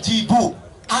huleta jibu.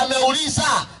 Ameuliza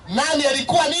nani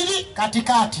alikuwa nini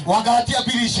katikati. Wagalatia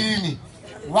 2:20.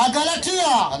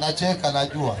 Wagalatia, anacheka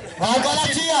najua.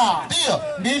 Wagalatia ndio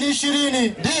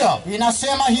 2:20 ndio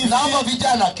inasema hivi. Naomba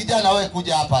vijana, kijana wewe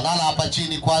kuja hapa, lala hapa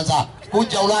chini kwanza.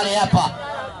 Kuja ulale hapa.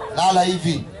 Lala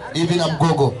hivi na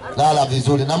mgogo. Lala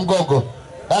vizuri na mgogo.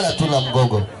 Lala tu na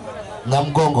mgogo. Na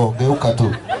mgongo geuka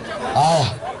tu. Haya,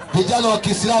 vijana wa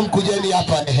Kiislamu kujeni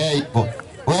hapa. Hivyo.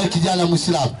 Wewe kijana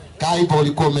Muislamu, kaa hivyo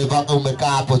ulikuwa umekaa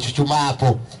hapo, chuchuma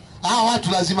hapo. Hawa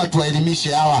watu lazima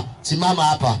tuwaelimishe hawa. Simama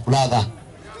hapa brother.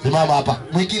 Simama hapa.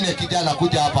 Mwingine kijana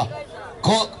kuja hapa.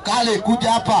 Kale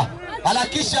kuja hapa.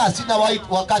 Harakisha, sina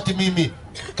wakati mimi.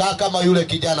 Kaa kama yule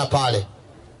kijana pale.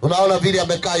 Unaona vile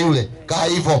amekaa yule? Kaa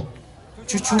hivyo.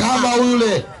 Kama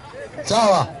yule.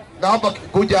 Sawa? Naomba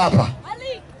kuja hapa.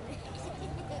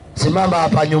 Simama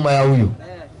hapa nyuma ya huyu.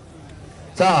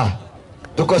 Sawa?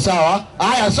 Tuko sawa?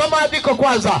 Haya, soma andiko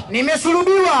kwanza.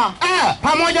 Nimesulubiwa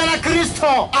pamoja na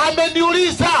Kristo.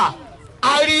 Ameniuliza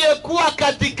aliyekuwa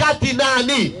katikati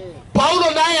nani? Paulo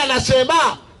naye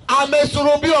anasema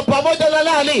amesulubiwa pamoja na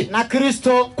nani? Na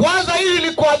Kristo. Kwanza hili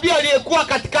nikuambia aliyekuwa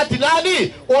katikati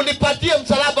nani, unipatie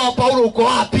msalaba wa Paulo uko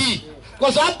wapi?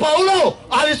 Kwa sababu Paulo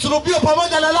alisulubiwa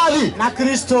pamoja na nani? Na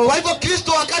Kristo. Kwa hivyo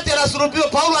Kristo wakati anasulubiwa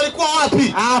Paulo alikuwa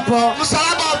wapi? Hapo.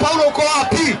 Msalaba wa Paulo uko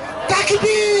wapi?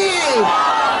 Takbir!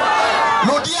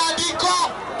 Rudia andiko.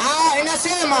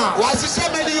 Inasema.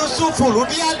 Wasiseme ni Yusufu.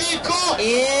 Rudia andiko.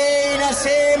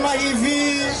 Inasema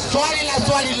hivi. Swali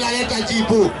linaleta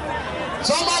jibu.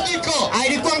 Soma andiko.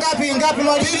 Ilikuwa ngapi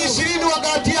mwalimu? 2:20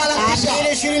 Wagalatia anakisha.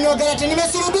 2:20 Wagalatia.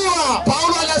 Nimesulubiwa.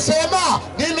 Paulo anasema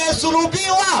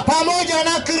nimesulubiwa pamoja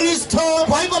na Kristo.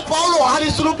 Kwa hivyo Paulo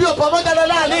alisulubiwa pamoja na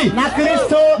nani? Na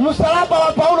Kristo. Msalaba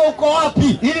wa Paulo uko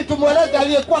wapi? Ili tumueleze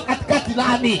aliyekuwa katikati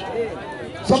nani.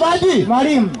 Somaji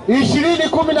mwalimu.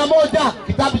 20:11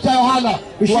 kitabu cha Yohana.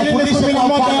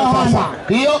 20:11 Yohana.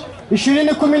 Hiyo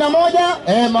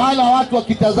 20:11 maana watu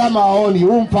wakitazama waoni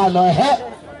huu mfano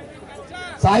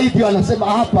Sasa hivi wanasema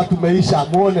hapa tumeisha,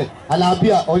 muone.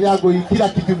 Anaambia Onyango kila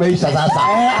kitu imeisha sasa.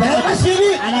 Teremka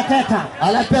chini.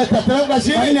 Anateta. Teremka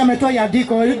chini. Kwa nini ametoa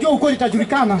andiko? Unajua uko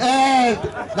litajulikana.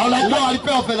 Na unajua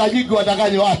alipewa fedha nyingi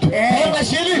wadanganye watu. Teremka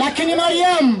chini.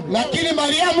 Lakini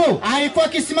Mariamu alikuwa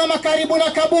akisimama karibu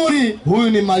na kaburi. Huyu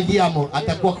ni Mariamu,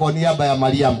 atakuwa kwa niaba ya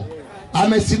Mariamu.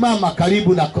 Amesimama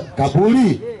karibu na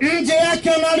kaburi. Nje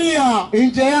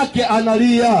yake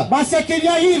analia. Basi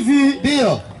akilia hivi.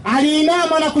 Ndio.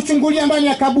 Aliinama na kuchungulia ndani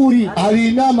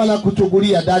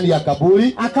ya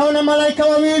kaburi. Akaona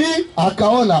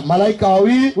malaika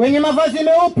wawili. Wenye mavazi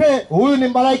meupe. Huyu ni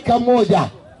malaika mmoja.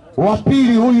 Wa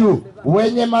pili huyu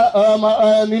wenye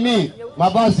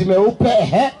mavazi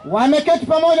meupe. Wameketi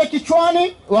pamoja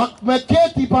kichwani.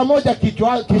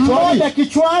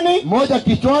 Mmoja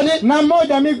kichwani na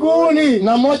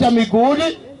mmoja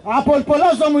miguuni. Hapo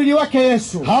ulipolazwa mwili wake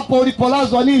Yesu. Hapo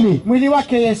ulipolazwa nini? Mwili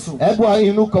wake Yesu. Hebu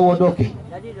inuka uondoke.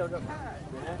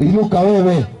 Inuka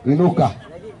wewe, inuka.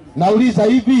 Nauliza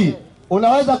hivi,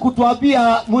 unaweza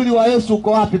kutuambia mwili wa Yesu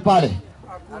uko wapi pale?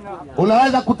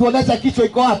 Unaweza kutuonesha kichwa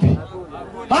iko wapi?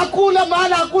 Hakuna,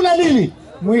 maana hakuna nini?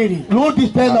 Mwili. Rudi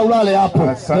tena ulale hapo.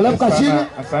 Asante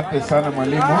sana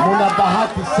mwalimu. Una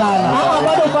bahati sana.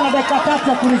 Bado kuna dakika 3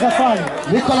 ya kuuliza swali.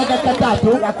 Niko na dakika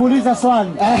 3 ya kuuliza swali.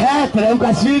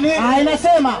 Teremka chini.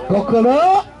 Inasema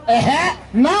kokolo.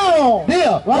 Nao.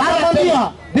 Ndio.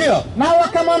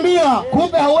 Wakamwambia.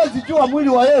 Kumbe hauwezi jua mwili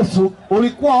wa Yesu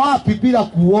ulikuwa wapi bila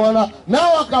kuona.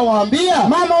 Nao wakamwambia,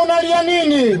 mama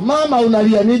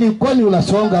unalia nini? Kwani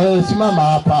unasonga wewe? Simama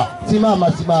hapa.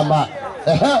 Simama.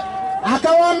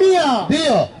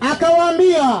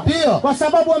 Akawaambia ndio, kwa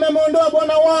sababu wamemuondoa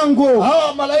bwana wangu.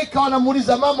 Hawa malaika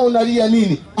wanamuuliza, mama unalia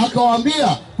nini? Akawaambia,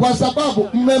 kwa sababu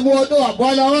mmemuondoa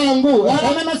bwana wangu.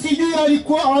 Wala mama sijui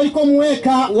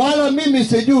walikomuweka. Wala mimi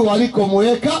sijui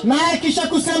walikomuweka. Naye kisha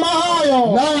kusema hayo.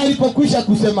 Naye alipokwisha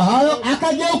kusema hayo,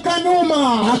 akageuka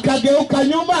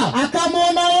nyuma.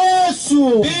 Akamwona Yesu.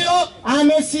 Ndio.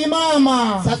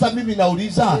 Amesimama. Sasa mimi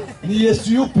nauliza, ni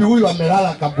Yesu yupi huyu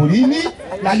amelala kaburini?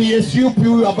 Na ni Yesu yupi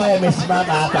huyu ambaye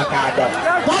amesimama hapa kando?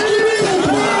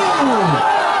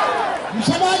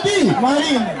 Msemaji,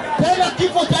 mwalimu. Tena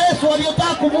kifo cha Yesu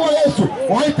waliotaka kumuua Yesu.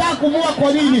 Walitaka kumuua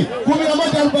kwa nini?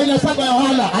 11:47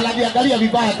 Yohana ananiangalia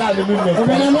vibaya kama mimi.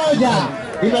 11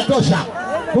 imetosha.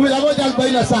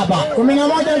 11:47.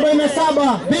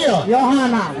 11:47. Ndio.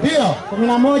 Yohana. Ndio.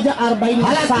 11:47.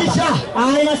 Harakisha.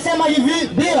 Inasema hivi.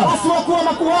 Ndio. Basi wakuu wa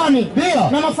makuhani Ndio.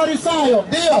 na Mafarisayo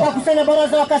Ndio. wakakusanya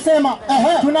baraza wakasema,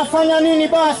 tunafanya nini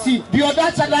basi? Ndio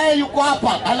DACHA naye yuko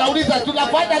hapa. Anauliza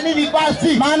tunafanya nini basi?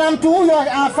 Maana mtu huyo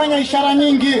afanya ishara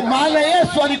nyingi. Maana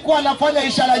Yesu alikuwa anafanya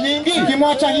ishara nyingi.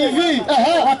 Kimwacha hivi,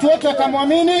 watu wote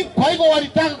wakamwamini. Kwa hivyo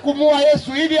walitaka kumuua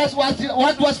Yesu ili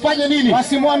watu wasifanye nini?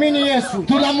 Wasimwamini Yesu.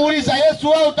 Tunamuuliza Yesu,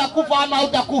 wewe utakufa ama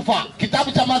hutakufa?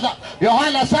 Kitabu cha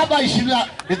Yohana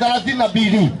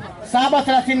 7:32.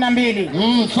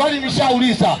 7:32. Swali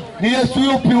nishauliza, ni Yesu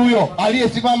yupi huyo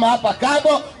aliyesimama hapa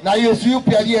kando na Yesu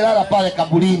yupi aliyelala pale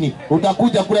kaburini?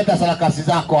 Utakuja kuleta sarakasi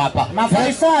zako hapa.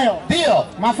 Mafarisayo. Ndio.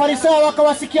 Mafarisayo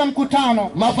wakawasikia mkutano.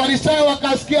 Mafarisayo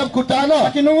wakasikia mkutano.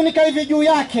 Wakinungunika hivi juu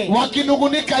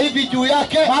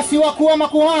yake. Basi wakuu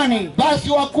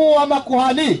wa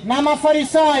makuhani na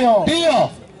Mafarisayo. Ndio.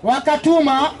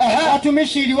 Wakatuma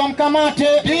watumishi ili wamkamate.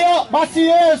 Ndio. Basi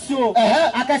Yesu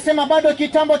akasema, bado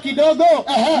kitambo kidogo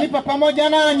nipo pamoja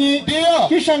nanyi. Ndio.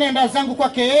 Kisha nenda zangu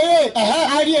kwake yeye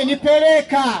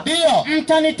aliyenipeleka. Ndio.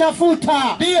 Mtanitafuta.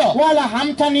 Ndio. Wala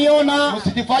hamtaniona.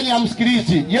 Msijifanye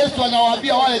hamsikilizi. Yesu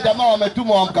anawaambia wale jamaa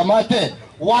wametumwa wamkamate,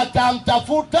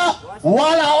 watamtafuta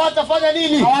wala hawatafanya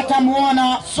nini?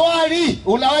 Hawatamuona. Swali,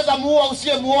 unaweza muua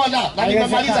usiyemuona? Na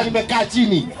nimemaliza, nimekaa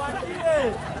chini.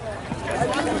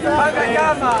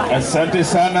 Asante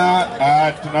sana.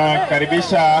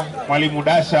 Tunakaribisha Mwalimu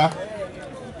Dasha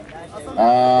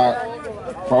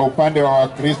kwa upande wa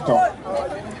Wakristo.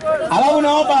 Alafu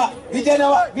naomba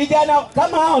vijana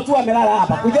kama hao tu wamelala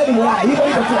hapa, kujeni mulala hivyo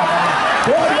tu.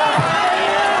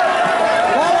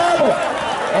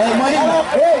 Mwalimu,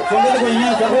 tuongeze kwenye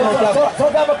nyasi hapo.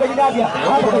 Soka hapo kwenye nyasi.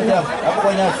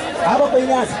 Hapo kwenye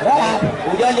nyasi.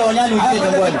 Ujanja wa nyani usije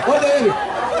jangwani.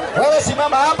 Wewe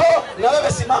simama hapo, na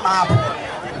wewe simama hapo.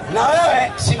 Na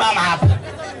wewe simama hapo.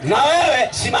 Na wewe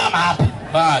simama hapo.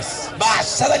 Bas,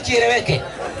 sasa kieleweke.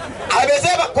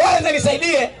 Amesema kwanza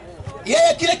nisaidie.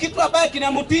 Yeye kile kitu ambaye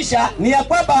kinamtisha ni ya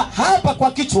kwamba hapa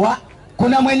kwa kichwa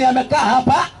kuna mwenye amekaa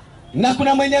hapa na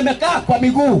kuna mwenye amekaa kwa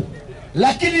miguu.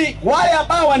 Lakini wale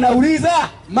ambao wanauliza,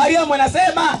 Mariamu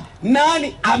anasema,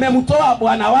 nani amemtoa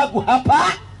bwana wangu hapa?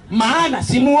 Maana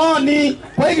simuoni.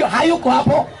 Kwa hivyo hayuko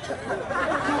hapo.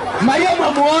 Mariamu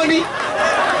amuoni.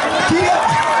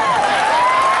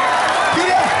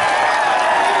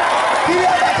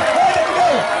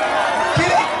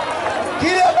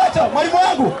 Kile ambacho mwalimu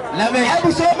wangu,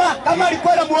 hebu soma kama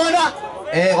alikuwa anamuona.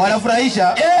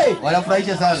 Wanafurahisha.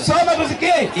 Wanafurahisha sana. Soma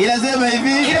tusikie. Inasema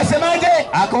hivi. Inasemaje?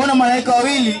 Akaona malaika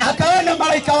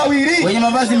wawili wenye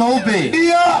mavazi meupe.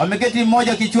 Ndio. Wameketi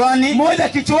mmoja kichwani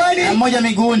na mmoja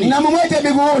miguuni.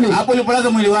 Hapo ulipolaza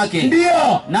mwili wake.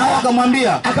 Ndio. Nao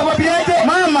akamwambia. Akamwambiaje?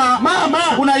 Mama,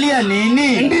 unalia nini?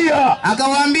 Ndio.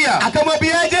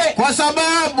 Akamwambiaje? Kwa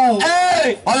sababu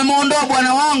wamemuondoa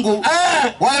bwana wangu.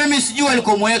 Wala mimi sijui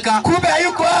alikomweka. Kumbe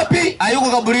hayuko wapi?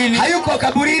 Hayuko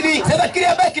kaburini. Sasa kile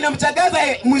ambaye kinamchagaza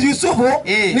Yusufu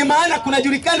ni maana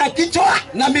kunajulikana kichwa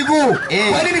na miguu.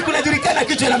 Kwa nini kunajulikana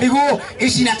kichwa na miguu?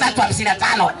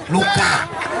 23:55 Luka.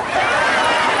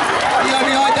 Hiyo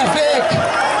ni hoja fake.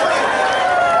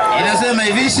 Inasema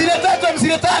hivi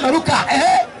 23:55 Luka.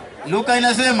 Luka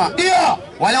inasema ndio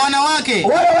wale wanawake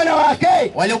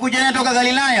waliokuja naye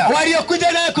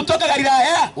kutoka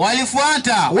Galilaya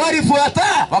walifuata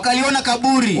wakaliona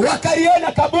kaburi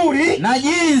na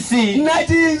jinsi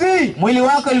mwili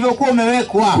wake ulivyokuwa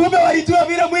umewekwa. Kumbe walijua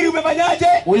vile mwili umefanyaje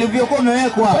ulivyokuwa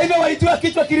umewekwa. Kwa hivyo walijua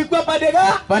kichwa kilikuwa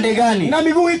pande gani na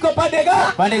miguu iko pande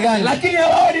gani, lakini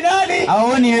hawaoni nani?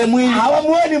 Hawaoni ile mwili,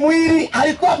 hawamuoni mwili.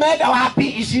 Alikuwa ameenda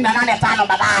wapi? 28:5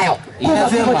 baadaye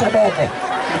inasema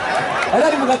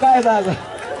Hadi mkakae sasa.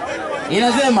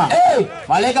 Inasema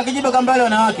malaika akijibu kambale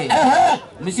wanawake,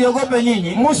 msiogope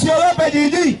nyinyi, msiogope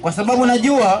nyinyi, kwa sababu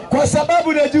najua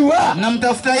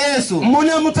mnamtafuta Yesu,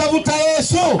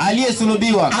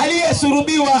 aliyesulubiwa.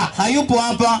 Hayupo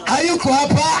hapa,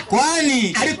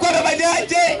 kwani alikuwa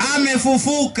amefanyaje?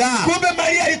 Amefufuka. Kumbe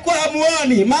Maria alikuwa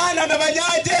hamuoni, maana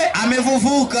amefanyaje?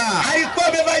 Amefufuka. Alikuwa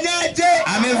amefanyaje?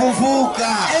 Amefufuka.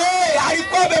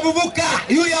 Alikuwa amefufuka.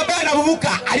 Yule ambaye anafufuka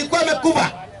alikuwa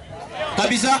amekufa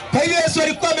kabisa. Kwa hiyo Yesu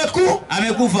alikuwa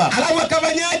amekufa. Alafu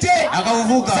akafanyaje?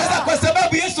 Akafufuka. Sasa kwa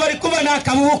sababu Yesu alikufa na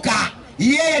akafufuka,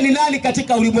 yeye ni nani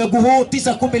katika ulimwengu huu?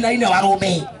 9:14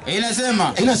 Warumi.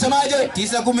 Inasemaje?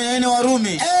 9:14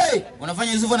 Warumi.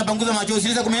 Unafanya Yusufu anapanguza machozi.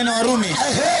 9:14 Warumi.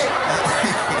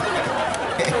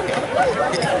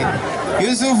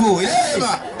 Yusufu,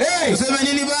 inasema. Tuseme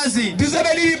nini basi?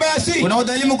 Tuseme nini basi? Kuna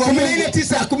udhalimu kwa Mungu.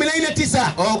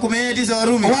 19. Oh, 19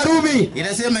 Warumi. Warumi.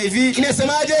 Inasema hivi.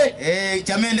 Inasemaje?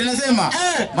 Chamende inasema.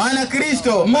 Maana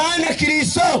Kristo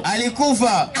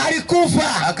alikufa.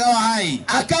 Akawa hai.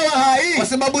 Kwa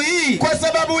sababu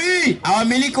hii.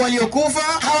 Hawamiliki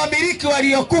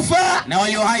waliokufa na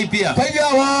walio hai pia. Kwa hivyo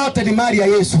wote ni mali ya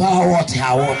Yesu, hao wote.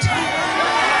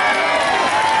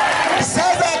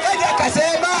 Sasa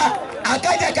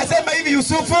akaja akasema hivi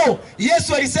Yusufu,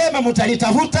 Yesu alisema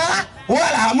mtanitafuta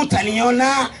wala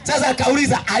hamtaniona. Sasa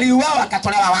akauliza aliuawa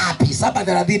akatolewa wapi?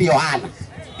 7:30 Yohana.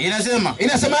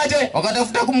 Inasemaje?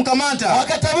 Wakatafuta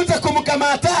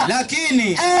kumkamata.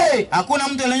 Lakini hakuna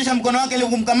mtu alionyesha mkono wake ili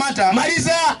kumkamata.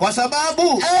 Maliza. Kwa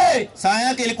sababu saa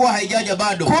yake ilikuwa haijaja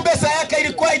bado. Kumbe saa yake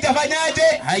ilikuwa haijafanyaje?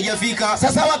 Haijafika.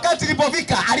 Sasa wakati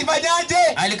ilipofika alifanyaje?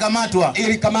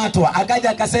 Ilikamatwa. Akaja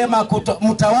akasema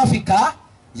mtawafika,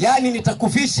 yani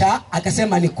nitakufisha,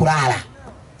 akasema ni kulala.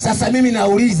 Sasa mimi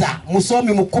nauliza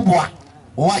msomi mkubwa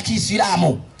wa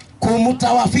Kiislamu,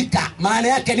 kumtawafika maana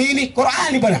yake nini?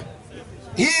 Qur'ani bwana.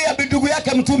 Hii ya ndugu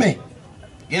yake mtume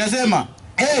inasema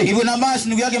hivyo, na basi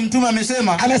ndugu yake mtume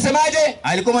amesemaje?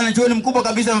 Alikuwa mwanachuoni mkubwa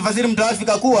kabisa mfasiri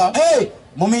mtawafika kuwa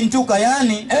mumintuka,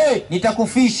 yani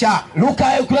nitakufisha.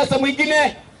 Luka ukurasa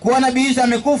mwingine. Kuwa nabii Isa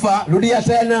amekufa, rudia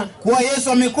tena. Kuwa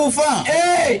Yesu amekufa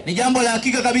ni jambo la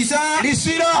hakika kabisa,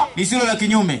 lisilo la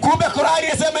kinyume. Kumbe Qur'ani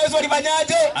inasema Yesu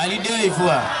alifanyaje?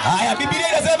 Alidefua. Haya, Biblia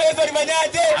inasema Yesu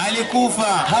alifanyaje? Alikufa.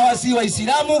 Hawa si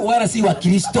Waislamu wala si wa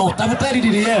Kristo. Tafuteni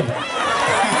dini yenu.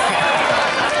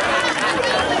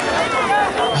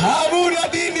 Hamuna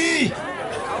dini.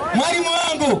 Mwalimu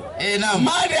wangu,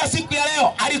 mada ya siku ya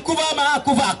leo, alikufa ama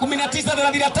hakufa?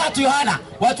 19:33 Yohana.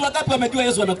 Watu wangapi wamejua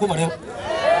Yesu amekufa leo?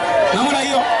 Namna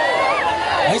hiyo.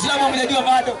 Waislamu wamejua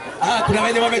bado? Kuna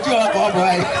wenye wamejua wako hapo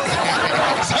hai.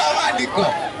 Sawa andiko.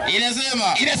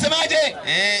 Inasemaje?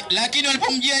 Lakini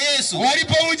walipomjia Yesu.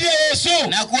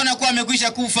 Na kuona kuwa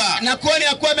amekwisha kufa.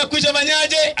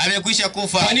 Fanyaje? Amekwisha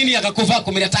kufa. Kwa nini akakufa?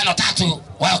 15:3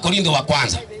 Wakorintho wa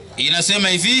kwanza. Inasema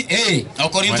hivi,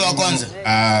 Wakorintho wa kwanza.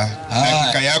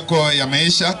 Dakika yako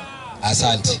yameisha.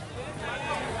 Asante.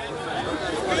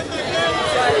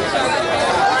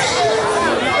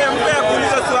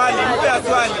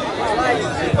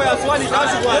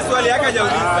 Swali yake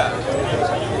hajauliza.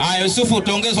 Yusufu,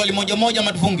 utaongeza swali moja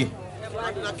matufunge.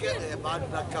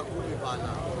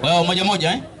 Wewe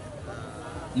moja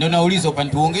ndio nauliza,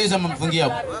 upande tuongeza ama mfungie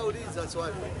hapo? Wewe uliza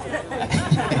swali.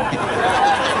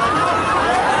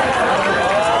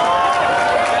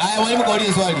 Mwalimu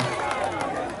kauliza swali.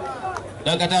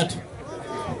 Dakika 3.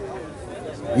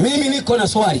 Mimi niko na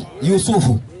swali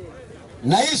Yusufu.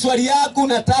 Na hii swali yako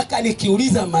nataka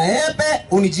nikiuliza maembe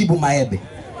unijibu maembe.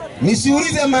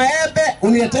 Nisiulize maembe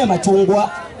uniletee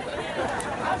machungwa.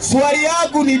 Swali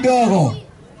yangu ni dogo.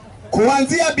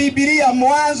 Kuanzia Biblia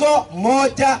Mwanzo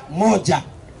 1:1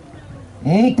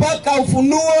 mpaka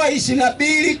Ufunuo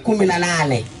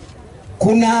 22:18.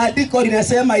 Kuna andiko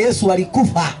linasema Yesu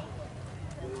alikufa.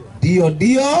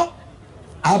 Ndio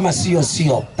ama sio?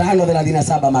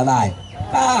 5:37 Mathayo.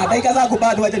 Dakika zako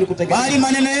bado, acha nikutegemea. Bali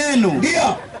maneno yenu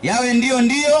ndio yawe ndio,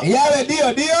 yawe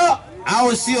ndio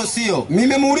au sio.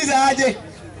 Nimemuuliza aje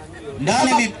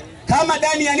kama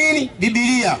ndani ya nini?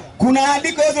 Biblia kuna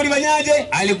andiko Yesu alifanyaje?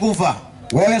 Alikufa.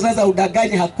 Wewe sasa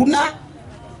udanganye hakuna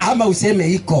ama useme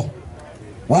iko.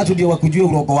 Watu ndio wakujue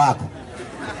urogo wako.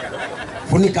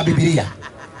 Funika Biblia.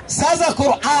 Sasa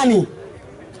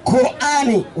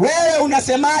Qur'ani wewe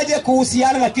unasemaje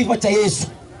kuhusiana na kifo cha Yesu?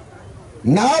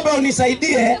 Naomba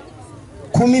unisaidie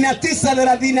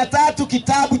 19:33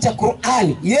 kitabu cha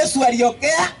Qur'ani. Yesu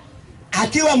aliongea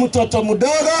akiwa mtoto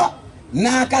mdogo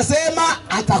na akasema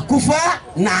atakufa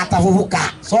na atafufuka.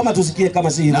 Soma tusikie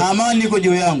kama si hilo. Na amani iko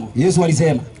juu yangu. Yesu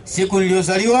alisema siku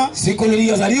niliyozaliwa,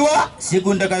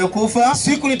 siku nitakayokufa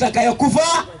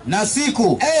na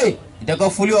siku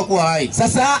nitakayofufuliwa kuwa hai.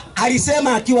 Sasa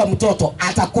alisema akiwa mtoto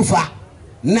atakufa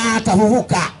na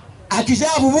atafufuka.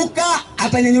 Akishafufuka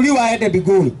atanyanyuliwa aende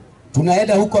mbinguni.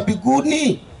 Tunaenda huko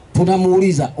mbinguni,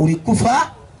 tunamuuliza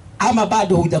ulikufa ama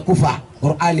bado hujakufa?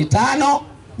 Qur'ani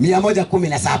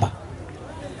 5:117.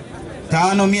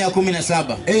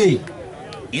 5:117.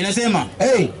 Inasema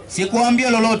sikuambia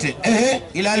lolote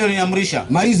ila aliloniamrisha.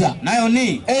 Maliza. Nayo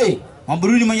ni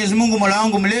Mwaburuni Mwenyezi Mungu Mola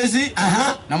wangu mlezi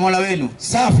na Mola wenu.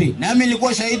 Safi. Nami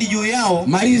nilikuwa shahidi juu yao.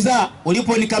 Maliza.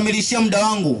 Uliponikamilishia muda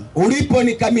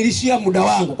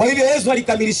wangu. Kwa hivyo Yesu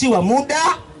alikamilishiwa muda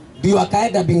ndio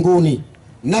akaenda mbinguni.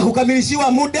 Na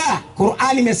kukamilishiwa muda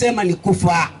Qur'ani imesema ni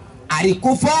kufa.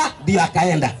 Alikufa ndio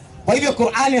akaenda. Kwa hivyo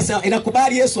Qur'ani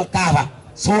inakubali Yesu akafa.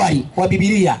 Swali kwa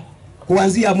Biblia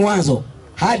kuanzia Mwanzo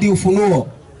hadi Ufunuo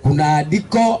kuna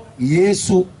andiko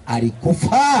Yesu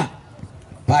alikufa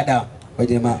baada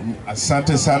kwenye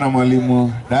Asante sana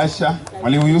mwalimu Dasha.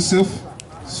 Mwalimu Yusuf,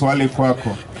 swali kwako.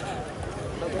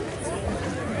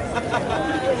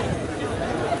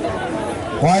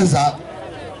 Kwanza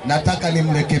nataka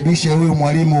nimrekebishe huyu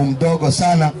mwalimu mdogo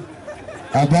sana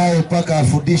ambaye mpaka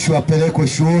afundishwe apelekwe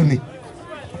shuleni.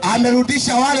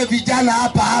 Amerudisha wale vijana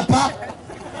hapa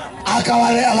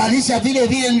akawalalisha vile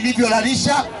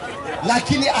nilivyolalisha,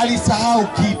 lakini alisahau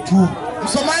kitu.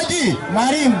 Msomaji,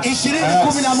 mwalimu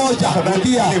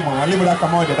 20:11. Mwalimu dakika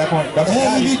moja.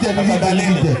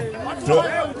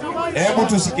 Hebu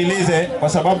tusikilize kwa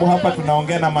sababu hapa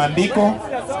tunaongea na maandiko.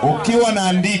 Ukiwa na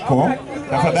andiko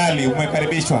tafadhali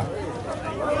umekaribishwa.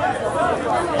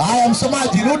 Haya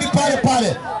msomaji, rudi pale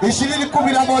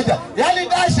 20:11. Yaani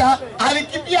Dasha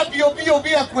alikimbia bio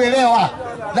bila kuelewa.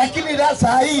 Lakini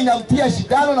saa hii inamtia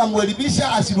shidano na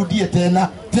mwelibisha asirudie tena.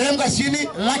 Teremka chini.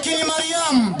 Lakini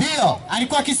Mariam ndio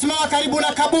alikuwa akisimama karibu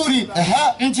na kaburi.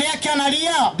 Nje yake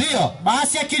analia. Ndio.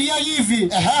 Basi akilia hivi,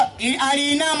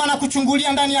 aliinama na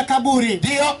kuchungulia ndani ya kaburi.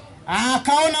 Ndio.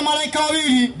 Akaona malaika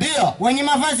wawili ndio wenye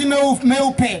mavazi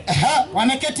meupe.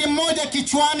 Wameketi mmoja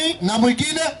kichwani na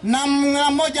mwingine na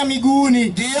mmoja miguuni.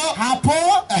 Ndio. Hapo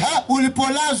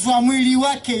ulipolazwa mwili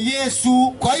wake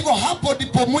Yesu. Kwa hivyo hapo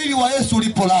ndipo mwili wa Yesu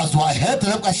ulipolazwa.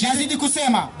 Teremka chini. Yazidi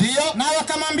kusema. Ndio. Na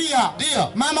wakamwambia,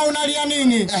 ndio, mama unalia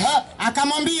nini?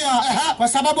 Akamwambia, kwa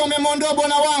sababu umemondoa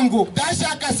bwana wangu.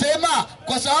 Dasha akasema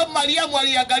kwa sababu Mariamu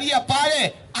aliangalia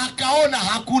pale akaona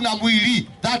hakuna mwili.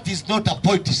 That is not a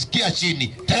point. Sikia chini.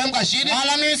 Teremka chini.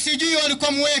 Wala mimi sijui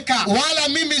walipomweka. Wala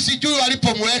mimi sijui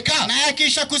walipomweka. Na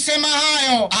kisha kusema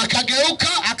hayo,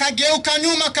 akageuka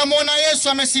nyuma akamwona Yesu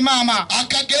amesimama.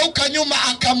 Akageuka nyuma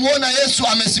akamwona Yesu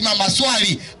amesimama.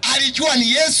 Swali, alijua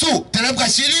ni Yesu? Teremka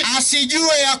chini.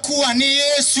 Asijue ya kuwa ni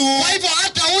Yesu. Kwa hivyo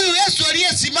hata huyu Yesu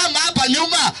aliyesimama hapa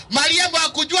nyuma, Mariamu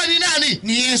hakujua ni nani?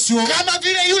 Ni Yesu. Kama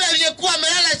vile yule aliyekuwa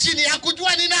amelala chini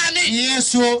hakujua ni nani? Ni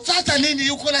Yesu. Sasa nini,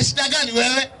 yuko na shida gani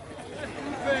wewe?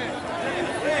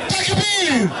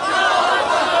 Takbir!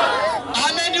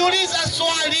 Ameniuliza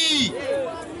swali.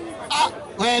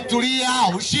 Wewe tulia,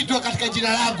 ushitwe katika jina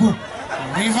langu.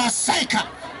 Riversika.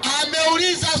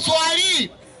 Ameuliza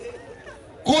swali.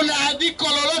 Kuna andiko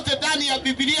lolote ndani ya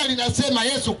Biblia linasema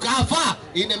Yesu kafa?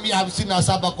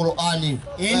 157 Qur'ani.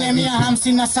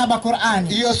 157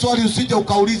 Qur'ani. Hiyo swali usije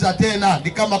ukauliza tena,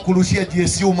 ni kama kurushia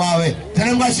DSU mawe.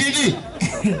 Teremka chini.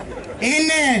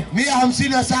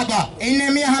 157.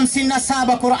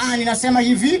 157 Qur'ani inasema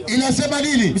hivi. Inasema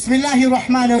nini?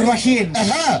 Bismillahirrahmanirrahim.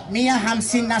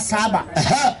 157.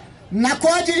 Na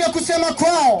kwa ajili ya kusema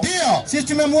kwao, ndio sisi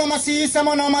tumemua Masihi Isa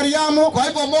mwana wa Mariamu. Kwa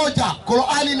hivyo moja,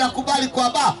 Qur'ani inakubali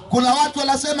kwamba kuna watu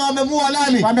wanasema wamemua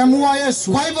nani? Wamemua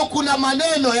Yesu. Kwa hivyo kuna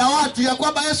maneno ya watu ya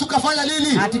kwamba Yesu kafanya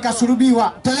nini?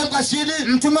 Atikasulubiwa. Teremka chini.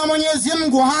 Mtume wa Mwenyezi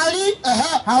Mungu hali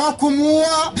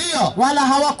hawakumuua, ndio, wala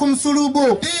hawakumsulubu,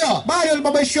 ndio, bali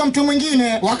walibabaishia mtu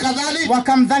mwingine,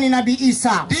 wakamdhani Nabii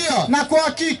Isa. Ndio. Na kwa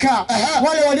hakika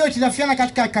wale waliotilafiana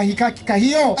katika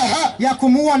hiyo ya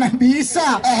kumuua Nabii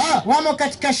Isa wamo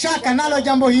katika shaka nalo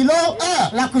jambo hilo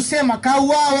la kusema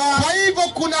kauawa. Kwa hivyo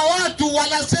kuna watu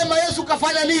wanasema Yesu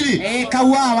kafanya nini?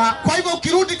 Kauawa. Kwa hivyo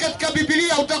ukirudi katika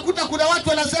Biblia utakuta kuna watu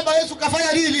wanasema Yesu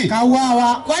kafanya nini?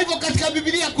 Kauawa. Kwa hivyo katika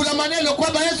Biblia kuna maneno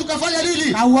kwamba Yesu kafanya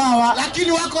nini? Kauawa.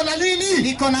 Lakini wako na nini?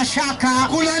 Iko na shaka.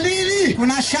 Kuna nini?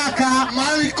 Kuna shaka.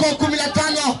 Marko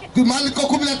 15, Marko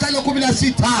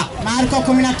 15:16. Marko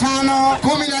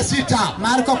 15:16.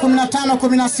 Marko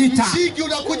 15:16. Msingi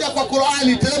unakuja kwa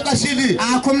Qur'ani. Teremka chini.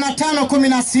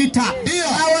 15:16. Ndio.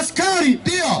 Hao askari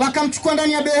wakamchukua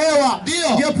ndani ya behewa.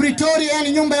 Ndio Pretoria,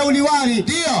 yani nyumba ya uliwali.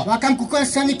 Ndio.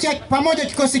 Wakamkusanyia pamoja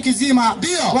kikosi kizima.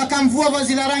 Wakamvua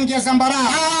vazi la rangi ya zambarau.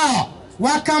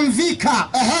 Wakamvika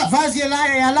vazi ya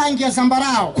rangi ya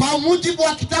zambarau. Kwa mujibu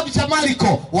wa kitabu cha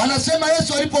Marko wanasema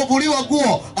Yesu alipovuliwa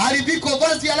nguo alivikwa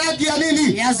vazi ya rangi ya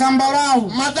nini? Ya zambarau.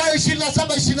 Mathayo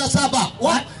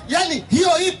 27:27. Yani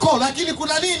hiyo iko, lakini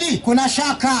kuna nini? Kuna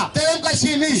shaka. Teremka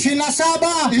chini.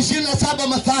 27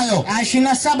 Mathayo.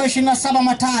 27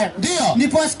 Mathayo. Ndio.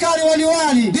 Ndipo askari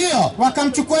waliwali ndio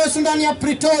wakamchukua Yesu ndani ya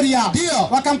Pretoria. Ndio.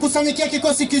 Wakamkusanyikia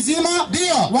kikosi kizima.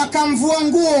 Ndio. Wakamvua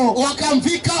nguo,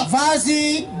 wakamvika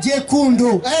vazi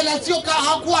jekundu. Na sio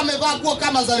hakuwa amevaa nguo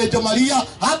kama za Lejo Maria.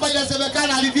 Hapa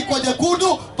inasemekana alivikwa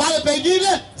jekundu, pale pengine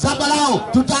zambarau.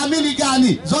 Tutaamini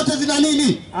gani? Zote zina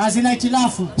nini? Hazina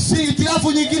itilafu. Si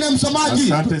itilafu nyingine,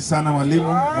 msomaji. Asante sana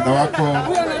mwalimu, muda wako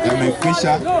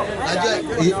umekwisha.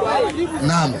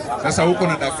 Naam. Sasa uko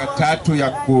na dakika 3 ya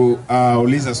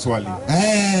kuuliza swali.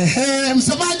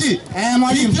 Msomaji. msomaji.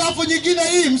 mwalimu. Hitilafu nyingine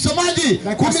hii msomaji.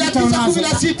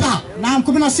 19:16. Naam,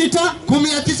 16.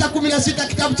 19:16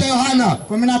 kitabu cha Yohana.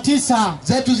 19.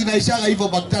 Zetu zinaishara hivyo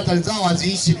baktata zao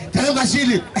haziishi. Teremka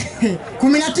chini.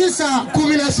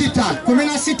 19:16.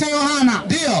 16 Yohana.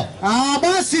 Ndio.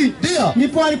 Basi ndio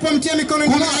ndipo alipomtia mikono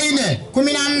 14.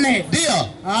 14. Ndio.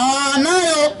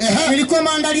 Nayo ilikuwa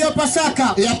maandalio ya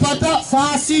Pasaka. Yapata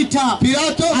saa 6.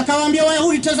 Pilato akawaambia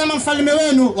Wayahudi, tazama mfalme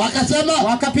wenu. Wakasema,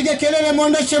 wakapiga kelele,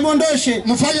 muondoshe.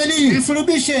 Mfanye nini?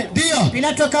 Msulubishe. Ndio.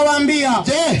 Pilato akawaambia,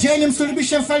 je, ni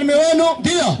msulubishe mfalme wenu?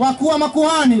 Ndio. Wakuu wa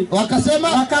makuhani wakasema,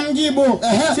 wakamjibu,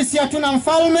 sisi hatuna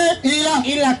mfalme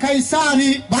ila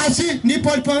Kaisari.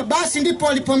 Basi ndipo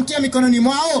alipomtia mikononi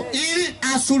mwao ili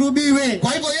asulubiwe.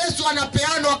 Kwa hivyo Yesu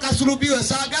anapeanwa akasulubiwe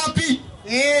saa ngapi?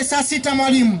 Saa 6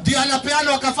 mwalimu. Ndio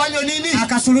anapeanwa akafanywa nini?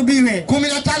 Akasulubiwe.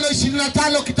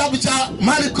 15:25 kitabu cha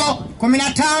Marko.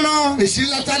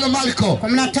 15:25 Marko.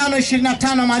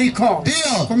 15:25 Marko.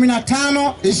 Ndio.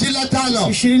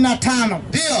 15:25.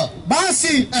 Ndio.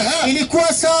 Basi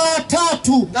ilikuwa saa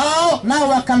 3 nao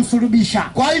wakamsulubisha.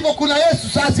 Kwa hivyo kuna Yesu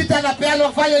saa 6 anapeanwa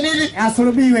afanye nini?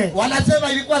 Asulubiwe.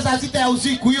 Wanasema ilikuwa saa 6 ya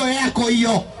usiku, hiyo yako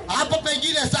hiyo. Hapo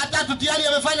pengine saa 3 tayari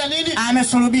amefanya nini?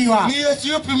 Amesulubiwa. Ni Yesu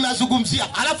yupi mnazungumzia?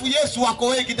 Alafu Yesu wako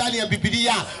wengi ndani ya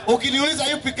Biblia. Ukiniuliza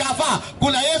yupi kafa,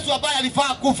 kuna Yesu ambaye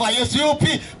alifaa kufa. Yesu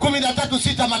yupi?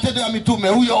 13:6 Matendo ya Mitume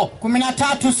huyo.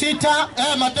 13:6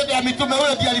 Matendo ya Mitume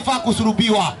huyo ndiye alifaa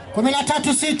kusulubiwa.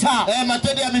 13:6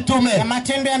 Matendo ya Mitume.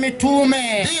 Matendo ya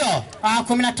Mitume. Ndio.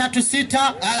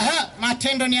 13:6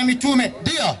 Matendo ni ya Mitume.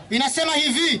 Ndio. Inasema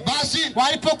hivi, basi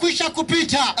walipokwisha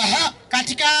kupita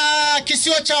katika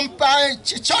kisio cha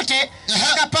chote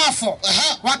mpaka Pafo,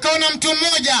 wakaona mtu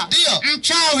mmoja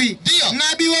mchawi,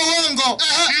 nabii wa uongo,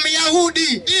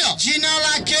 Myahudi, jina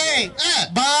lake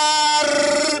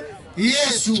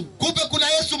Yesu. Kumbe kuna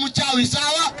Yesu mchawi,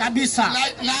 sawa? Kabisa.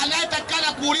 Na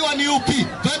anayetakana kuuliwa ni upi?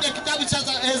 Twende kitabu cha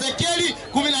Ezekieli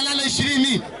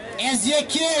 18:20.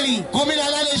 Ezekieli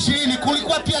 18:20.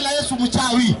 Kulikuwa pia na Yesu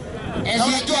mchawi.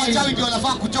 Unajua wachawi ndio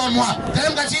wanafaa kuchomwa.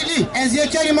 Teremka chini.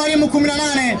 Ezekieli mwalimu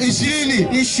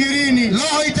 18:20.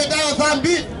 Roho itendayo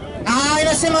dhambi.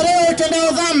 Inasema leo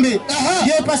itendayo dhambi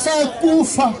ndio ipasayo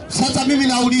kufa. Sasa mimi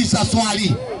nauliza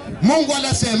swali. Mungu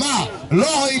anasema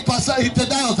roho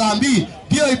itendayo dhambi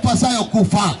ndio ipasayo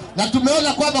kufa. Na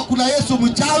tumeona kwamba kuna Yesu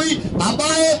mchawi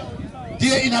ambaye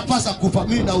ndiye inapasa kufa.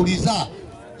 Mimi nauliza,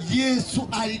 Yesu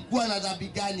alikuwa na dhambi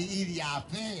gani ili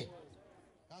afe?